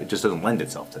 It's not. It just doesn't lend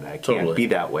itself to that. It can't be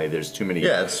that way. There's too many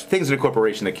things in a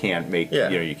corporation that can't make. You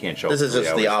know, you can't show. This is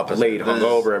just the opposite. Late,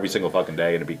 hungover every single fucking day,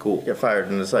 and it'd be cool. Get fired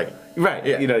in a second. Right.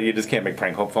 Yeah. You know, you just can't make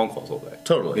prank phone calls all day.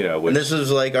 Totally. You know, and this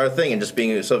is like our thing, and just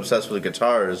being so obsessed with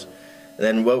guitars. And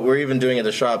then what we're even doing at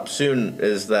the shop soon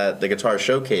is that the guitar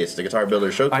showcase, the guitar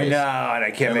builder showcase. I know, and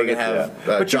I can't make it have.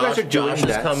 But Josh, you guys are doing Josh that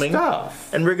is coming,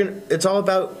 stuff, and we're gonna. It's all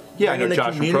about bringing the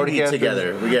Josh community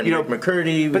together. We got Rick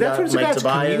McCurdy, but that's what it's about,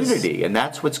 Tobias. Community, and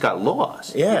that's what's got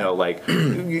lost. Yeah, you know, like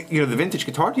you know, the vintage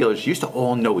guitar dealers used to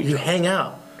all know each other. You hang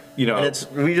out. You know, and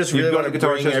we just really want to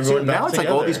bring everyone back now it's together.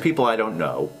 like all these people I don't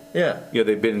know. Yeah, you know,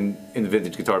 they've been in the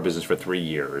vintage guitar business for 3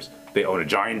 years. They own a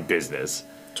giant business.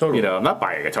 Totally. You know, I'm not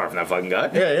buying a guitar from that fucking guy.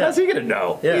 Yeah, yeah. How's he gonna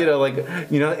know? Yeah. You know, like,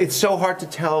 you know, it's so hard to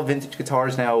tell vintage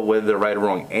guitars now whether they're right or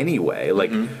wrong anyway.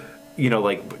 Like, you know,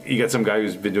 like, you got some guy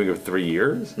who's been doing it for 3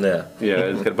 years. Yeah.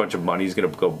 Yeah, he's got a bunch of money. He's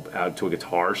going to go out to a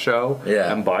guitar show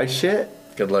and buy shit.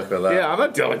 Good luck with that. Yeah, I'm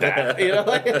not dealing with that. You know,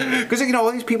 because, you know,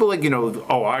 all these people, like, you know,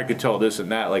 oh, I could tell this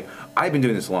and that. Like, I've been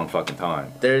doing this a long fucking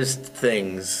time. There's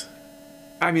things.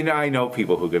 I mean, I know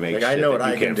people who can make shit I know what that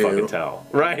you I can can't do. fucking tell.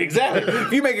 Right, exactly.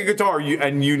 If you make a guitar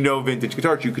and you know vintage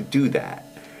guitars, you could do that.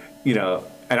 You know,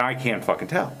 and I can't fucking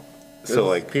tell. So,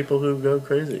 like, people who go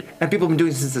crazy. And people have been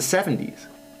doing it since the 70s.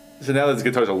 So now those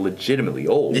guitars are legitimately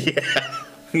old. Yeah.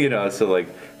 You know, so, like,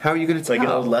 how are you going to tell? Like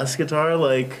an old Les guitar,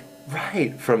 like...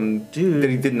 Right, from... Dude, that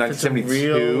he did in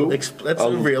 1972. That's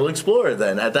a real Explorer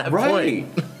then, at that point.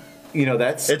 You know,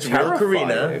 that's it's real terrifying.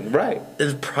 Carina. Right.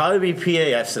 There's probably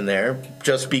PAFs in there,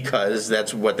 just because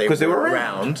that's what they were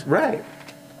around. Right.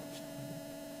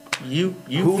 You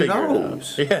Who figure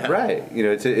knows? It out. Yeah. Right. You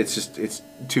know, it's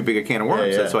too big a can of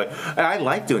worms. Yeah, That's why I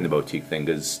like doing the boutique thing,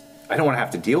 because I don't want to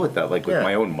have to deal with that, like, with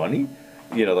my own money.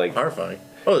 You know, like... Horrifying.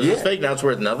 Oh, this is fake, now it's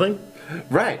worth nothing?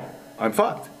 Right. I'm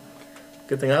fucked.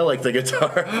 Good thing I like the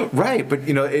guitar. Right, but,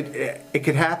 you know, it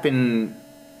could happen...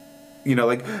 You know,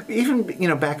 like, even, you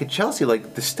know, back at Chelsea,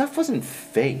 like, the stuff wasn't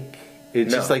fake.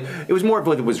 It's just like, it was more of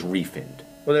like it was refinned.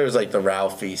 Well, there was like the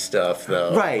Ralphie stuff,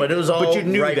 though. Right. But it was all But you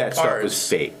knew right that parts. stuff was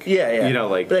fake. Yeah, yeah. You know,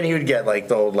 like... But then he would get like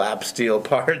the old lap steel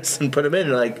parts and put them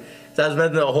in. Like, that was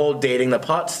meant the whole dating the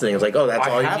pots thing. It's like, oh, that's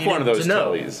all you needed one of those to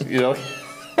know. tellies, you know?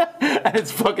 And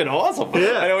it's fucking awesome.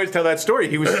 Yeah. I always tell that story.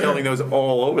 He was selling those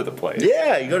all over the place.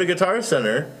 Yeah, you go to Guitar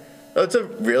Center. Oh, it's a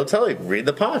real telly. Read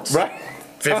the pots. Right.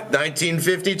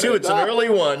 1952. It's an early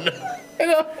one. You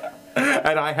know?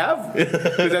 And I have,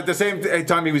 because at the same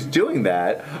time he was doing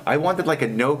that, I wanted like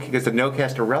because the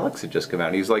No-Caster Relics had just come out,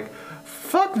 and he's like,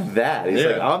 fuck that. He's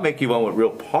like, I'll make you one with real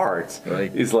parts.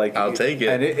 Like, he's like, I'll take it.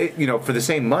 And you know, for the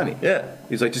same money. Yeah.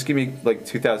 He's like, just give me like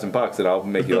 $2,000 and I'll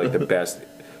make you like the best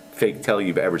fake telly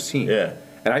you've ever seen. Yeah.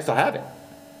 And I still have it.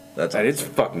 That's and awesome.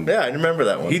 it's fucking... Yeah, I remember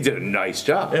that one. He did a nice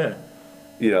job. Yeah.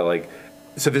 You know, like,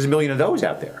 so there's a million of those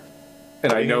out there.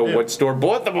 And I know what store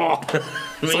bought them all.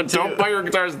 So don't buy your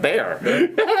guitars there.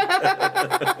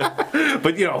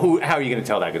 But, you know, how are you going to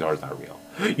tell that guitar's not real?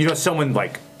 You know, someone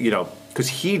like, you know, because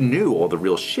he knew all the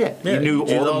real shit. Yeah, he knew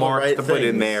all the marks right to put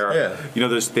in things. there. Yeah. You know,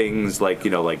 those things like,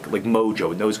 you know, like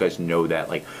Mojo, and those guys know that.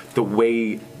 Like, the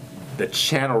way the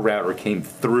channel router came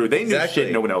through. They knew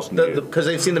shit no one else knew. Because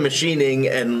they've seen the machining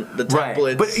and the templates.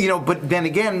 Right. But, you know, but then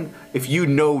again, if you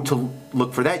know to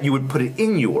look for that, you would put it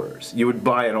in yours. You would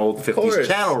buy an old 50s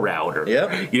channel router.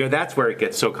 Yep. You know, that's where it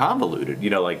gets so convoluted. You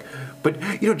know, like, but,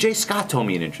 you know, Jay Scott told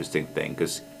me an interesting thing,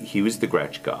 because he was the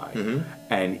Gretsch guy.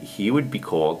 And he would be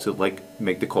called to, like,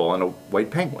 make the call on a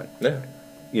White Penguin. Yeah.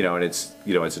 You know, and it's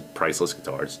a priceless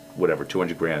guitar. It's whatever,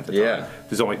 200 grand at the time. Yeah.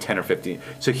 There's only 10 or 15.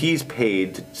 So he's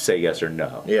paid to say yes or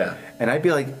no. Yeah. And I'd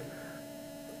be like,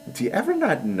 do you ever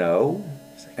not know?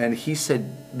 And he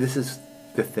said, this is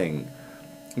the thing.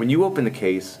 When you open the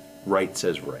case, right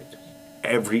says right.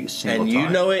 Every single time. And you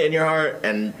know it in your heart,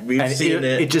 and we've seen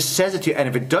it. It just says it to you. And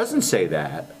if it doesn't say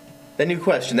that, then you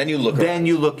question, then you look Then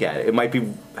you look at it. It might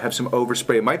have some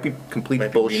overspray. It might be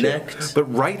complete bullshit. But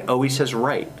right always says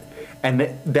right.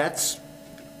 And that's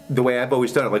the way I've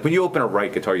always done it. Like, when you open a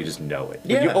right guitar, you just know it.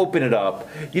 When you open it up,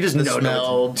 you just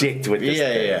know it's dicked with this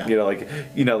thing. Yeah.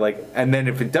 You know, like, and then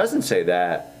if it doesn't say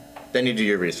that, then you do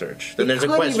your research. Then there's a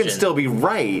question. It could even still be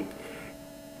right.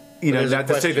 You know, not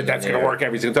to say that that's going to work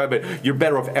every single time, but you're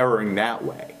better off erroring that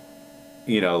way.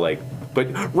 You know, like,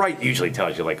 but right usually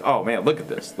tells you, like, oh man, look at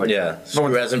this. Like,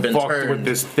 screw hasn't been turned with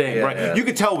this thing, right? Yeah. You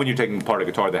can tell when you're taking apart a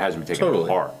guitar that hasn't been taken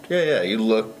apart. Yeah. You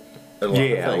look at a lot of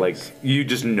things. Like, you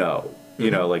just know. You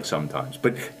know, like, sometimes.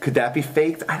 But could that be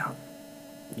faked? I don't.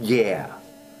 Yeah.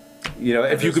 You know,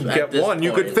 if you could get one,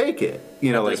 you could fake it.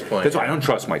 You know, like, that's why I don't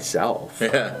trust myself.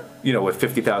 Yeah. You know, with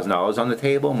 $50,000 on the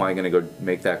table, am I going to go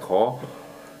make that call?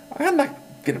 I'm not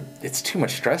gonna. It's too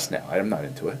much stress now. I'm not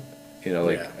into it. You know,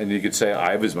 like, and you could say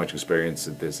I have as much experience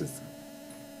at this as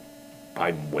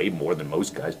I'm way more than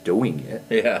most guys doing it.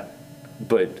 Yeah.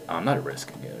 But I'm not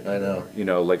risking it anymore. I know. You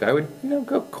know, like, I would, you know,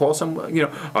 go call some. You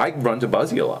know, I run to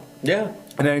Buzzy a lot. Yeah.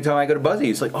 And anytime I go to Buzzy,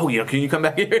 he's like, oh, you know, can you come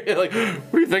back here? Like,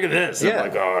 what do you think of this? Yeah. I'm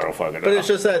like, oh, I don't fucking know. But it's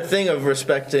just that thing of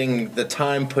respecting the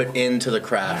time put into the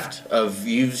craft. Of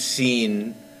you've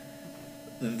seen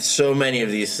so many of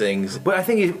these things. But I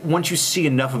think once you see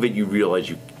enough of it, you realize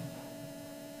you.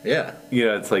 Yeah. You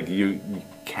know, it's like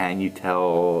can you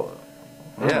tell?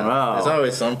 I don't know. There's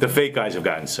always something. The fake guys have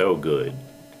gotten so good,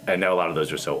 and now a lot of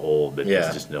those are so old that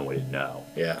there's just no way to know.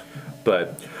 Yeah.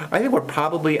 But I think we're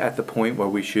probably at the point where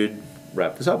we should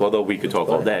wrap this up. Although we could talk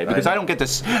all day because I don't get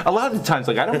to. A lot of the times,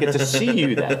 like I don't get to see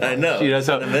you that. I know. You know,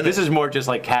 so this is more just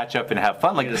like catch up and have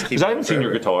fun. Like because I haven't seen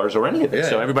your guitars or any of it.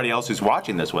 So everybody else who's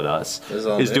watching this with us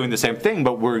is doing the same thing.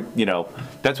 But we're, you know,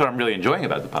 that's what I'm really enjoying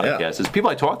about the podcast is people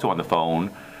I talk to on the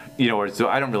phone. You know, so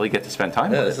I don't really get to spend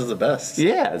time with. Yeah, this is the best.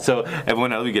 Yeah, so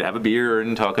everyone else, we get to have a beer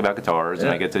and talk about guitars, and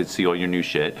I get to see all your new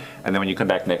shit. And then when you come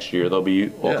back next year, there'll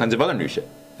be all kinds of other new shit.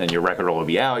 Then your record will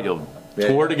be out, you'll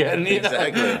tour it again, you know,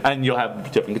 and you'll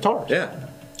have different guitars. Yeah.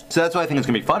 So that's what I think is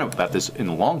going to be fun about this in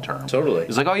the long term. Totally.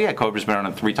 It's like, oh yeah, Cobra's been on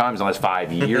it 3 times in the last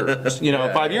 5 years. You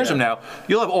know, 5 years from now,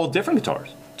 you'll have all different guitars.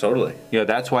 Totally. Yeah,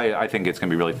 that's why I think it's going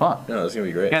to be really fun. No, it's going to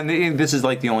be great. And this is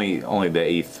like only the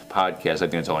 8th podcast. I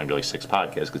think it's only really 6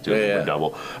 podcasts because 2 of them were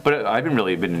double. But I've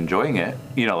been enjoying it.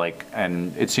 You know, like,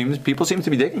 and people seem to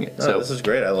be digging it. No, so this is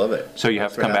great. I love it. So you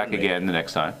have to come back again the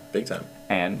next time. Big time.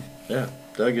 And yeah.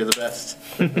 Doug, you're the best.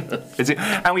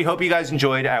 And we hope you guys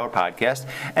enjoyed our podcast.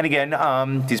 And again,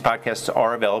 these podcasts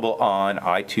are available on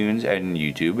iTunes and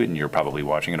YouTube, and you're probably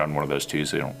watching it on one of those two,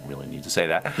 so you don't really need to say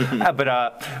that. But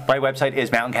my website is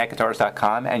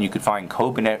mountainCatGuitars.com, and you can find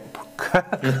Carbonetti.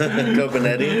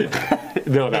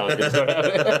 No,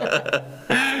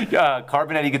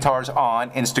 Carbonetti Guitars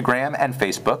on Instagram and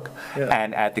Facebook,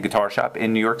 and at the Guitar Shop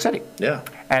in New York City. Yeah.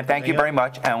 And thank you very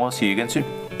much, and we'll see you again soon.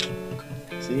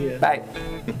 See ya. Bye.